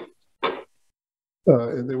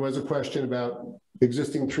 And there was a question about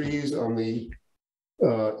existing trees on the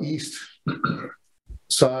east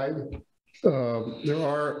side. There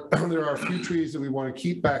are a few trees that we want to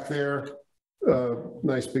keep back there,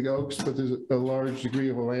 nice big oaks, but there's a large degree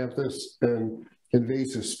of ailanthus and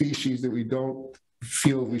invasive species that we don't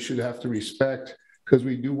feel we should have to respect, because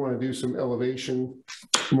we do want to do some elevation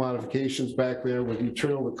modifications back there with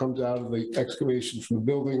material that comes out of the excavation from the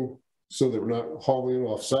building, so that we're not hauling it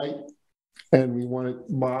off site. And we want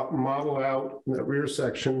to model out in that rear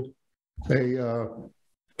section a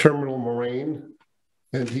terminal moraine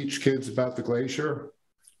and teach kids about the glacier,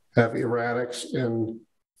 have erratics, and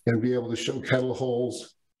be able to show kettle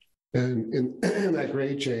holes and in that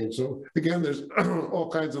grade change. So again, there's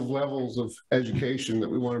all kinds of levels of education that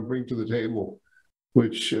we want to bring to the table,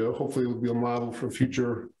 which hopefully will be a model for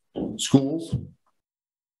future schools.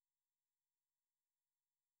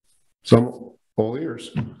 So I'm all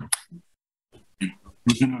ears. We're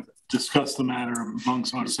going to discuss the matter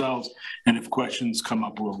amongst ourselves, and if questions come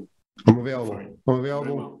up, we'll. I'm available. I'm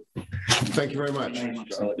available. Thank you very much.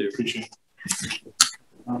 Appreciate it.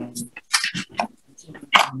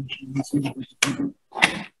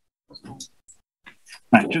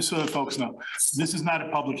 All right, just so that folks know, this is not a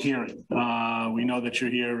public hearing. We know that you're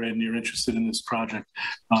here and you're interested in this project.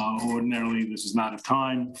 Ordinarily, this is not a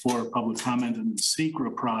time for public comment in the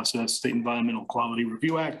SECRA process, State Environmental Quality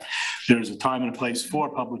Review Act. There's a time and a place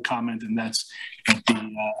for public comment, and that's at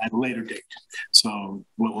a later date. So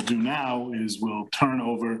what we'll do now is we'll turn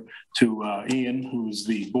over to Ian, who's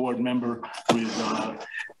the board member with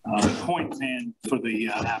point man for the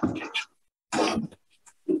application.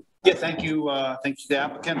 Yeah, thank you. Thanks to the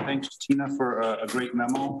applicant. Thanks to Tina for a great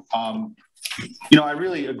memo. You know, I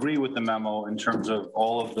really agree with the memo in terms of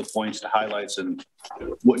all of the points, the highlights, and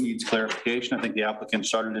what needs clarification. I think the applicant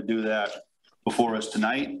started to do that before us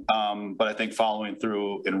tonight, but I think following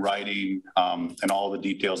through in writing and all the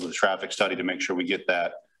details of the traffic study to make sure we get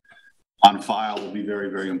that on file will be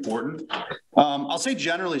very, very important. I'll say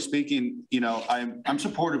generally speaking, you know, I'm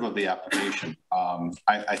supportive of the application.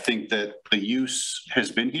 I think that the use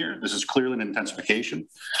has been here. This is clearly an intensification.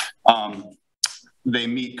 They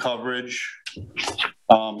meet coverage.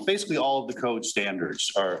 Basically all of the code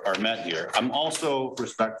standards are met here. I'm also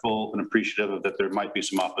respectful and appreciative of that there might be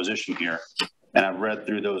some opposition here. And I've read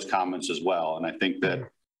through those comments as well. And I think that,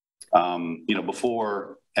 you know,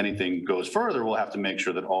 before anything goes further, we'll have to make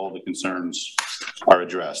sure that all of the concerns are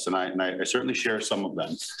addressed. And I certainly share some of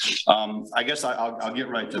them. I guess I'll get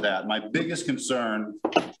right to that. My biggest concern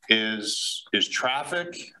is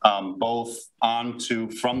traffic, both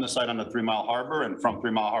from the site on the 3 Mile Harbor and from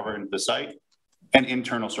 3 Mile Harbor into the site, and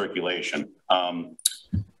internal circulation.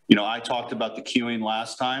 You know, I talked about the queuing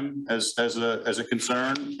last time as a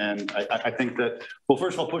concern, and I think that, well,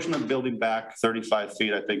 first of all, pushing the building back 35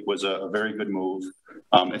 feet, I think was a very good move.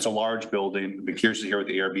 It's a large building. I'd be curious to hear what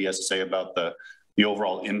the ARB has to say about the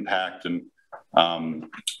overall impact and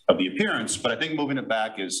of the appearance, but I think moving it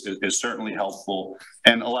back is certainly helpful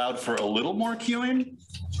and allowed for a little more queuing.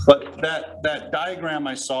 But that diagram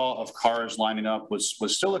I saw of cars lining up was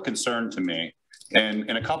still a concern to me. And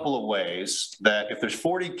in a couple of ways, that if there's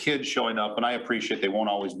 40 kids showing up, and I appreciate they won't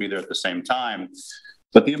always be there at the same time,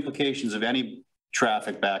 but the implications of any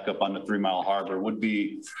traffic backup on the 3 Mile Harbor would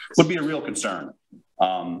be a real concern.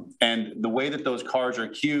 And the way that those cars are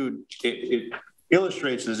queued, it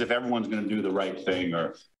illustrates as if everyone's going to do the right thing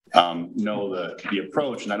or know the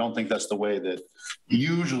approach. And I don't think that's the way that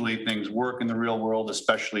usually things work in the real world,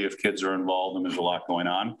 especially if kids are involved and there's a lot going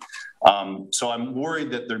on. So I'm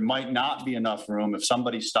worried that there might not be enough room if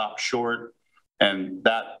somebody stops short and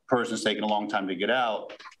that person's taking a long time to get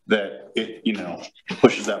out, that it, you know,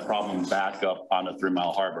 pushes that problem back up on the 3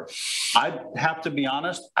 Mile Harbor. I have to be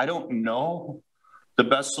honest, I don't know the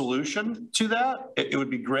best solution to that. It would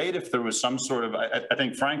be great if there was some sort of, I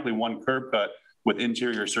think frankly, one curb cut with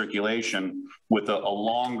interior circulation with a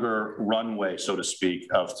longer runway, so to speak,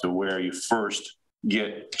 to where you first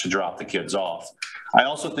get to drop the kids off. I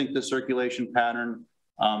also think the circulation pattern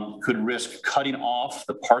could risk cutting off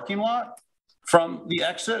the parking lot from the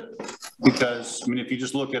exit, because I mean, if you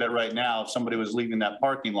just look at it right now, if somebody was leaving that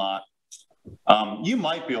parking lot, you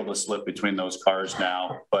might be able to slip between those cars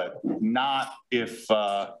now, but not if,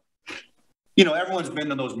 you know, everyone's been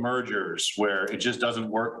to those mergers where it just doesn't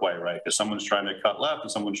work quite right because someone's trying to cut left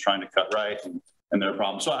and someone's trying to cut right, and there are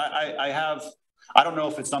problems. So I don't know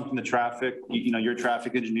if it's something the traffic, you know, your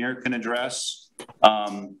traffic engineer can address,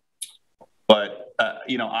 but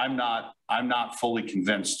you know, I'm not fully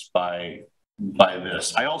convinced by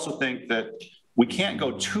this. I also think that we can't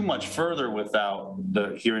go too much further without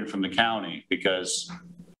the hearing from the county, because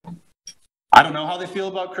I don't know how they feel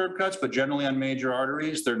about curb cuts, but generally on major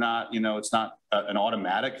arteries, they're not, you know, it's not an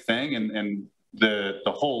automatic thing. And the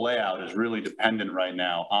whole layout is really dependent right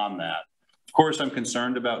now on that. Of course, I'm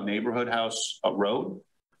concerned about Neighborhood House Road.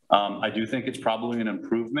 I do think it's probably an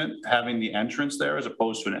improvement having the entrance there as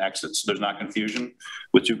opposed to an exit, so there's not confusion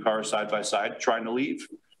with two cars side by side trying to leave.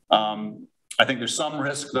 I think there's some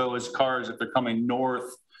risk though, as cars, if they're coming north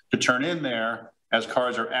to turn in there, as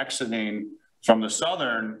cars are exiting from the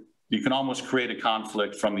southern, you can almost create a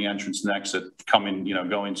conflict from the entrance and exit coming, you know,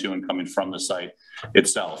 going to and coming from the site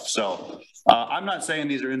itself. So I'm not saying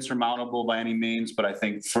these are insurmountable by any means, but I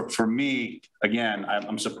think for me, again,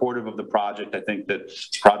 I'm supportive of the project. I think that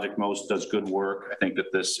Project Most does good work. I think that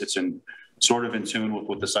it's sort of in tune with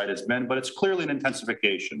what the site has been, but it's clearly an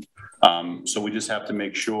intensification. So we just have to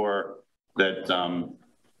make sure that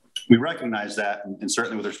we recognize that, and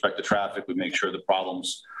certainly with respect to traffic, we make sure the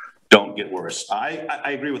problems don't get worse. I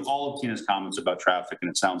agree with all of Tina's comments about traffic, and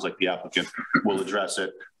it sounds like the applicant will address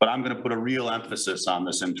it, but I'm going to put a real emphasis on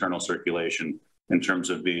this internal circulation in terms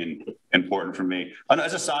of being important for me. And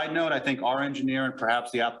as a side note, I think our engineer and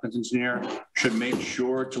perhaps the applicant's engineer should make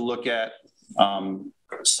sure to look at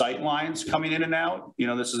sight lines coming in and out. You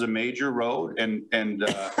know, this is a major road, and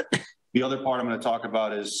the other part I'm going to talk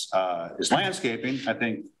about is landscaping. I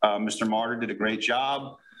think Mr. Martyr did a great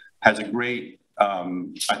job, has a great,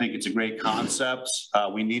 I think it's a great concept.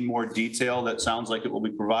 We need more detail. That sounds like it will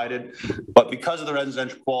be provided. But because of the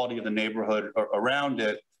residential quality of the neighborhood around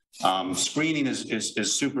it, screening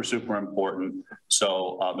is super, super important.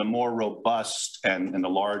 So the more robust and the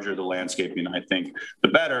larger the landscaping, I think, the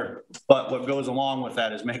better. But what goes along with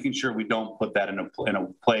that is making sure we don't put that in a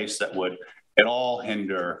place that would at all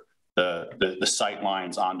hinder the sight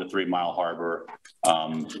lines onto 3 Mile Harbor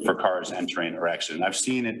for cars entering or exiting. I've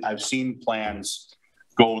seen plans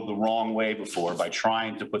go the wrong way before by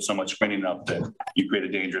trying to put so much screening up that you create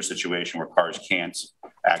a dangerous situation where cars can't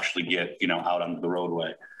actually get, you know, out onto the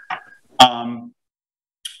roadway.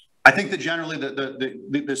 I think that generally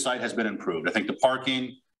the site has been improved. I think the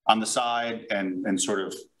parking on the side and sort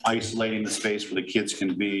of isolating the space where the kids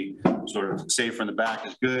can be sort of safer in the back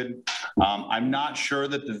is good. I'm not sure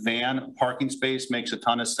that the van parking space makes a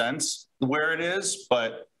ton of sense where it is,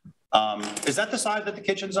 but is that the side that the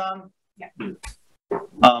kitchen's on? Yeah.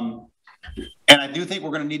 And I do think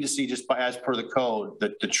we're going to need to see, just as per the code,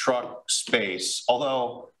 that the truck space,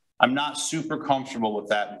 although I'm not super comfortable with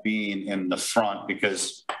that being in the front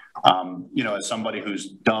because, you know, as somebody who's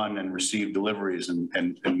done and received deliveries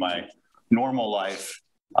in my normal life,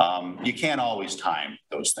 you can't always time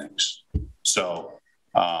those things. So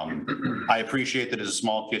I appreciate that it's a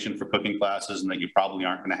small kitchen for cooking classes and that you probably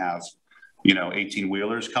aren't going to have, you know, 18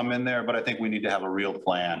 wheelers come in there, but I think we need to have a real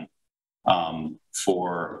plan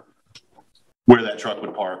for where that truck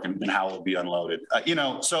would park and how it would be unloaded. You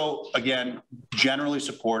know, so again, generally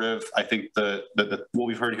supportive. I think what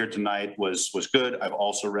we've heard here tonight was good. I've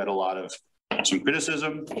also read a lot of some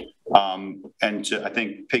criticism. And to, I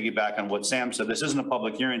think, piggyback on what Sam said, this isn't a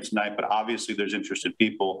public hearing tonight, but obviously there's interested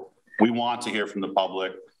people. We want to hear from the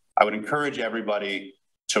public. I would encourage everybody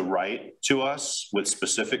to write to us with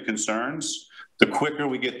specific concerns. The quicker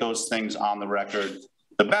we get those things on the record,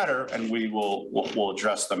 the better, and we'll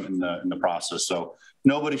address them in the process. So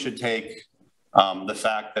nobody should take the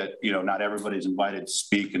fact that, you know, not everybody's invited to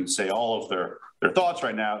speak and say all of their thoughts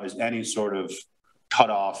right now as any sort of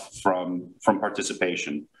cutoff from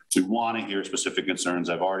participation. We want to hear specific concerns.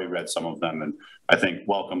 I've already read some of them, and I think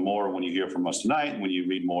welcome more when you hear from us tonight and when you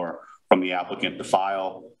read more from the applicant. The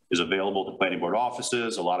file is available to planning board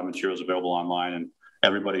offices. A lot of materials available online, and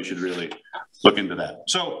everybody should really look into that.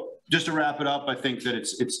 So just to wrap it up, I think that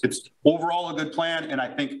it's overall a good plan. And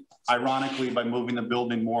I think ironically, by moving the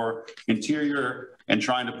building more interior and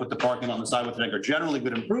trying to put the parking on the side, which I think are generally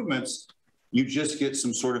good improvements, you just get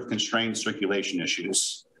some sort of constrained circulation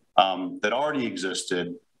issues that already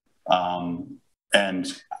existed.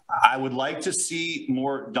 And I would like to see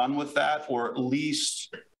more done with that, or at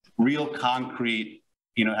least real concrete,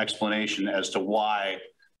 you know, explanation as to why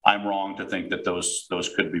I'm wrong to think that those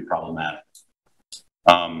could be problematic.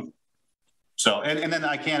 So, and then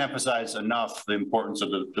I can't emphasize enough the importance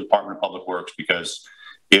of the Department of Public Works, because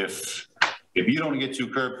if you don't get 2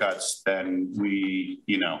 curb cuts, then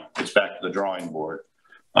you know, it's back to the drawing board.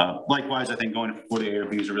 Likewise, I think going for the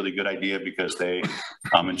ARB is a really good idea, because they,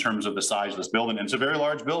 in terms of the size of this building, and it's a very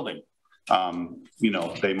large building, you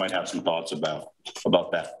know, they might have some thoughts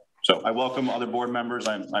about that. So I welcome other board members.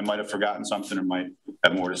 I might have forgotten something or might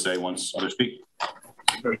have more to say once others speak.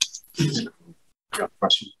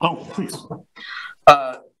 Question. Oh, please.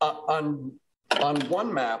 On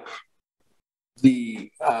one map, you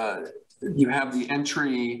have the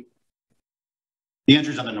entry. The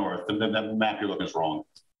entry's on the north. The map you're looking is wrong.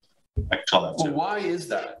 I can tell that too. Well, why is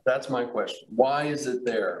that? That's my question. Why is it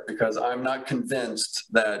there? Because I'm not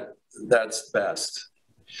convinced that that's best.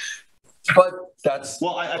 But that's,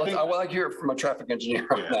 well, I think I would like to hear from a traffic engineer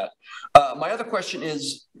on that. My other question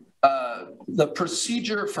is the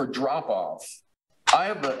procedure for drop off.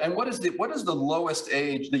 And what is the lowest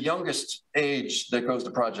age, the youngest age that goes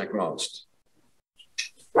to Project Most?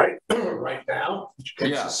 Right now,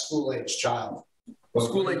 yeah, a school-age child.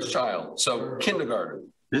 School-age child, so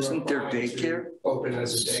kindergarten. Isn't there daycare? Open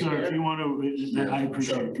as a daycare. Sir, if you want to, I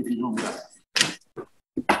appreciate it if you don't.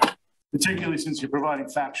 Particularly since you're providing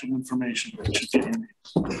factual information.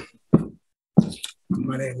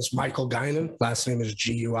 My name is Michael Guinan. Last name is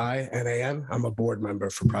Guinan. I'm a board member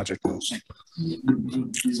for Project Most.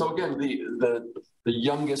 So again, the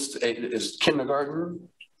youngest is kindergarten.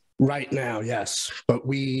 Right now, yes, but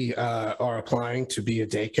we are applying to be a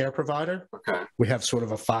daycare provider. Okay. We have sort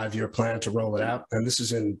of a 5-year plan to roll it out, and this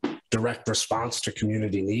is in direct response to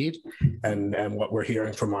community need and what we're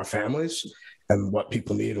hearing from our families and what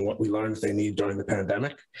people need and what we learned they need during the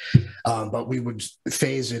pandemic. But we would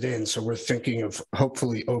phase it in. So we're thinking of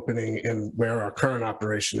hopefully opening in where our current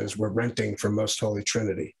operation is. We're renting from Most Holy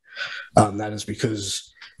Trinity. That is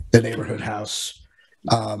because the neighborhood house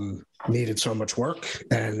needed so much work,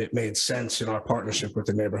 and it made sense in our partnership with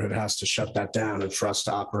the neighborhood house to shut that down and for us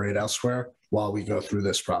to operate elsewhere while we go through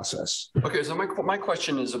this process. Okay, so my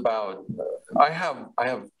question is about, I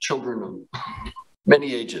have children of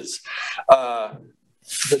many ages.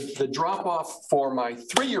 The drop off for my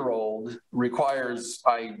 3-year-old requires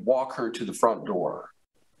I walk her to the front door.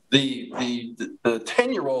 The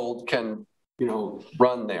 10-year-old can, you know,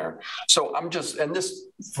 run there. So I'm just, and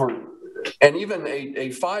even a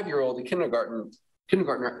 5-year-old, a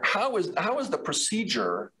kindergartner, how is the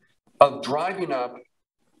procedure of driving up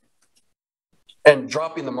and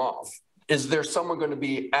dropping them off? Is there someone going to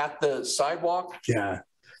be at the sidewalk? Yeah.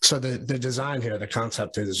 So the design here, the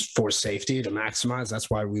concept is for safety to maximize. That's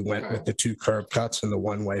why we went with the 2 curb cuts and the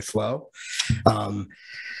one-way flow.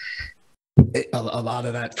 A lot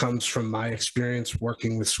of that comes from my experience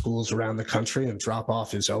working with schools around the country, and drop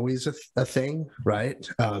off is always a thing, right?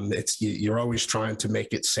 You're always trying to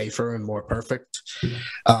make it safer and more perfect.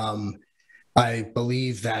 I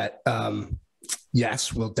believe that,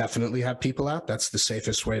 yes, we'll definitely have people out. That's the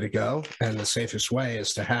safest way to go. And the safest way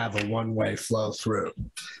is to have a one-way flow through.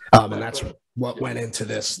 And that's what went into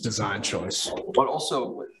this design choice. But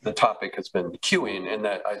also the topic has been queuing, and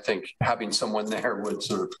that I think having someone there would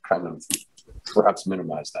sort of kind of perhaps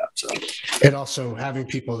minimize that. So it also, having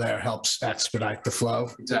people there helps expedite the flow.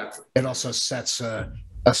 Exactly. It also sets a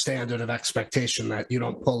standard of expectation that you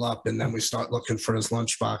don't pull up and then we start looking for his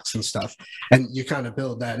lunchbox and stuff. And you kind of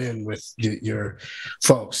build that in with your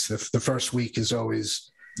folks. The first week is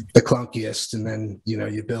always the clunkiest, and then, you know,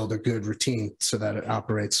 you build a good routine so that it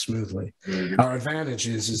operates smoothly. Our advantage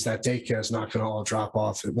is that daycare is not going to all drop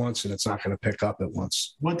off at once, and it's not going to pick up at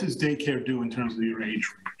once. What does daycare do in terms of your age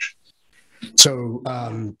range? So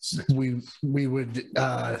we would,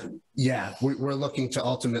 we're looking to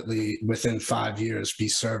ultimately within 5 years be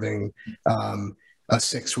serving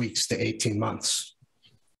 6 weeks to 18 months,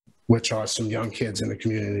 which are some young kids in the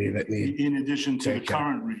community that need. In addition to the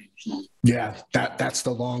current range. Yeah, that's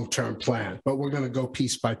the long-term plan, but we're going to go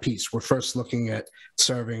piece by piece. We're first looking at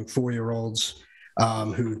serving 4-year-olds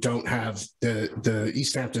who don't have the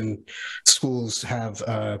East Hampton schools have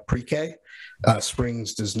pre-K.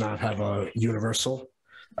 Springs does not have a universal.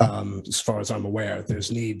 As far as I'm aware,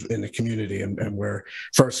 there's need in the community, and we're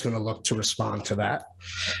first going to look to respond to that.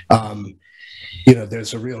 You know,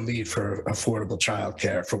 there's a real need for affordable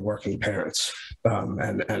childcare for working parents,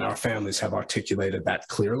 and our families have articulated that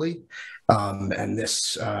clearly. And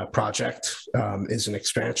this project is an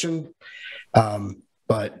expansion.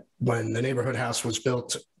 But when the neighborhood house was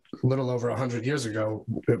built a little over 100 years ago,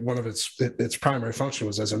 one of its primary function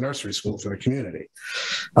was as a nursery school for the community.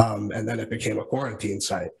 And then it became a quarantine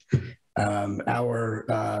site.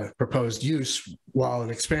 Our proposed use, while an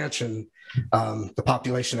expansion, the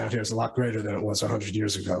population out here is a lot greater than it was 100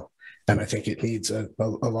 years ago. And I think it needs a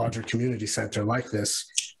larger community center like this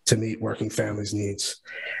to meet working families' needs.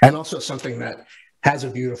 And also something that has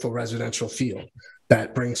a beautiful residential feel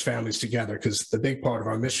that brings families together, because the big part of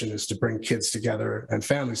our mission is to bring kids together and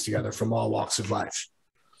families together from all walks of life.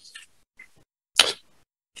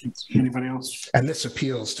 Anybody else? And this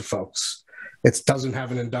appeals to folks. It doesn't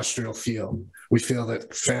have an industrial feel. We feel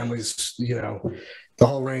that families, you know, the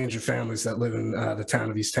whole range of families that live in the town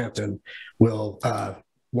of East Hampton will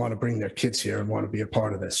want to bring their kids here and want to be a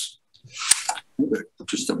part of this.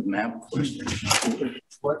 Just a map question.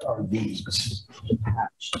 What are these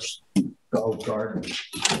patches? Oh, garden.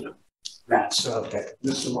 That's okay.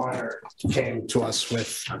 Mr. Meyer came to us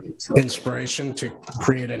with inspiration to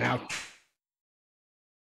create an out.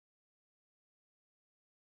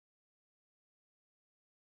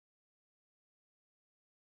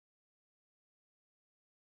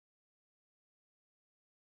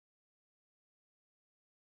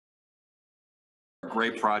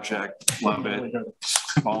 Great project, love it,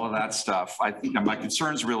 all of that stuff. I think my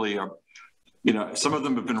concerns really are, you know, some of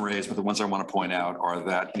them have been raised, but the ones I want to point out are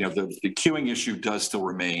that, you know, the queuing issue does still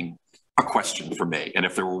remain a question for me. And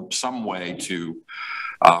if there were some way to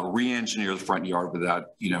re-engineer the front yard without,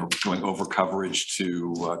 you know, going over coverage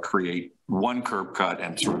to create one curb cut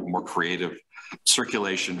and sort of more creative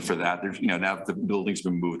circulation for that, there's, you know, now that the building's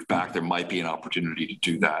been moved back, there might be an opportunity to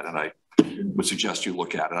do that. And would suggest you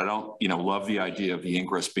look at it. I don't, love the idea of the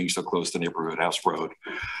ingress being so close to Neighborhood House Road.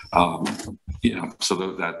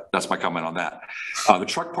 So that's my comment on that. The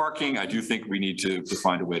truck parking, I do think we need to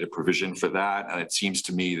find a way to provision for that. And it seems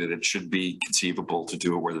to me that it should be conceivable to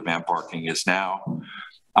do it where the van parking is now.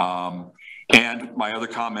 And my other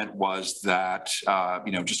comment was that,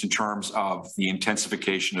 just in terms of the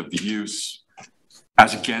intensification of the use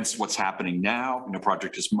as against what's happening now,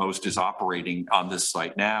 Project Most is operating on this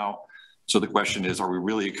site now. So the question is, are we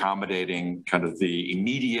really accommodating kind of the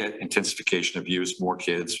immediate intensification of use, more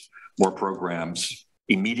kids, more programs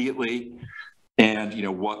immediately? And,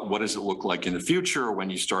 what does it look like in the future when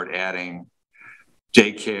you start adding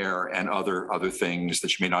daycare and other things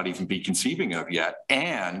that you may not even be conceiving of yet?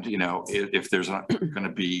 And, if there's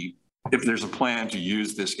if there's a plan to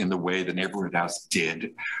use this in the way the Neighborhood House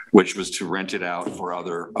did, which was to rent it out for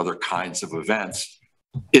other kinds of events,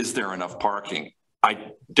 is there enough parking?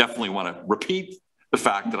 I definitely want to repeat the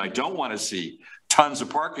fact that I don't want to see tons of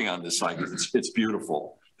parking on this site. It's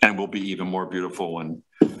beautiful and will be even more beautiful when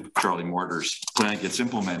Charlie Mortar's plan gets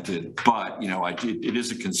implemented. But, it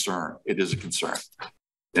is a concern. It is a concern.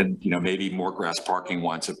 And, maybe more grass parking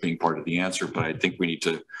winds up being part of the answer, but I think we need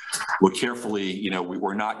to look carefully.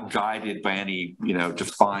 We're not guided by any,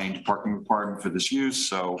 defined parking requirement for this use.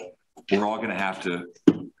 So we're all going to have to,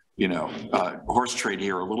 horse trade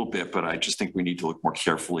here a little bit, but I just think we need to look more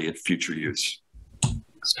carefully at future use.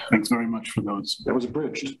 Thanks very much for those. That was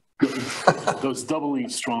abridged. Those doubly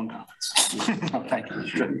strong comments. Oh, thank you.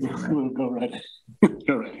 We'll go right.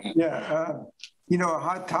 Go right. Yeah. A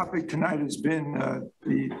hot topic tonight has been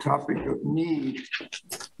the topic of need.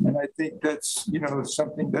 And I think that's,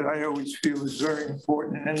 something that I always feel is very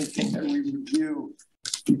important in anything that we review,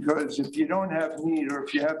 because if you don't have need, or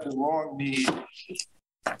if you have the wrong need,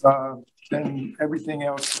 then everything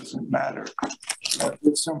else doesn't matter.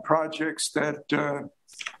 There's some projects that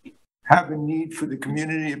have a need for the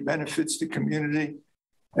community, it benefits the community.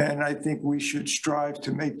 And I think we should strive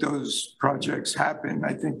to make those projects happen.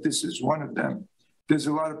 I think this is one of them. There's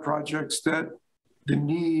a lot of projects that the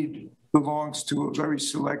need belongs to a very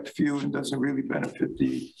select few and doesn't really benefit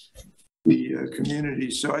the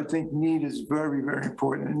community. So I think need is very, very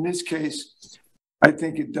important. In this case, I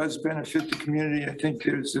think it does benefit the community. I think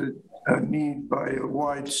there's a need by a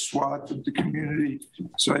wide swath of the community.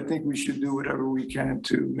 So I think we should do whatever we can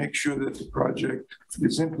to make sure that the project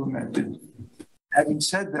is implemented. Having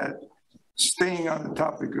said that, staying on the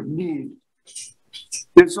topic of need,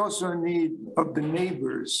 there's also a need of the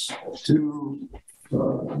neighbors to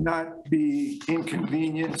not be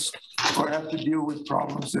inconvenienced or have to deal with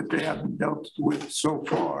problems that they haven't dealt with so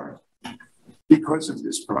far because of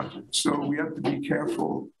this project. So we have to be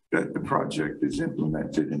careful that the project is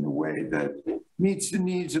implemented in a way that meets the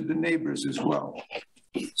needs of the neighbors as well.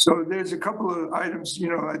 So there's a couple of items,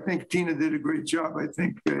 I think Tina did a great job. I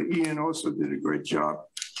think Ian also did a great job.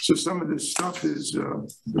 So some of this stuff is the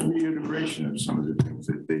reiteration of some of the things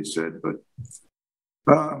that they said. But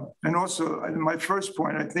and also my first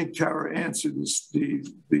point, I think Tara answered this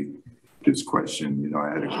question. I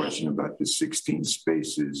had a question about the 16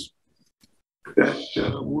 spaces that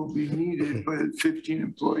will be needed by 15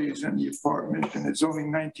 employees in the apartment, and there's only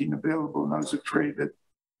 19 available. And I was afraid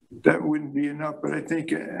that wouldn't be enough, but I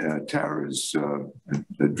think Tara's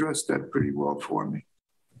addressed that pretty well for me.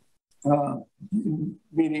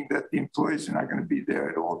 Meaning that the employees are not going to be there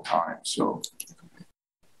at all times. So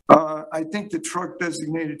I think the truck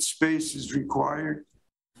designated space is required.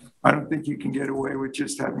 I don't think you can get away with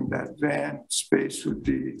just having that van space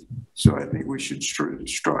so I think we should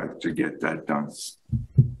strive to get that done.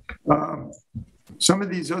 Some of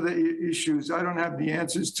these other issues, I don't have the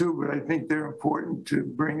answers to, but I think they're important to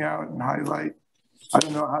bring out and highlight. I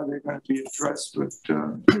don't know how they're going to be addressed, but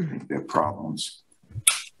I think they're problems.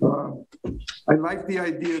 I like the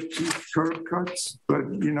idea of 2 curb cuts, but,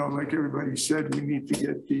 like everybody said, we need to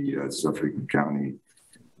get the Suffolk County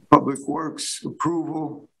Public Works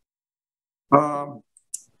approval. I'm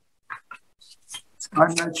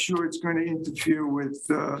not sure it's going to interfere with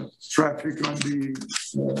traffic on the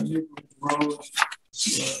neighborhood road,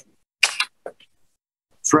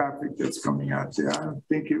 traffic that's coming out there. I don't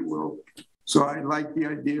think it will. So I like the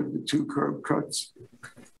idea of the 2 curb cuts.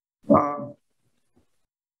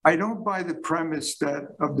 I don't buy the premise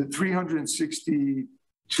that of the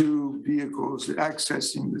 362 vehicles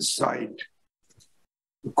accessing the site,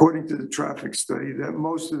 according to the traffic study, that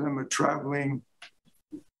most of them are traveling,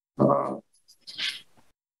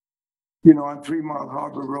 on 3 Mile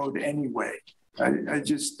Harbor Road anyway. I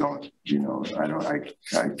just don't, I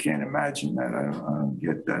can't imagine that. I don't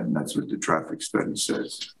get that. And that's what the traffic study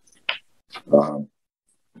says.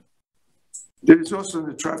 There's also in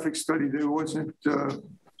the traffic study, there wasn't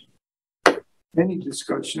any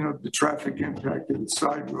discussion of the traffic impact of the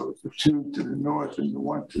side roads, the two to the north and the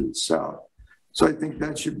one to the south. So I think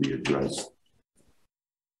that should be addressed.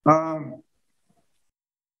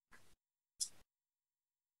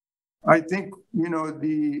 I think, you know,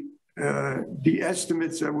 the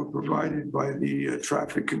estimates that were provided by the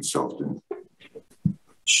traffic consultant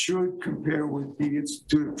should compare with the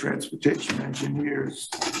Institute of Transportation Engineers.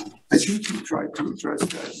 I think he tried to address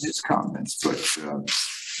that in his comments, but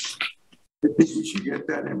I think we should get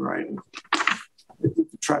that in writing. I think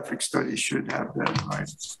the traffic study should have that in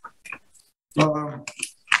writing.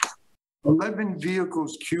 11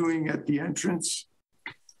 vehicles queuing at the entrance.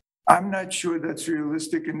 I'm not sure that's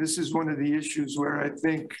realistic, and this is one of the issues where I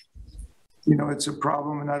think, you know, it's a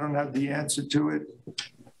problem and I don't have the answer to it.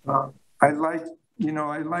 I like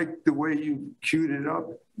the way you queued it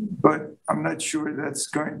up, but I'm not sure that's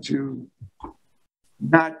going to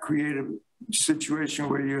not create a situation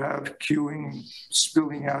where you have queuing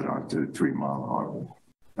spilling out onto the 3 Mile Harbor.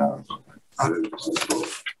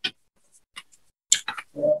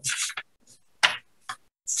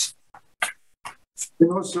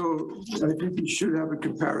 And also, I think you should have a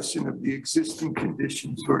comparison of the existing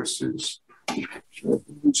conditions versus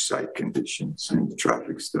new site conditions in the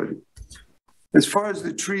traffic study. As far as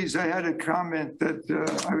the trees, I had a comment that the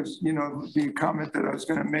comment that I was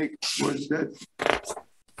going to make was that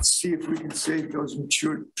see if we can save those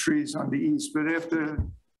mature trees on the east. But after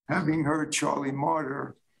having heard Charlie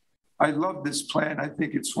Martyr, I love this plan. I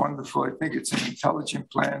think it's wonderful. I think it's an intelligent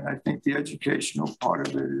plan. I think the educational part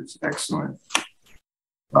of it is excellent.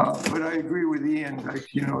 But I agree with Ian,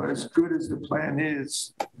 like, you know, as good as the plan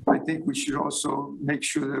is, I think we should also make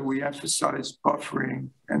sure that we emphasize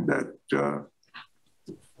buffering and that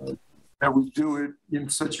we do it in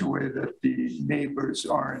such a way that the neighbors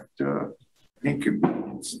aren't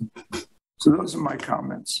inconvenienced. So those are my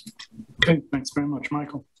comments. Okay, thanks very much,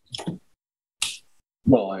 Michael.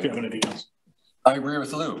 Well, do you have anything else? I agree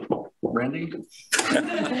with Lou. Randy?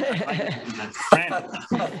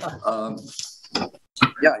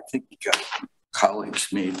 Yeah, I think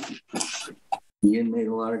colleagues Ian made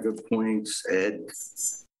a lot of good points, Ed,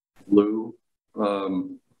 Lou.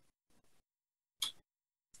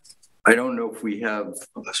 I don't know if we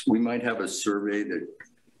might have a survey that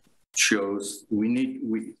shows,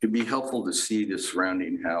 it'd be helpful to see the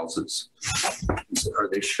surrounding houses. Are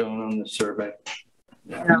they shown on the survey?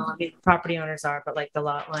 No, I mean, property owners are, but like the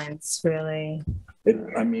lot lines really.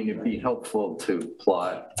 I mean, it'd be helpful to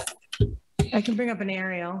plot. I can bring up an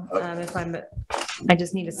aerial I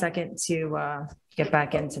just need a second to get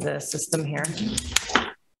back into the system here.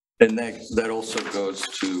 And that also goes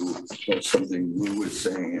to something Lou was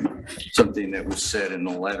saying, something that was said in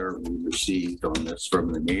the letter we received on this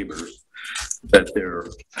from the neighbors, that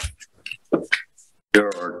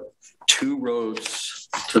there are 2 roads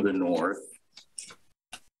to the north,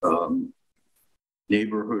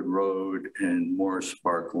 Neighborhood Road and Morris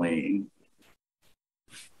Park Lane,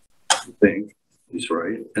 I think is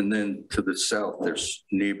right. And then to the south, there's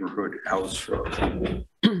Neighborhood House Road.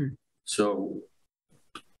 So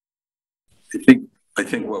I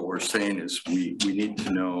think what we're saying is we need to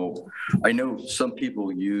know, I know some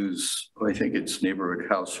people use, I think it's Neighborhood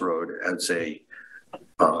House Road as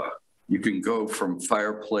you can go from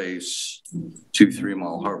Fireplace to 3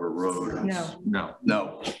 Mile Harbor Road.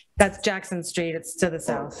 No. That's Jackson Street. It's to the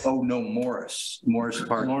south. Oh, no, Morris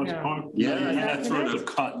Park. Morris Park? Yeah. That's sort of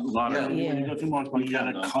cut. A lot of, when you go through Morris Park, you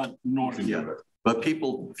gotta cut north of it. But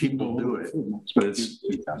people do it. But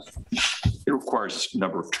it requires a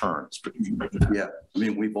number of turns. But yeah, I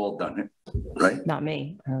mean, we've all done it, right? Not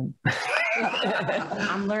me. I'm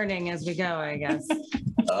learning as we go, I guess.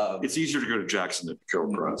 It's easier to go to Jackson than to go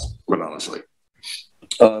across, but honestly.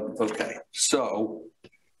 Okay, so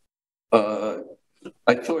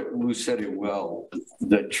I thought Lou said it well.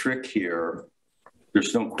 The trick here,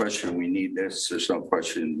 there's no question we need this. There's no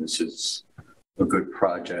question this is a good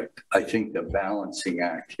project. I think the balancing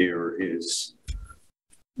act here is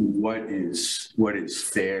what is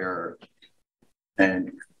fair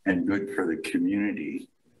and good for the community,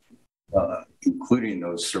 including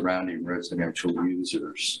those surrounding residential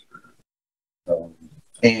users,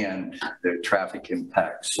 and the traffic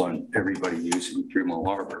impacts on everybody using 3 Mile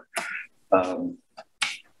Harbor.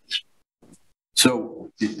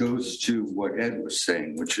 So it goes to what Ed was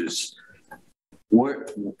saying, which is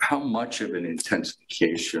how much of an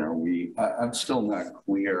intensification are we? I'm still not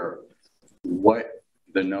clear what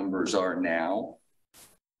the numbers are now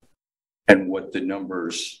and what the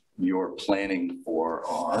numbers you're planning for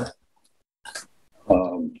are,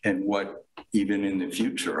 and what even in the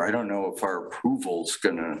future. I don't know if our approval's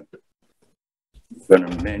gonna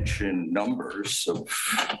mention numbers of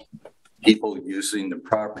people using the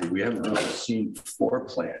property. We haven't really seen floor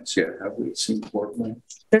plans yet. Have we seen floor plans?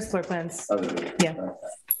 There's floor plans. Yeah.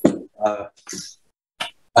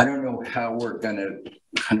 I don't know how we're gonna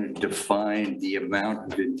kind of define the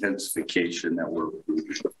amount of intensification that we're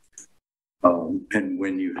approving, and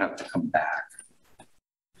when you have to come back.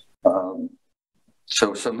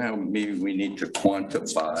 So somehow maybe we need to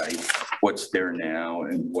quantify what's there now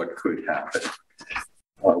and what could happen.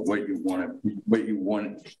 What you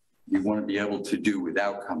want to be able to do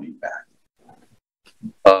without coming back.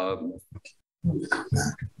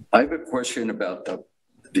 I have a question about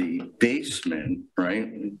the basement, right?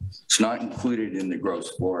 It's not included in the gross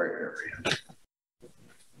floor area.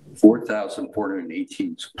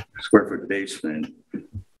 4,418 square foot basement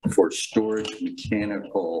for storage,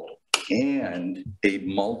 mechanical, and a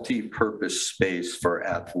multi-purpose space for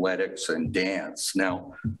athletics and dance.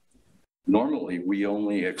 Now, normally we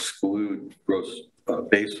only exclude gross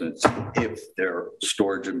basements if they're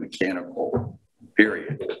storage and mechanical,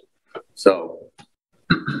 period. So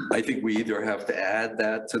I think we either have to add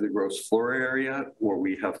that to the gross floor area or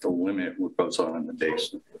we have to limit what goes on in the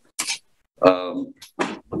basement.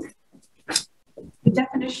 The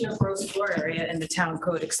definition of gross floor area in the town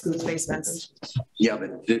code excludes basements. Yeah,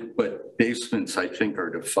 but basements, I think, are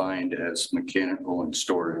defined as mechanical and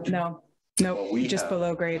storage. No, just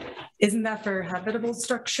below grade. Isn't that for habitable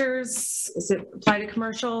structures? Is it apply to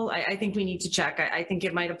commercial? I think we need to check. I think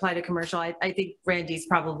it might apply to commercial. I think Randy's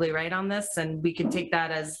probably right on this, and we can take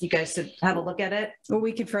that as you guys should have a look at it. Well,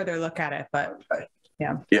 we could further look at it, but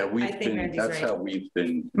yeah. Yeah, that's how we've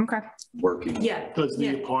been working. Yeah. Does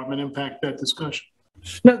the apartment impact that discussion?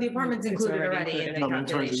 No, the apartment's included already in the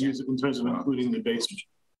calculation. In terms of including the basement.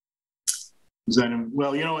 Is that,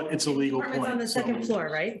 well, you know what, it's a legal point. Apartment's on the second floor,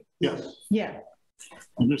 right? Yeah. Yeah.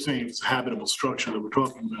 I'm just saying it's a habitable structure that we're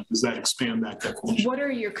talking about. Does that expand that definition? What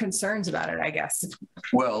are your concerns about it, I guess?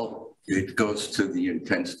 Well, it goes to the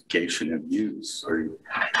intensification of use, or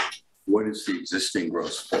what is the existing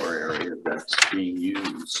gross floor area that's being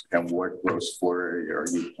used, and what gross floor area are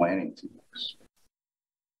you planning to use?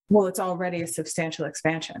 Well, it's already a substantial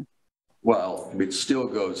expansion. Well, it still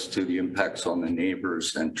goes to the impacts on the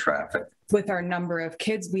neighbors and traffic. With our number of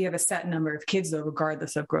kids, we have a set number of kids though,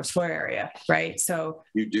 regardless of gross floor area, right? So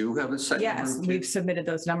you do have a set number of kids? We've submitted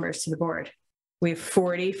those numbers to the board. We have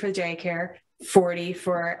 40 for daycare, 40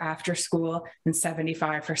 for after school, and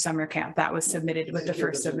 75 for summer camp. That was submitted with the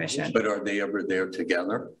first submission. But are they ever there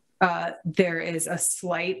together? There is a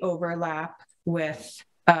slight overlap with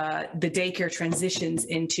the daycare transitions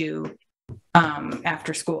into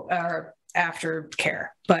after school or after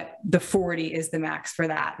care, but the 40 is the max for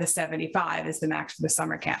that. The 75 is the max for the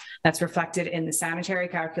summer camp. That's reflected in the sanitary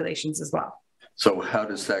calculations as well. So how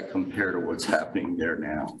does that compare to what's happening there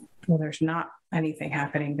now? Well, there's not anything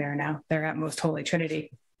happening there now. They're at Most Holy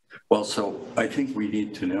Trinity. Well, so I think we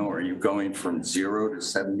need to know, are you going from 0 to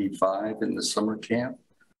 75 in the summer camp?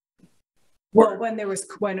 Well,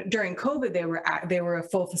 during COVID, they were a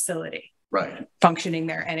full facility. Right. Functioning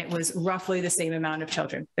there. And it was roughly the same amount of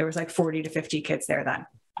children. There was like 40 to 50 kids there then.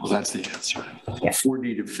 Well, that's the answer. Yeah.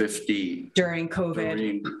 40 to 50. During COVID.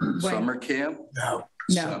 During summer camp?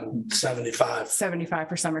 No. 75. 75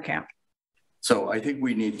 for summer camp. So I think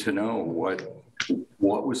we need to know what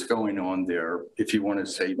was going on there, if you want to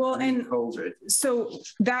say COVID. So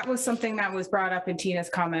that was something that was brought up in Tina's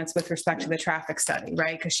comments with respect to the traffic study,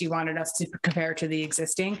 right? Because she wanted us to compare to the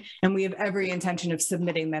existing, and we have every intention of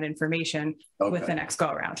submitting that information with the next go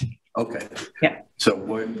around. Okay. Yeah. So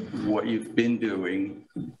what you've been doing,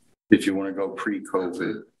 if you want to go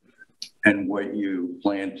pre-COVID, and what you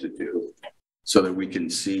plan to do, so that we can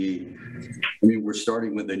see, I mean, we're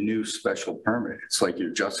starting with a new special permit. It's like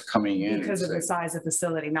you're just coming in. Because of the size of the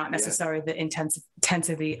facility, not necessarily the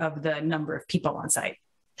intensity of the number of people on site.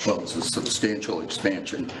 Well, it's a substantial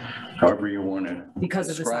expansion, however you want to because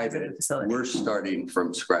of the size of the facility. We're starting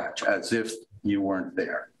from scratch, as if you weren't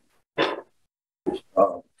there.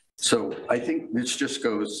 So I think this just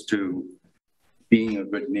goes to being a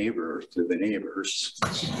good neighbor to the neighbors,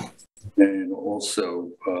 and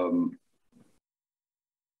also,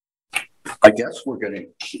 I guess we're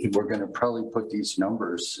gonna probably put these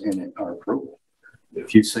numbers in our approval.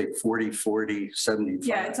 If you say 40, 40, 75.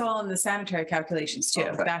 Yeah, it's all in the sanitary calculations too.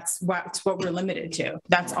 Okay. That's what we're limited to.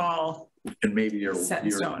 That's all. And maybe your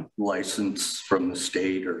license from the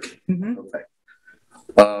state or, okay.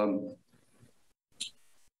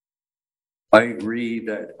 I agree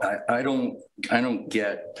that I don't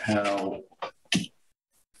get how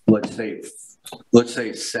let's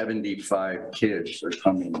say 75 kids are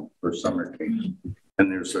coming for summer camp,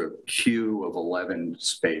 and there's a queue of 11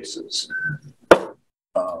 spaces.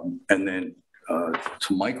 And then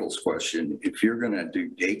to Michael's question, if you're going to do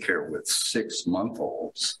daycare with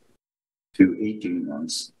 6-month-olds to 18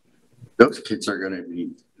 months, those kids are going to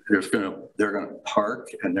be, they're going to park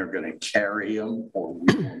and they're going to carry them or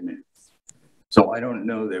wheel them in. So I don't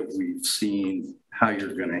know that we've seen how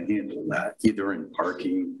you're going to handle that, either in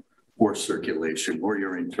parking or circulation or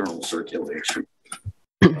your internal circulation.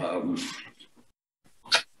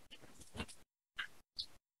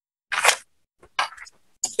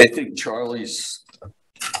 I think Charlie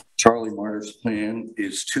Marner's plan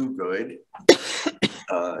is too good.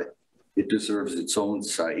 It deserves its own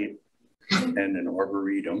site and an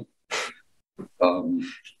arboretum.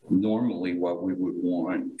 Normally what we would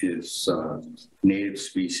want is native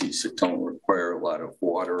species that don't require a lot of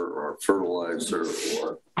water or fertilizer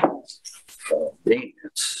or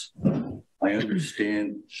maintenance. I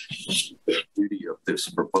understand the beauty of this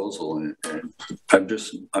proposal, and I'm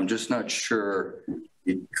just not sure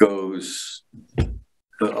it goes.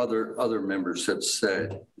 The other members have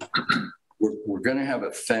said we're going to have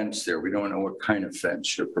a fence there. We don't know what kind of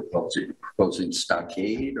fence you're proposing. You're proposing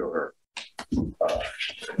stockade or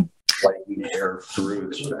letting air through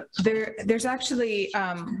the fence? There's actually,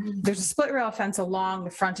 there's a split rail fence along the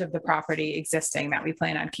front of the property existing that we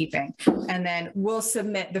plan on keeping. And then we'll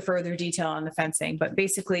submit the further detail on the fencing, but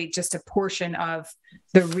basically just a portion of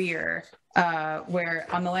the rear where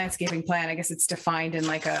on the landscaping plan, I guess it's defined in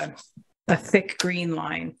like a thick green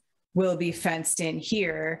line, will be fenced in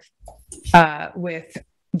here with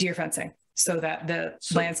deer fencing so that the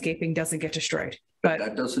landscaping doesn't get destroyed. But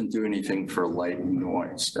that doesn't do anything for light and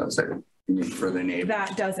noise, does it? I mean, for the neighbors?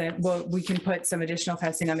 That doesn't. Well, we can put some additional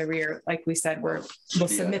fencing on the rear. Like we said, we'll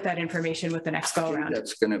submit that information with the next go around.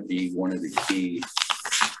 That's going to be one of the key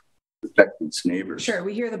protectants neighbors. Sure,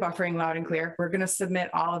 we hear the buffering loud and clear. We're going to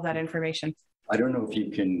submit all of that information. I don't know if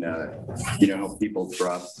you can, you know, how people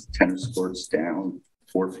drop tennis courts down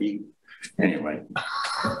 4 feet. Anyway,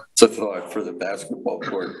 it's a thought for the basketball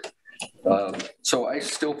court. So I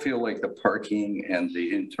still feel like the parking and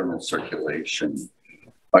the internal circulation,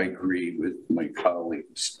 I agree with my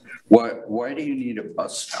colleagues. Why do you need a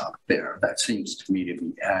bus stop there? That seems to me to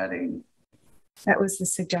be adding. That was the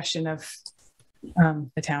suggestion of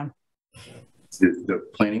the town. The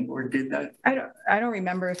planning board did that? I don't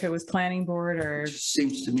remember if it was planning board or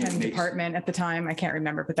seems to me department at the time. I can't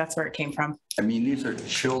remember, but that's where it came from. I mean, these are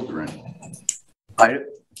children.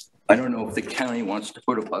 I don't know if the county wants to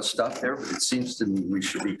put a bus stop there, but it seems to me we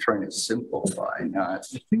should be trying to simplify, not.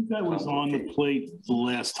 I think that was on the plate the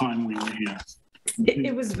last time we were here.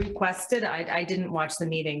 It was requested. I didn't watch the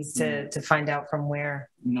meetings to find out from where.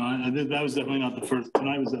 No, that was definitely not the first.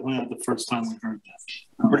 Tonight was definitely not the first time we heard that.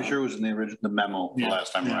 I'm pretty sure it was in the memo the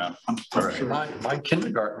last time around. Sure. My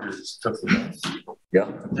kindergartners took the bus.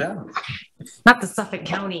 Yeah. Not the Suffolk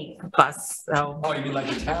County bus, so. Oh, you mean like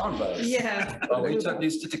the town bus? Yeah. Oh, we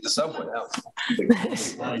used to take the subway out.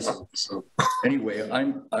 Anyway,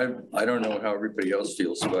 I don't know how everybody else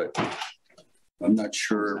feels, but I'm not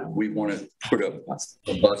sure we want to put a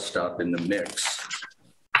bus stop in the mix.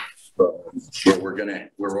 But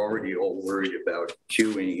we're already all worried about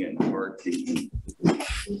queuing and parking.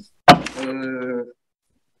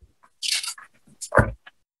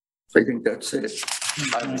 I think that's it.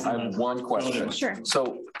 I have one question. Sure.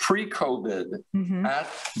 So pre-COVID, at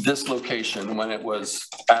this location, when it was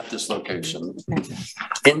at this location,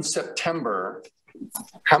 in September,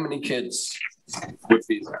 how many kids would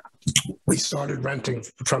be there? We started renting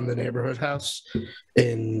from the neighborhood house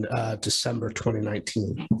in December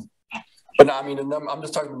 2019. But no, I mean, I'm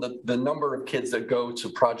just talking the number of kids that go to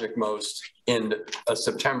Project Most in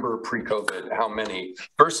September pre-COVID, how many,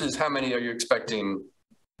 versus how many are you expecting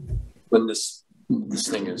when this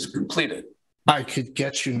thing is completed? I could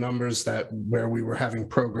get you numbers where we were having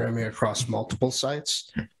programming across multiple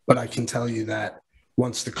sites, but I can tell you that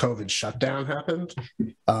once the COVID shutdown happened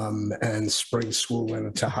and spring school went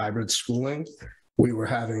into hybrid schooling, we were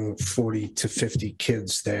having 40 to 50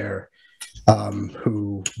 kids there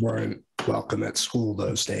who weren't welcome at school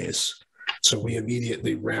those days. So we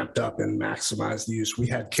immediately ramped up and maximized the use. We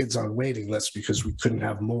had kids on waiting lists because we couldn't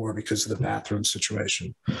have more because of the bathroom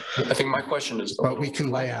situation. I think my question is, but we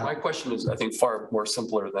can lay out. My question is, I think, far more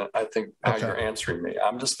simpler than I think how you're answering me.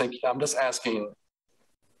 I'm just asking,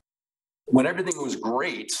 when everything was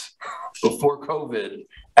great before COVID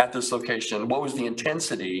at this location, what was the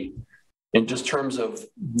intensity in just terms of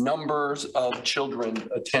numbers of children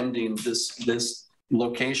attending this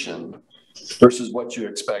location versus what you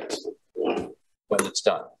expect when it's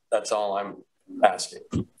done? That's all I'm asking.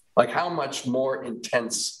 Like, how much more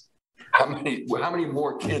intense, how many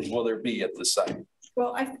more kids will there be at the site?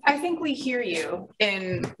 Well, I think we hear you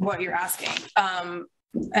in what you're asking.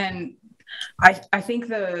 And I think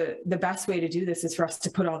the best way to do this is for us to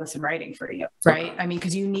put all this in writing for you, right? I mean,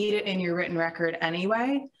 because you need it in your written record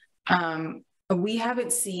anyway. We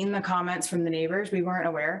haven't seen the comments from the neighbors. We weren't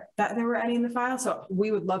aware that there were any in the file. So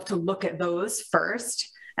we would love to look at those first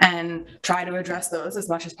and try to address those as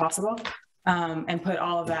much as possible. And put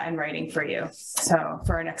all of that in writing for you. So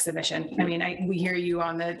for our next submission, I mean, we hear you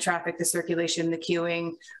on the traffic, the circulation, the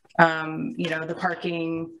queuing, you know, the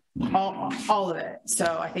parking, all of it.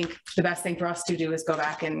 So I think the best thing for us to do is go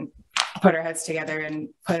back and put our heads together and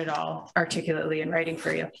put it all articulately in writing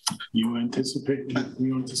for you. You want to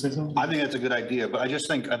say something? I think that's a good idea, but I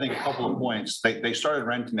think a couple of points. They started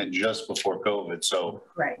renting it just before COVID, so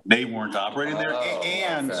they weren't operating there,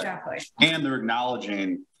 and they're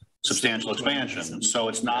acknowledging substantial expansion. So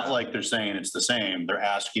it's not like they're saying it's the same. They're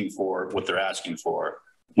asking for what they're asking for.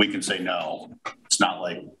 We can say no. It's not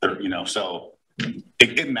like they're, you know, so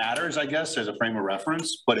it matters, I guess, as a frame of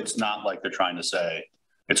reference, but it's not like they're trying to say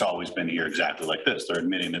it's always been here exactly like this. They're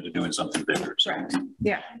admitting that they're doing something bigger. So.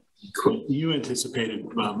 Yeah. Cool. You anticipated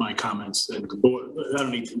my comments, and the board, I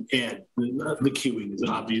don't need to add, the queuing is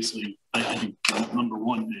obviously, I think, number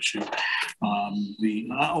one issue.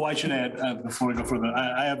 I should add, before we go further,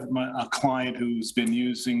 I have a client who's been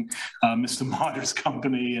using Mr. Martyr's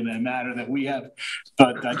company in a matter that we have,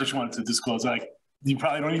 but I just wanted to disclose, you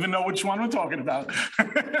probably don't even know which one we're talking about,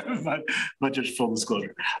 but just full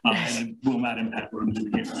disclosure, and it will not impact what I'm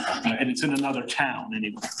doing here. And it's in another town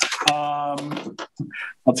anyway.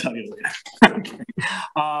 I'll tell you later.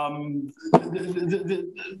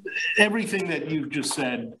 Everything that you've just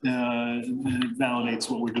said validates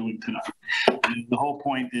what we're doing tonight. And the whole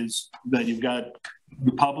point is that you've got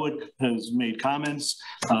the public has made comments,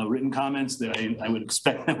 written comments that I would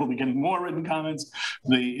expect that we'll be getting more written comments.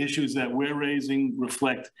 The issues that we're raising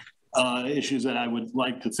reflect issues that I would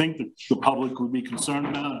like to think that the public would be concerned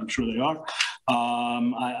about. I'm sure they are.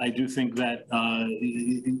 I do think that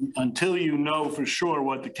until you know for sure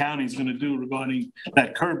what the county is going to do regarding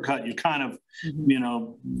that curb cut, you're kind of, you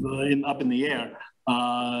know, up in the air.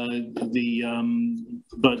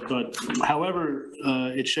 But however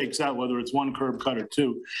it shakes out, whether it's one curb cut or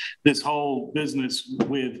two, this whole business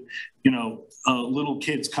with, you know, little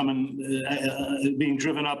kids coming, being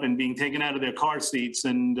driven up and being taken out of their car seats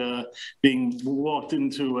and being walked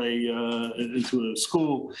into a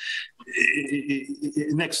school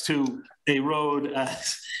next to a road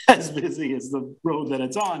as busy as the road that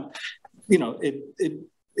it's on, you know,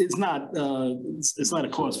 it's not a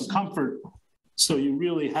cause for comfort. So you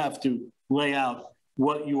really have to lay out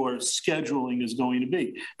what your scheduling is going to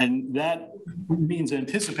be. And that means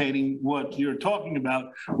anticipating what you're talking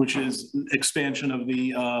about, which is expansion of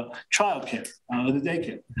the childcare, the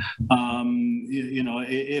daycare. You know,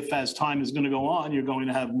 if as time is going to go on, you're going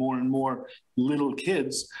to have more and more little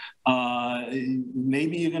kids,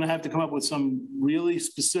 maybe you're going to have to come up with some really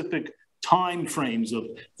specific time frames of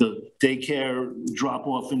the daycare drop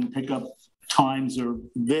off and pick up times are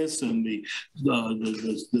this, and the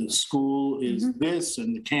school is this,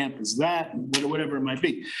 and the camp is that, whatever it might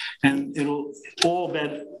be. And it'll all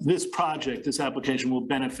this project, this application will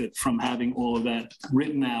benefit from having all of that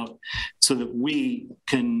written out so that we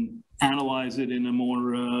can analyze it in a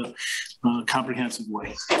more comprehensive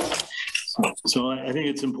way. So I think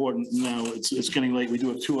it's important now. It's getting late. We do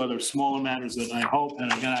have two other smaller matters that I hope, and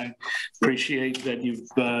again, I appreciate that you've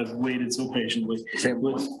waited so patiently. Sam,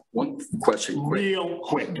 one question, real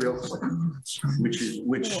quick,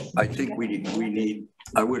 which I think we need.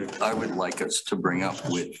 I would like us to bring up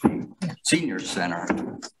with the senior center,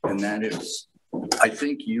 and that is, I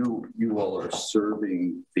think you all are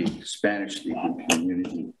serving the Spanish-speaking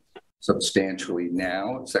community substantially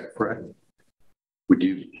now. Is that correct? Would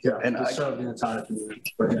you? Yeah, and I serve the entire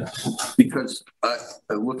community. Yeah. Because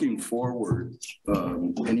looking forward,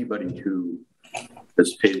 anybody who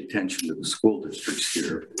has paid attention to the school districts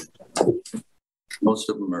here, most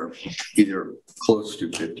of them are either close to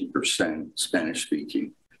 50% Spanish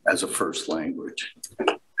speaking as a first language.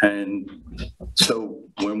 And so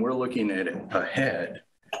when we're looking at it ahead,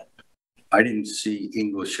 I didn't see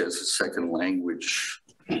English as a second language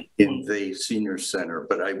in the senior center,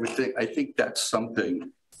 but I think that's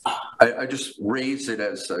something. I just raise it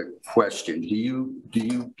as a question. Do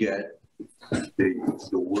you get the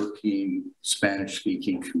working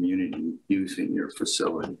Spanish-speaking community using your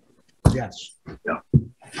facility? Yes. Yeah.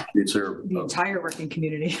 Is there the entire working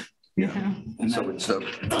community? Yeah. And so it's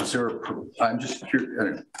is there I'm just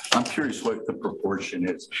curious, I'm curious what the proportion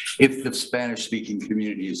is. If the Spanish-speaking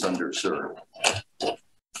community is underserved,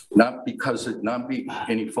 not because it not be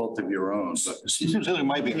any fault of your own, but it seems like we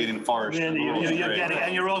might be getting far. You're getting,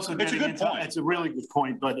 and you're also It's a getting good into, point. it's a really good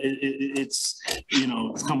point, but it's, you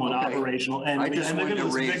know, somewhat operational, and they're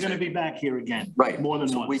going to be back here again. Right. More than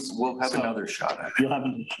so once. We'll have another shot at it. You'll have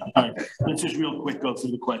another shot. All right, let's just real quick go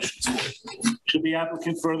through the questions. Should the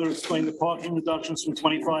applicant further explain the parking reductions from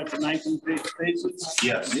 25 to 19 spaces?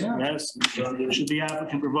 Yes. Yes. Should the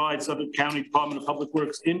applicant provide Suffolk County Department of Public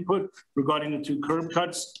Works input regarding the 2 curb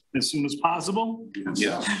cuts as soon as possible?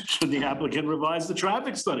 Yes. Should the applicant revise the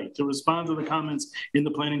traffic study to respond to the comments in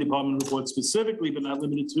the planning department report specifically, but not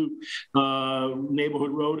limited to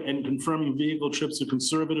neighborhood road, and confirming vehicle trips are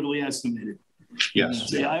conservatively estimated?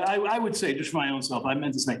 Yes. Yeah, I would say, just for my own self, I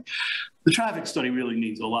meant to say, the traffic study really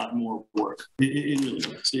needs a lot more work. It really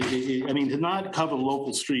does. I mean, to not cover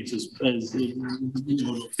local streets as you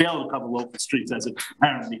know, to fail to cover local streets as it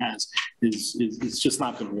apparently has is just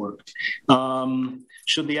not going to work.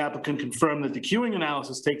 Should the applicant confirm that the queuing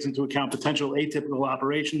analysis takes into account potential atypical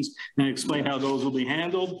operations and explain how those will be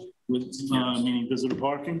handled? With meaning visitor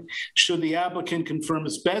parking. Should the applicant confirm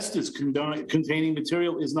asbestos containing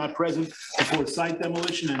material is not present before site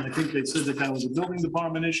demolition? And I think they said that that was a building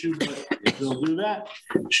department issue, but they'll do that.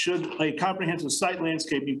 Should a comprehensive site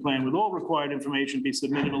landscaping plan with all required information be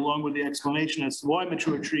submitted along with the explanation as to why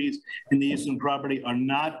mature trees in the eastern property are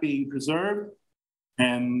not being preserved?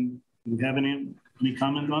 And do we have any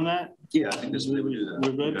comment on that? Yeah, I think this is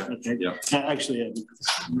we're good. Okay. Yeah. Actually,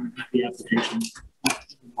 the application.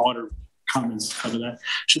 Order comments cover that.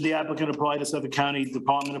 Should the applicant apply to Suffolk County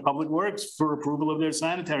Department of Public Works for approval of their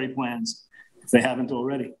sanitary plans, if they haven't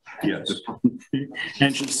already? Yes.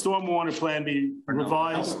 And should stormwater plan be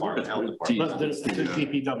revised?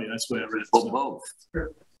 DPW, that's where it is. Well, both.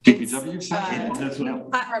 DPW? That's what.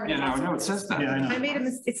 Yeah, no, it says that. Yeah, I know. I made a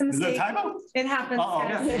mistake. It's a Is mistake. that a typo? It happens.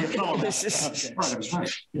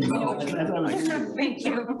 Thank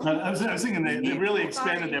you. I was thinking they really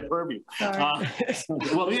expanded their purview.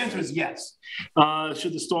 Well, the answer is yes.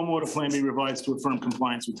 Should the stormwater plan be revised to affirm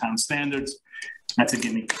compliance with town standards? That's a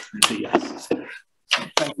gimme. That's a yes.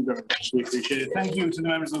 Thank you very much. We appreciate it. Thank you to the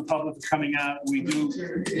members of the public for coming out. We do.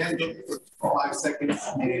 5 seconds,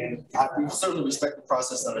 and we certainly respect the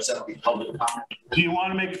process and understand it'll be public comment. Do you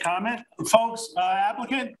want to make a comment? Folks,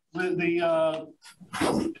 applicant, it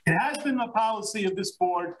has been the policy of this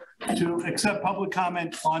board to accept public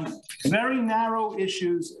comment on very narrow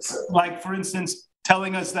issues, like, for instance,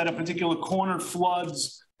 telling us that a particular corner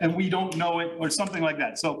floods and we don't know it, or something like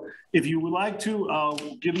that. So if you would like to, I'll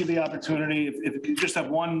give you the opportunity. If you just have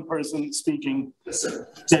one person speaking,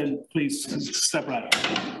 then please step right up.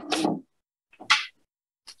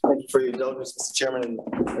 Thank you for your indulgence, Mr. Chairman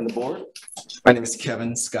and the board. My name is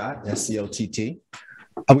Kevin Scott, SCOTT.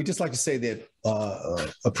 We'd just like to say that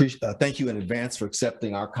thank you in advance for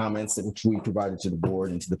accepting our comments which we provided to the board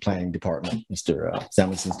and to the planning department, Mr.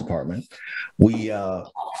 Samuelson's department. We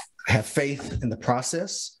have faith in the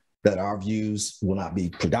process that our views will not be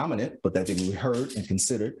predominant, but that they will be heard and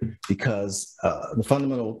considered, because the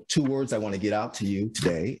fundamental 2 words I want to get out to you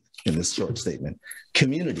today in this short statement: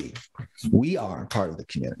 community. We are part of the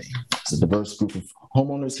community. It's a diverse group of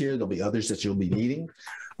homeowners here. There'll be others that you'll be meeting.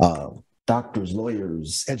 Doctors,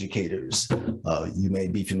 lawyers, educators. You may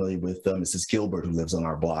be familiar with Mrs. Gilbert, who lives on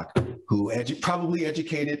our block, who probably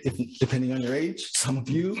educated, depending on your age, some of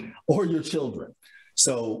you, or your children.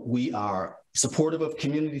 So we are supportive of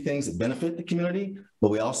community things that benefit the community, but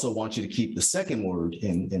we also want you to keep the second word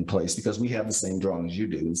in place, because we have the same drawings you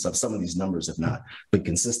do. And so some of these numbers have not been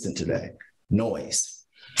consistent today. Noise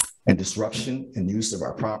and disruption and use of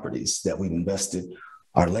our properties that we've invested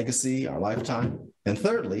our legacy, our lifetime. And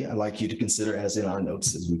thirdly, I'd like you to consider, as in our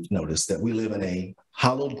notes, as we've noticed, that we live in a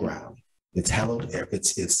hallowed ground. It's hallowed,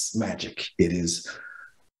 it's magic. It is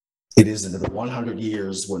into the 100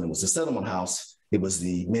 years when it was a settlement house. It was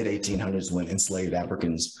the mid-1800s when enslaved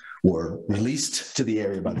Africans were released to the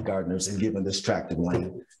area by the gardeners and given this tract of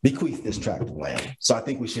land, bequeathed this tract of land. So I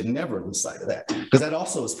think we should never lose sight of that, because that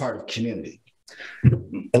also is part of community.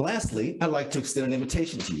 And lastly, I'd like to extend an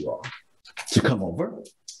invitation to you all to come over,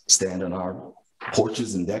 stand on our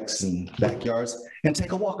porches and decks and backyards, and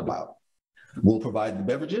take a walkabout. We'll provide the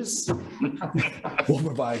beverages, we'll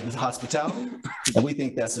provide the hospitality, and we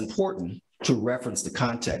think that's important to reference the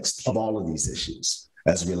context of all of these issues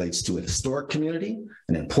as it relates to a historic community,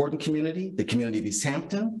 an important community, the community of East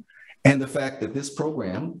Hampton, and the fact that this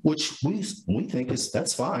program, which we think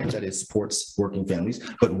that's fine, that it supports working families,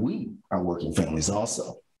 but we are working families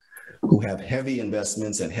also. who have heavy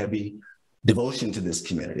investments and heavy devotion to this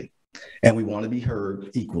community. And we want to be heard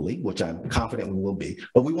equally, which I'm confident we will be.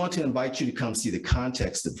 But we want to invite you to come see the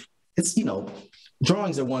context of, it's, you know,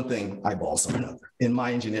 drawings are one thing, eyeballs are another. In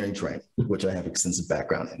my engineering training, which I have extensive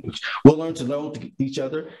background in, which we'll learn to know each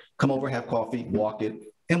other, come over, have coffee, walk it,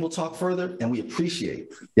 and we'll talk further. And we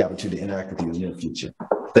appreciate the opportunity to interact with you in the near future.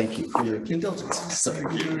 Thank you for your indulgence.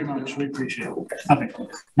 Thank you very much. We appreciate it. Okay.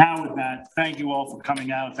 Now with that, thank you all for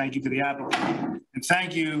coming out. Thank you to the applicant. And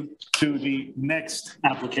thank you to the next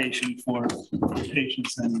application for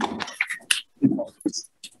patience and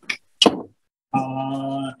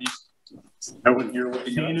no one here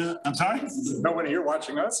watching Tina, us? I'm sorry? No one here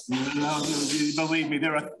watching us? No, believe me,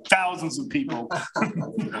 there are thousands of people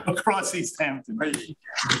across East Hampton.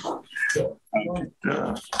 You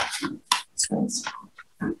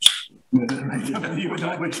would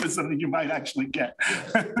know which was something you might actually get.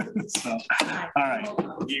 So, all right.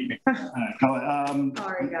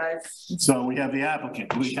 Sorry, guys. So we have the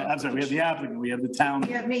applicant. I'm sorry, we have the applicant. We have the town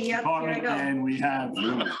You have me, yep, here I department, go. and we have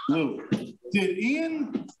Lou. Did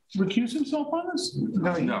Ian recuse himself on this?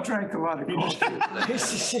 No, he drank a lot of coffee.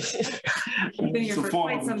 I've been here for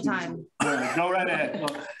quite some time. Go right ahead.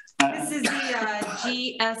 This is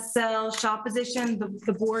the GSL shop position.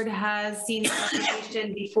 The board has seen the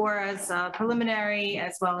application before as preliminary,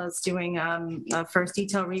 as well as doing a first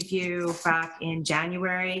detail review back in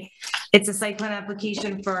January. It's a site plan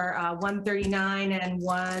application for 139 and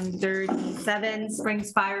 137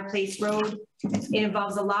 Springs Fireplace Road. It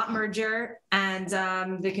involves a lot merger and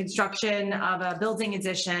the construction of a building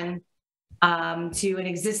addition to an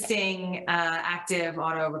existing active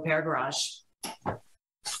auto repair garage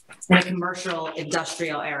in a commercial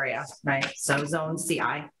industrial area, right? So zone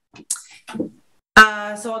CI.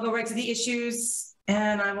 So I'll go right to the issues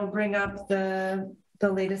and I will bring up the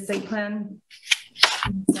latest site plan.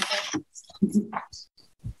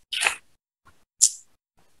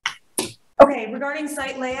 Okay, regarding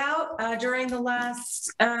site layout, during the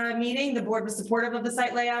last meeting, the board was supportive of the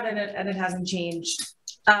site layout and it hasn't changed.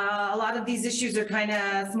 A lot of these issues are kind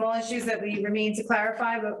of small issues that we remain to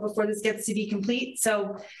clarify before this gets to be complete.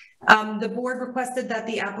 So the board requested that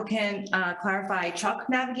the applicant clarify truck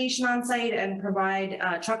navigation on site and provide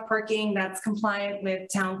truck parking that's compliant with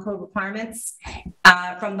town code requirements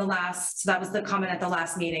from the last, so that was the comment at the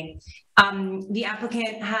last meeting. The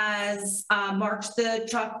applicant has marked the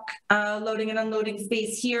truck loading and unloading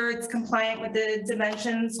space here. It's compliant with the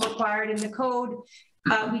dimensions required in the code.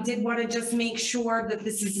 We did want to just make sure that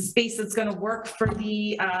this is a space that's going to work for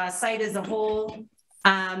the site as a whole.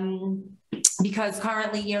 Because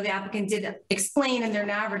currently, you know, the applicant did explain in their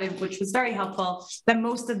narrative, which was very helpful, that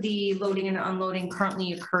most of the loading and unloading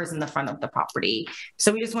currently occurs in the front of the property.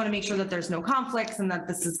 So we just want to make sure that there's no conflicts and that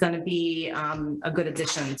this is going to be a good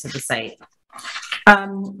addition to the site.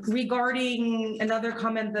 Regarding another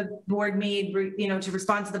comment the board made, you know, to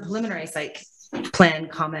respond to the preliminary site plan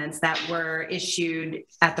comments that were issued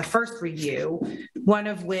at the first review, one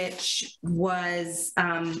of which was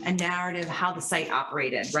a narrative how the site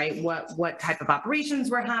operated, right? What type of operations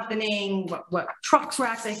were happening, what trucks were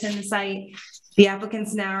accessing the site. The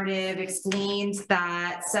applicant's narrative explains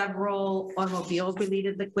that several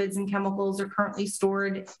automobile-related liquids and chemicals are currently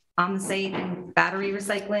stored on the site, and battery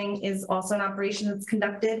recycling is also an operation that's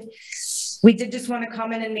conducted. We did just want to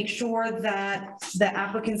comment and make sure that the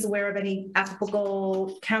applicant's aware of any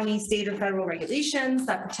applicable county, state, or federal regulations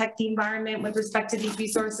that protect the environment with respect to these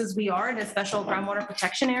resources. We are in a special groundwater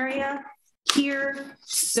protection area here.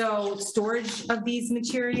 So storage of these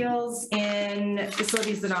materials in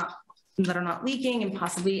facilities that are not leaking and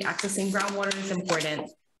possibly accessing groundwater is important.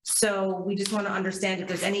 So we just want to understand if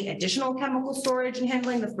there's any additional chemical storage and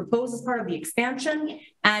handling that's proposed as part of the expansion,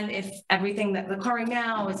 and if everything that's occurring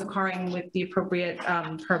now is occurring with the appropriate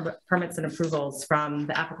permits and approvals from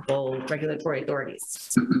the applicable regulatory authorities.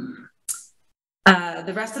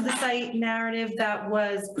 The rest of the site narrative that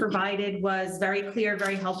was provided was very clear,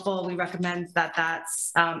 very helpful. We recommend that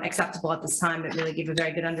that's acceptable at this time. It really gave a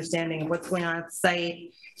very good understanding of what's going on at the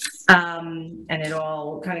site. And it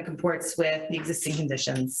all kind of comports with the existing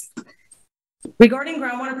conditions. Regarding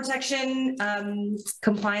groundwater protection,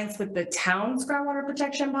 compliance with the town's groundwater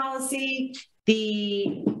protection policy,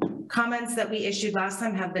 the comments that we issued last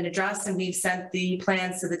time have been addressed, and we've sent the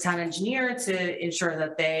plans to the town engineer to ensure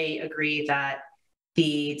that they agree that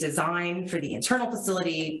the design for the internal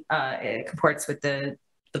facility comports with the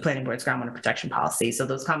planning board's groundwater protection policy. So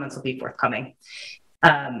those comments will be forthcoming.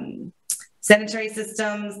 Sanitary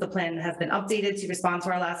systems, the plan has been updated to respond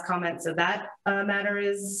to our last comment. So that matter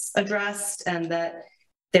is addressed, and that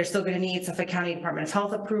They're still going to need Suffolk County Department of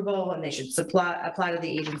Health approval, and they should apply to the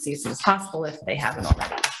agency as soon as possible if they haven't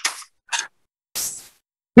already.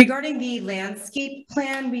 Regarding the landscape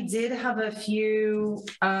plan, we did have a few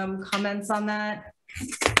comments on that,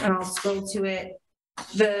 and I'll scroll to it.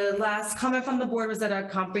 The last comment from the board was that a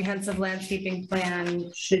comprehensive landscaping plan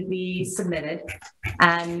should be submitted,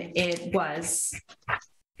 and it was.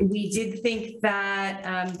 We did think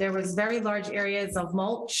that there was very large areas of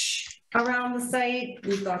mulch around the site.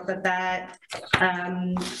 We thought that that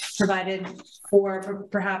provided for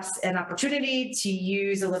perhaps an opportunity to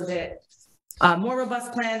use a little bit more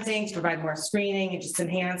robust planting to provide more screening and just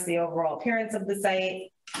enhance the overall appearance of the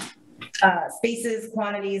site. Spaces,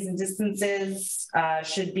 quantities, and distances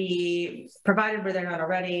should be provided where they're not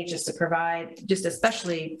already, just to provide, just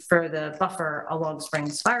especially for the buffer along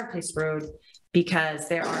Springs Fireplace Road, because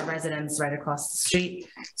there are residents right across the street.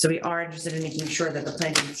 So we are interested in making sure that the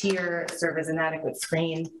plantings here serve as an adequate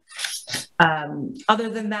screen. Other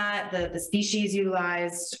than that, the species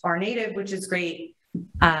utilized are native, which is great.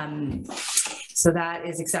 So that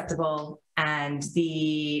is acceptable. And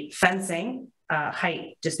the fencing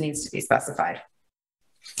height just needs to be specified.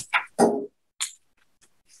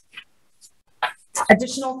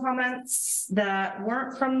 Additional comments that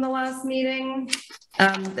weren't from the last meeting.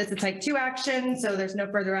 It's a type 2 action, so there's no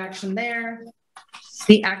further action there.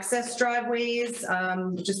 The access driveways,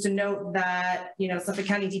 just to note that, you know, Suffolk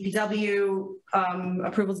County DPW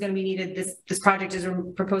approval is going to be needed. This project is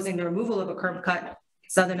proposing the removal of a curb cut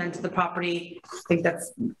southern end of the property. I think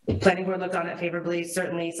that's, planning board looked on it favorably.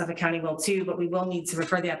 Certainly Suffolk County will too, but we will need to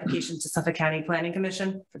refer the application to Suffolk County Planning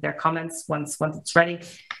Commission for their comments once it's ready.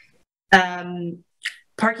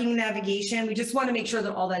 Parking and navigation, we just want to make sure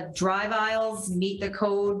that all the drive aisles meet the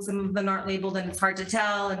code. Some of them aren't labeled and it's hard to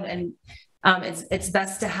tell, and it's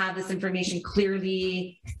best to have this information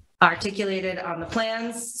clearly articulated on the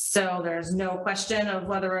plans, so there's no question of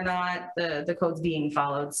whether or not the code's being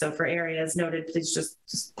followed. So for areas noted, please just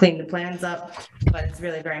clean the plans up, but it's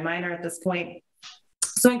really very minor at this point.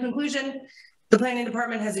 So in conclusion, the planning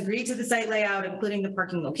department has agreed to the site layout, including the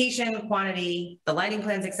parking location, quantity, the lighting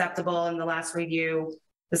plan's acceptable in the last review,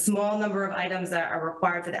 the small number of items that are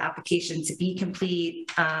required for the application to be complete,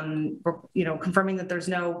 you know, confirming that there's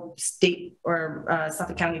no state or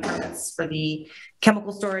Suffolk County permits for the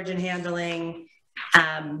chemical storage and handling,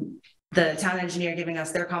 the town engineer giving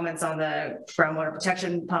us their comments on the groundwater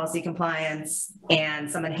protection policy compliance, and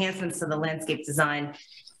some enhancements to the landscape design,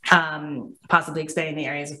 possibly expanding the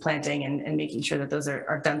areas of planting and making sure that those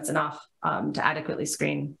are dense enough to adequately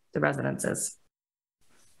screen the residences.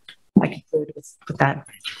 I conclude with that.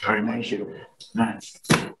 Very much. She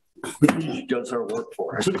does her work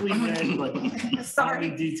for us. Quickly read, but sorry,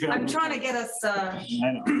 detail. I'm trying to get us. I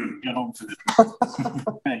know. Get home to this.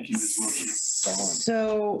 Thank you, Ms. Wilson.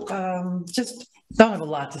 So just don't have a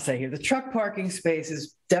lot to say here. The truck parking space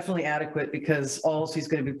is definitely adequate because all he's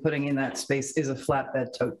going to be putting in that space is a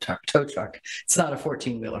flatbed tow truck. It's not a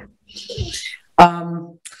 14-wheeler.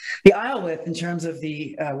 The aisle width in terms of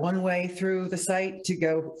the one-way through the site to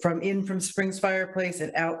go from Springs Fireplace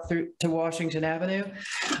and out through to Washington Avenue.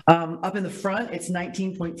 Up in the front, it's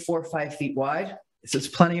 19.45 feet wide. So there's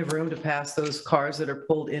plenty of room to pass those cars that are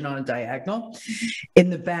pulled in on a diagonal.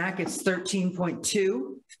 In the back, it's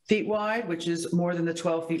 13.2 feet wide, which is more than the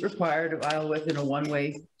 12 feet required of aisle width in a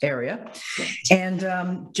one-way area. And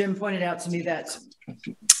Jim pointed out to me that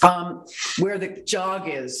where the jog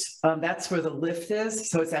is, that's where the lift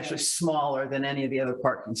is. So it's actually smaller than any of the other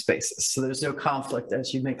parking spaces. So there's no conflict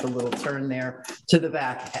as you make the little turn there to the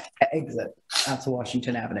back exit out to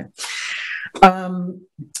Washington Avenue.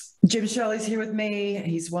 Jim Shelley's here with me.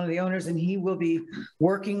 He's one of the owners, and he will be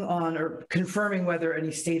working on or confirming whether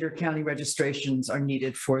any state or county registrations are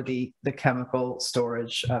needed for the chemical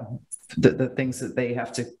storage, the things that they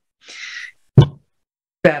have to,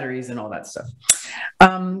 batteries and all that stuff.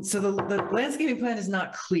 So the landscaping plan is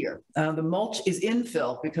not clear. The mulch is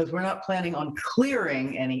infill because we're not planning on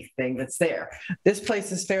clearing anything that's there. This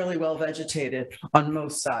place is fairly well vegetated on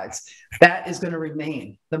most sides. That is going to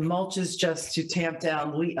remain. The mulch is just to tamp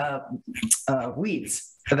down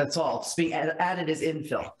weeds. That's all. It's being added as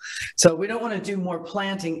infill. So we don't want to do more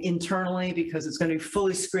planting internally because it's going to be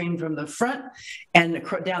fully screened from the front and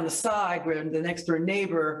down the side where the next door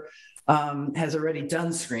neighbor has already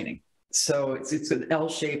done screening. So it's an L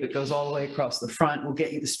shape. It goes all the way across the front. We'll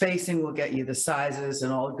get you the spacing. We'll get you the sizes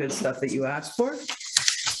and all the good stuff that you asked for.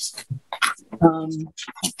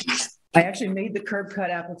 I actually made the curb cut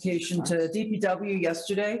application to DPW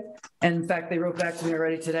yesterday. And in fact, they wrote back to me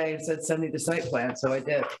already today and said, send me the site plan. So I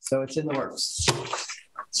did. So it's in the works.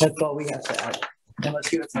 That's all we have to add.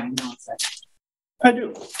 Unless you have something else. I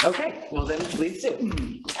do. Okay, well then, please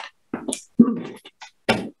do.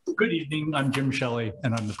 Good evening, I'm Jim Shelley,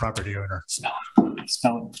 and I'm the property owner.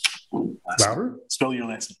 Spell it. Louder? Spell your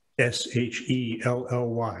last name.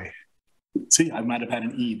 S-H-E-L-L-Y. See, I might have had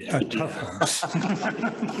an E there. A tough one.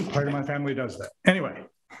 Part of my family does that. Anyway,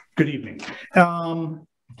 good evening. I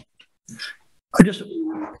just,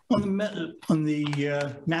 on the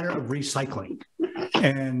matter of recycling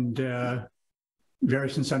and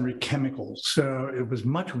various and sundry chemicals, it was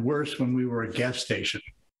much worse when we were a gas station,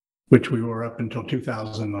 which we were up until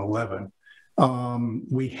 2011.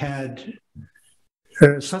 We had,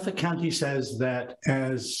 Suffolk County says that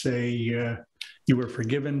as you were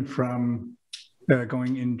forgiven from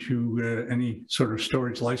going into any sort of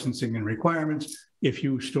storage licensing and requirements if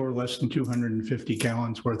you store less than 250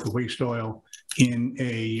 gallons worth of waste oil in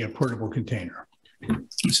a portable container.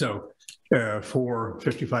 So 4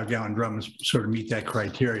 55-gallon drums sort of meet that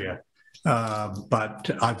criteria.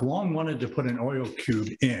 But I've long wanted to put an oil cube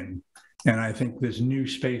in, and I think this new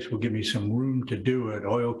space will give me some room to do it.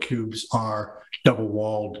 Oil cubes are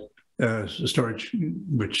double-walled storage,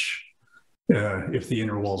 which if the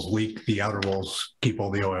inner walls leak, the outer walls keep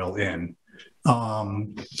all the oil in.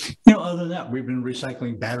 Other than that, we've been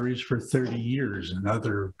recycling batteries for 30 years and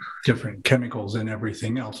other different chemicals and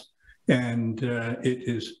everything else. And it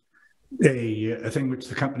is a thing which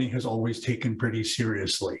the company has always taken pretty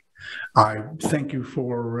seriously. I thank you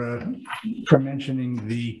for mentioning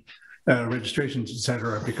the registrations, et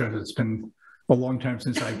cetera, because it's been a long time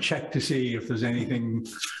since I checked to see if there's anything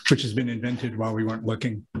which has been invented while we weren't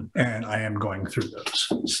looking, and I am going through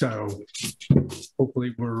those. So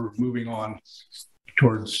hopefully we're moving on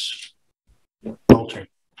towards mulching.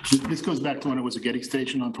 This goes back to when it was a Getty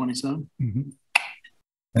station on 27? Mm-hmm.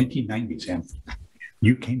 1990s, Sam.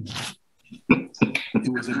 You came. It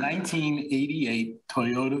was a 1988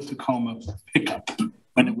 Toyota Tacoma pickup.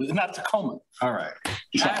 When it was not Tacoma. All right.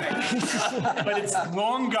 But it's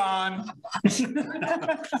long gone.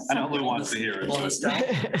 I know who wants to hear it.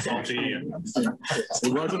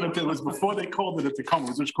 It wasn't until it was before they called it a Tacoma. It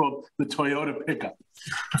was just called the Toyota pickup.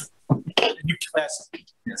 New classic.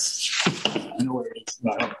 Yes. I know where it is.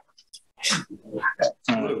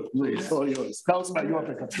 Please. All yours. Tell us about your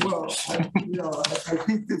pickup. Well, I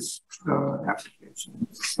think this application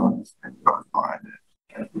is on fine.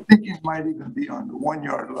 I think it might even be on the 1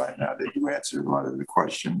 yard line now that you answered a lot of the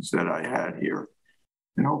questions that I had here.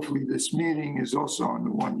 And hopefully this meeting is also on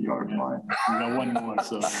the 1 yard line. We got one more,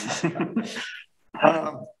 so.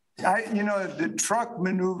 The truck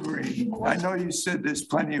maneuvering, I know you said there's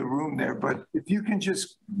plenty of room there, but if you can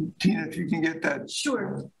just, Tina, if you can get that.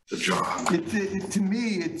 Sure. To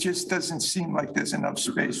me, it just doesn't seem like there's enough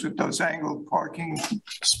space with those angled parking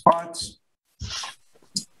spots.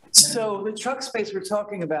 So the truck space we're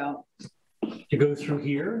talking about. To go through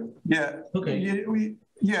here? Yeah. Okay.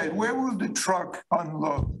 Where will the truck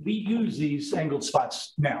unload? We use these angled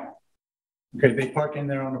spots now. Okay, they park in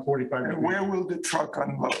there on a 45 degree. And where will the truck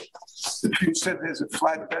unload? You said there's a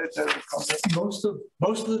flatbed that will come in.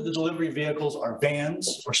 Most of the delivery vehicles are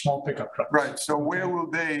vans or small pickup trucks. Right, so where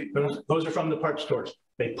will they? Those are from the parts stores.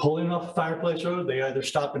 They pull in off Fireplace Road, they either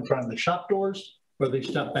stop in front of the shop doors or they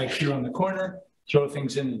stop back here on the corner, throw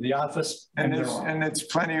things into the office. And it's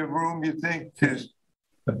plenty of room, you think?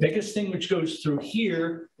 The biggest thing which goes through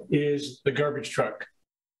here is the garbage truck.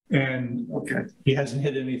 And he hasn't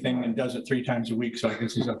hit anything and does it 3 times a week, so I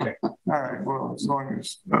guess he's okay. All right, well, as long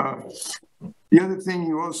as, the other thing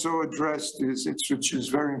you also addressed is, which is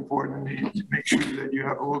very important to make sure that you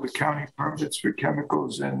have all the county permits for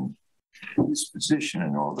chemicals and disposition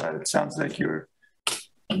and all that. It sounds like you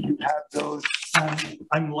have those.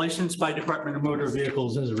 I'm licensed by Department of Motor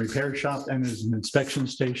Vehicles as a repair shop and as an inspection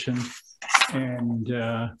station.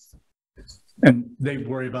 And they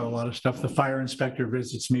worry about a lot of stuff. The fire inspector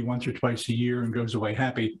visits me once or twice a year and goes away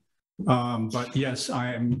happy. But yes,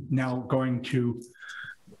 I am now going to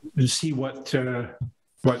see what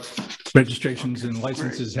registrations and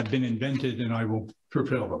licenses have been invented, and I will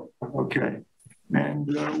fulfill them. Okay. And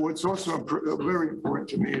what's also very important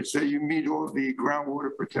to me is that you meet all the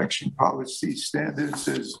groundwater protection policy standards.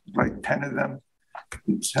 There's like 10 of them.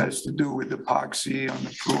 It has to do with epoxy on the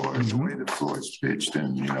floor, the way the floor is pitched,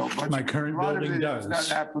 and my current building does. It's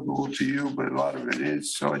not applicable to you, but a lot of it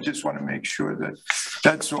is. So I just want to make sure that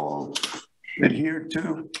that's all adhered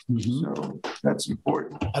to. So that's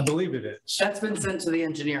important. I believe it is. That's been sent to the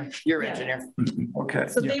engineer, your engineer. Okay. Okay.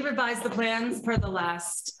 So they revised the plans per the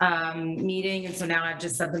last meeting, and so now I've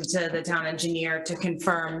just sent them to the town engineer to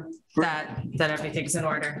confirm that everything's in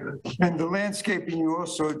order. And the landscaping you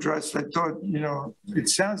also addressed, I thought, it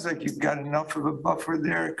sounds like you've got enough of a buffer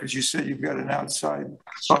there because you said you've got an outside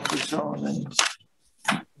buffer zone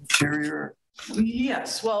and interior.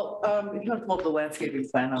 Yes, well, if you want to pull up the landscaping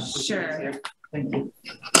plan. Sure. Here. Thank you.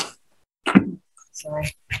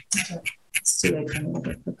 Sorry. It's too late for me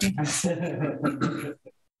to get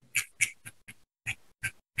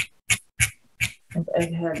I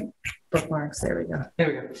had bookmarks. There we go. There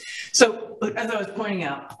we go. So as I was pointing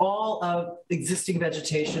out, all of existing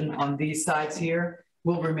vegetation on these sides here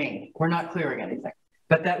will remain. We're not clearing anything,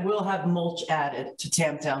 but that will have mulch added to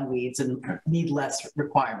tamp down weeds and need less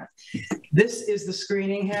requirement. This is the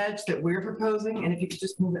screening hedge that we're proposing. And if you could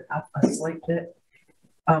just move it up a slight bit,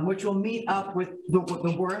 which will meet up with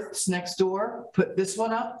the Worths next door, put this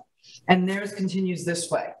one up, and theirs continues this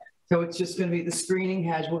way. So it's just going to be the screening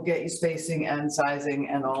hedge. Will get you spacing and sizing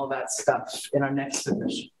and all that stuff in our next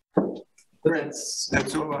submission.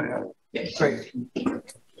 That's all I have. Yeah, great.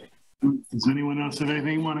 Does anyone else have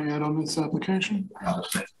anything you want to add on this application?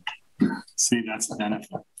 See, that's the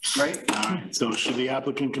benefit. Right. All right. So should the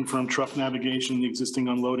applicant confirm truck navigation in the existing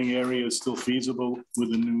unloading area is still feasible with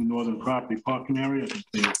the new northern property parking area?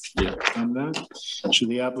 And that. Should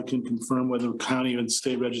the applicant confirm whether county and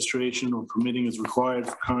state registration or permitting is required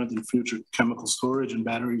for current and future chemical storage and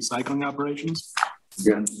battery recycling operations?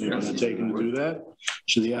 Again, they're undertaking to do that.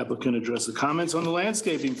 Should the applicant address the comments on the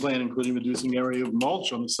landscaping plan, including reducing area of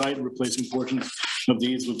mulch on the site and replacing portions of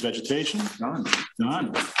these with vegetation?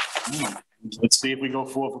 None. Let's see if we go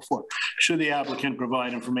 4 for 4. Should the applicant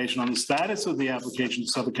provide information on the status of the application to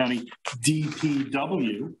Suffolk County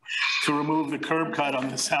DPW to remove the curb cut on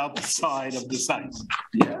the south side of the site?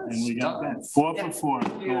 Yes. And we got that. 4 for 4.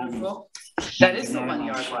 Beautiful. That is the 1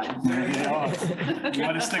 yard line. You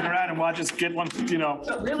want to stick around and watch us get one,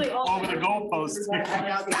 really over the goalpost.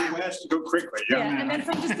 Go quickly. Yeah, and then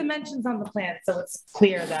some just dimensions on the plan, so it's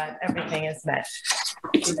clear that everything is met.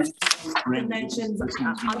 Dimensions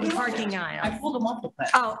on the parking aisle. I pulled them off the plan.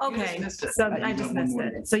 Oh, okay. So I just missed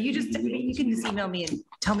it. So you can just email me and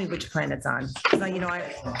tell me which plan it's on. So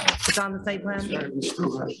it's on the site plan.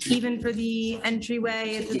 Even for the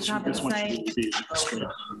entryway at the top of the site.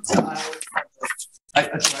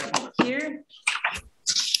 Here.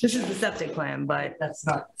 This is the septic plan, but that's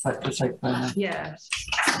not the site plan. Yeah.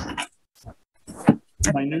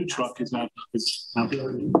 My new truck is out,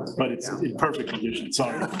 but it's in perfect condition.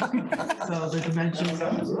 Sorry. So the dimensions.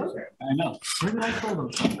 I know. Where did I pull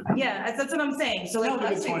them from? Yeah, that's what I'm saying. So like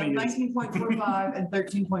 19.45 and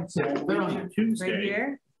 13.2. They're on Tuesday. Right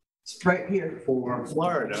here. Right here. For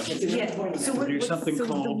Florida. Yeah. So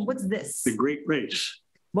what's this? The Great Race.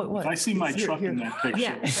 If I see my truck in that picture.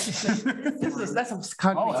 Yeah. That's a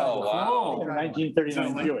concrete. Oh, wow.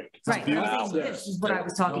 1939 Buick. Right. This is what I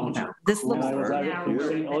was talking about. This looks now.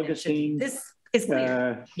 Augustine. This is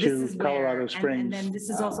clear. To Colorado Springs. And then this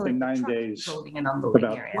is also in like 9 days. loading and unloading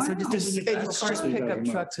area. So It's just pickup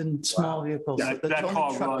trucks and small vehicles. That The only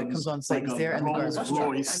car truck that runs comes on site is there and the garbage truck.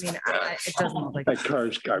 Royce. I mean, it doesn't look like. That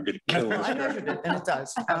car's going to kill Well, I us. measured it and it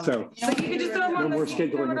does. So you can just throw them on no more throw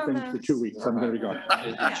scheduling it of on things for 2 weeks. I'm going to be gone.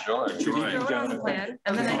 Sure. Throw it on the plan,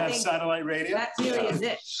 and then I Have think satellite radio. that really is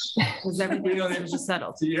it. Because everything else is just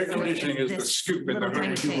settled. The air So conditioning is the this scoop in the little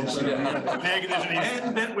tiny thing. Air conditioning.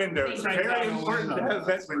 And vent windows. Very important to have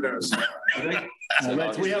vent windows.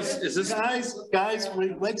 We have, guys,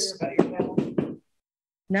 let's.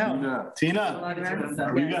 No. Tina,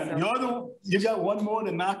 you got one more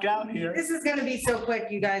to knock out here. This is gonna be so quick,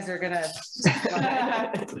 you guys are gonna.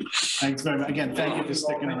 Thanks very much. Again, thank you for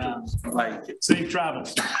sticking around. Safe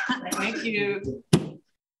travels. Thank you.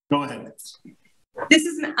 Go ahead. This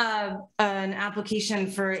is an application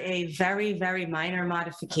for a very, very minor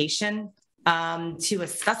modification to a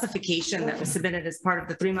specification that was submitted as part of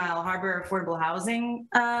the 3 Mile Harbor Affordable Housing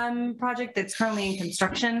project that's currently in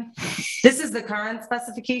construction. This is the current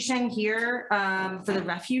specification here for the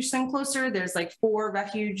refuge enclosure. There's like 4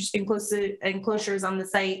 refuge enclosures on the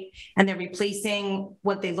site, and they're replacing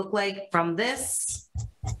what they look like from this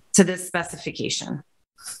to this specification.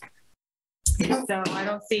 So I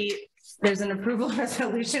don't see, there's an approval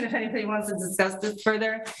resolution if anybody wants to discuss this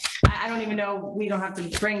further. I don't even know, we don't have to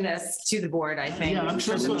bring this to the board, I think. Yeah, I'm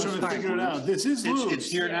sure still trying to figure it out. This is Lou's.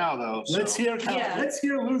 It's here now, though. So. Let's hear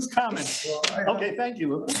Lou's comments. Okay, thank you,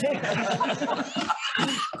 Lou.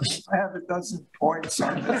 I have a dozen points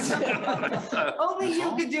on this. Only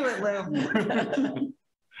you could do it, Lou.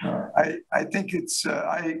 I think it's,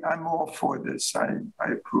 I'm all for this. I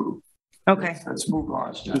approve. Okay. Let's move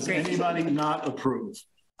on. Does anybody not approve?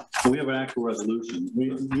 We have an actual resolution.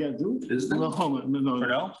 Well, hold on,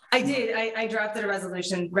 no. I did. I drafted a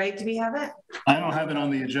resolution, right? Do we have it? I don't have it on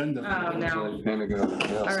the agenda. Oh, no. All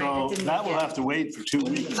right, So it didn't that will make it. have to wait for 2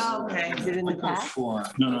 weeks. Oh, okay. Is it in the past?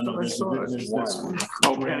 No, there's this one.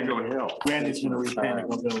 Oh, Panago Hill. Randy's gonna read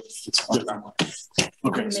Panago Hill. It's different.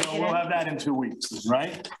 Okay, so we'll have that in 2 weeks,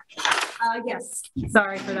 right? Yes.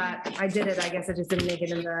 Sorry for that. I did it. I guess I just didn't make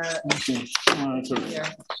it in the.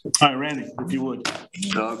 All right, Randy, if you would.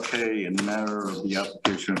 Okay, in the matter of the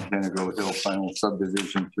application of Panago Hill Final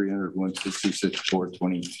Subdivision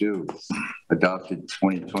 300-166-422, adopted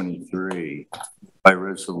 2023 by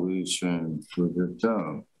resolution for the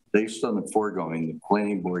term. Based on the foregoing, the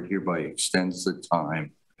planning board hereby extends the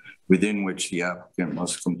time within which the applicant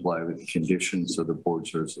must comply with the conditions of the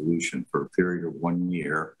board's resolution for a period of 1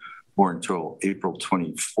 year or until April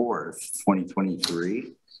 24th,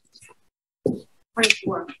 2023.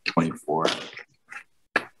 24.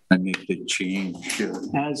 I make the change.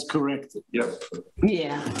 As corrected. Yep.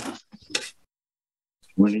 Yeah.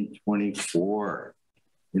 2024.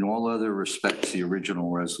 In all other respects, the original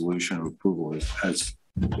resolution of approval as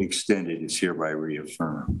extended is hereby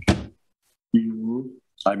reaffirmed.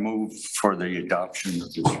 I move for the adoption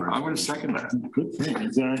of this. I'm going to second that. Good thing.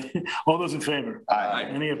 Is there, all those in favor? Aye.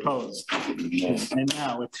 Any opposed? And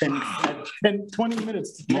now at 20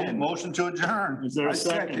 minutes to 10. Motion to adjourn. Is there a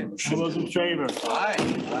second? All those in favor? Aye.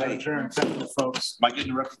 Adjourn. Thank you, folks. Am I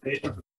getting a reputation?